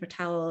there's paper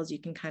towels, you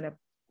can kind of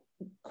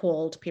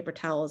cold paper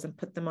towels and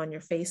put them on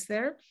your face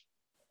there.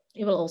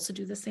 It will also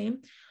do the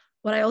same.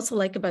 What I also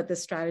like about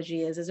this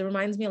strategy is it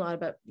reminds me a lot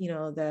about, you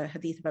know, the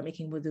hadith about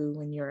making wudu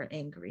when you're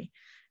angry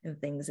and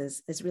things,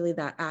 is really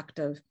that act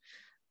of,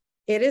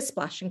 it is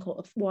splashing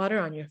cold water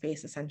on your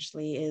face,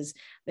 essentially,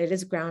 it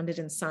is grounded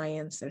in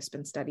science. There's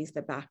been studies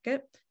that back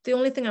it. The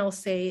only thing I will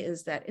say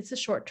is that it's a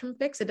short-term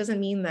fix. It doesn't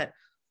mean that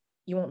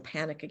you won't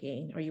panic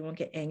again or you won't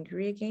get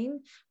angry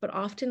again, but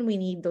often we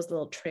need those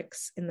little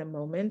tricks in the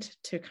moment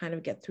to kind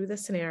of get through the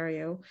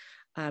scenario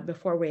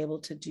before we're able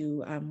to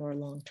do more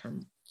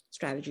long-term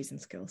strategies and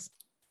skills.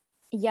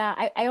 Yeah,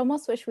 I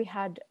almost wish we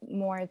had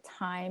more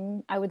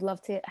time. I would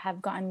love to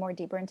have gotten more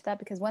deeper into that,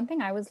 because one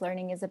thing I was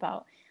learning is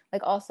about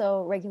like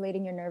also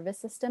regulating your nervous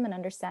system and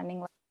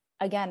understanding, like,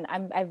 again,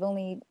 I've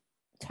only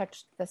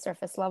touched the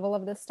surface level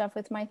of this stuff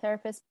with my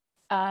therapist.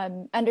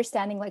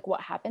 Understanding like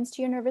what happens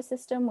to your nervous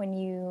system when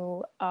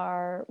you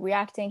are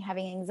reacting,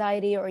 having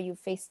anxiety, or you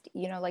faced,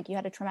 you know, like you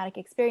had a traumatic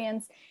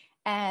experience,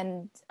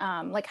 and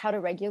like how to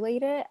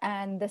regulate it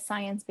and the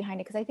science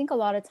behind it. Because I think a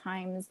lot of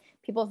times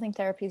people think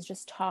therapy is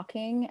just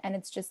talking and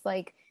it's just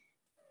like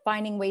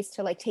finding ways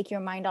to like take your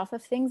mind off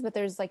of things, but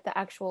there's like the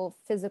actual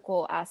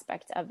physical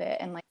aspect of it,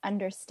 and like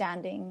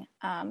understanding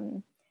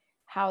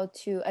how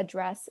to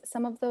address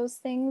some of those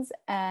things.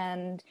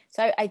 And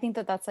so I think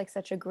that that's like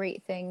such a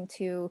great thing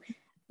to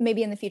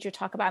maybe in the future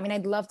talk about. I mean,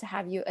 I'd love to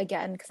have you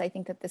again, because I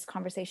think that this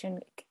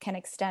conversation can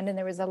extend, and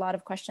there was a lot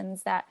of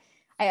questions that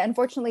I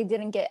unfortunately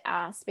didn't get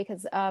asked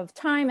because of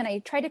time, and I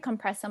tried to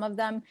compress some of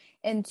them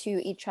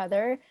into each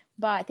other.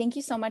 But thank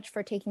you so much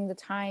for taking the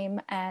time.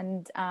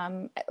 And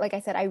like I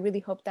said, I really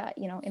hope that,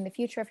 in the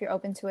future, if you're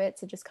open to it,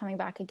 to just coming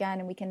back again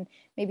and we can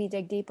maybe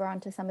dig deeper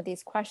onto some of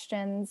these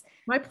questions.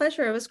 My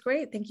pleasure. It was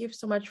great. Thank you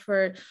so much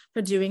for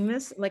doing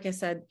this. Like I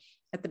said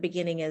at the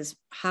beginning, is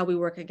how we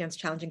work against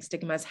challenging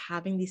stigmas,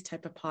 having these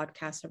type of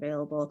podcasts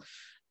available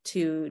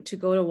to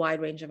go to a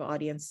wide range of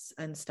audience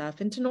and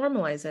stuff, and to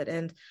normalize it.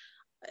 And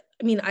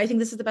I mean, I think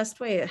this is the best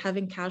way,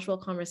 having casual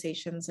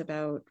conversations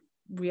about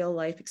real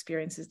life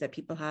experiences that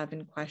people have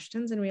and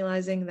questions, and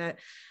realizing that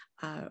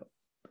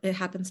it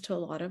happens to a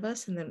lot of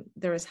us, and then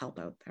there is help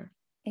out there.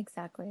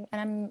 Exactly.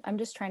 And I'm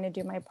just trying to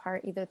do my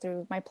part, either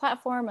through my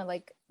platform or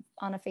like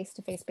on a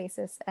face-to-face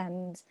basis.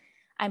 And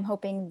I'm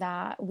hoping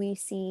that we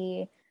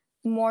see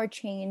more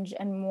change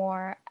and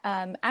more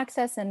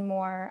access, and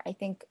more, I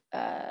think,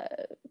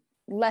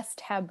 less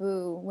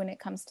taboo when it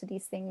comes to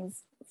these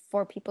things,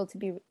 for people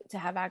to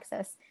have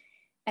access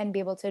and be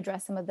able to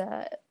address some of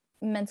the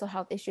mental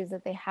health issues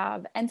that they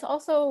have. And to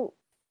also,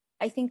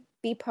 I think,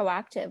 be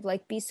proactive,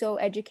 like be so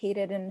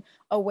educated and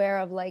aware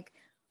of like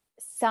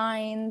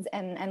signs,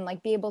 and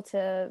like be able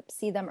to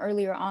see them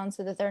earlier on,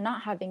 so that they're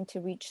not having to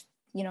reach,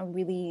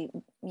 really,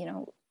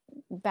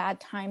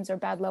 bad times or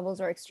bad levels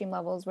or extreme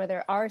levels where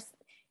there are,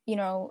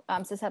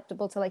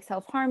 susceptible to like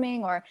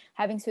self-harming or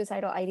having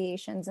suicidal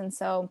ideations. And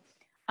so,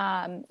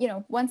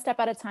 one step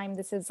at a time,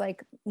 this is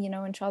like,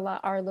 inshallah,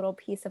 our little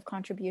piece of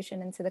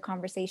contribution into the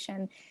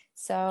conversation.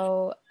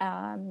 So,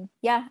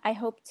 I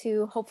hope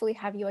to hopefully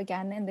have you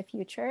again in the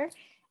future.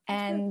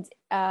 And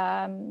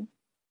I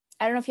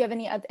don't know if you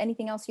have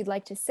anything else you'd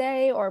like to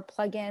say or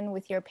plug in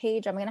with your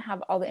page. I'm going to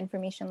have all the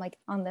information like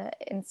on the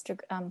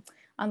Instagram,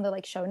 on the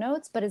like show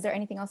notes, but is there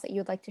anything else that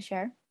you'd like to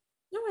share?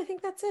 No, I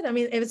think that's it. I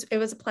mean, it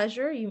was a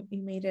pleasure. You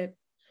made it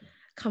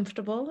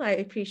comfortable. I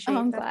appreciate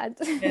I'm that.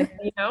 glad. And,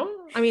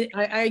 I mean,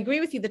 I agree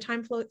with you. The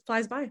time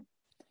flies by.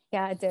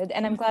 Yeah, it did.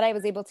 And I'm glad I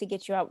was able to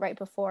get you out right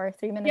before,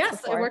 3 minutes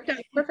yes, before. It worked out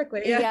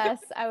perfectly. Yeah. Yes,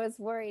 I was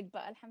worried,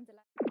 but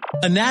alhamdulillah.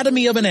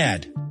 Anatomy of an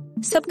ad.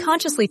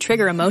 Subconsciously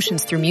trigger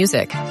emotions through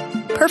music.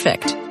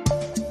 Perfect.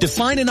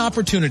 Define an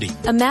opportunity.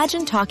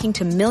 Imagine talking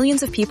to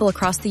millions of people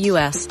across the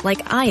U.S.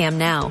 like I am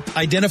now.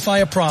 Identify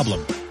a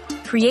problem.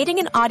 Creating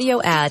an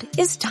audio ad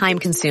is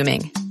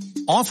time-consuming.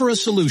 Offer a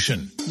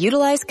solution.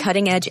 Utilize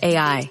cutting-edge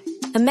AI.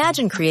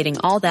 Imagine creating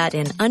all that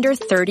in under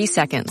 30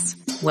 seconds.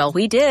 Well,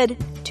 we did,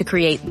 to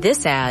create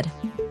this ad.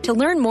 To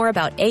learn more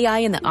about AI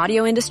in the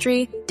audio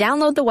industry,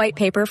 download the white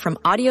paper from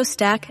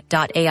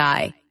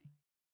audiostack.ai.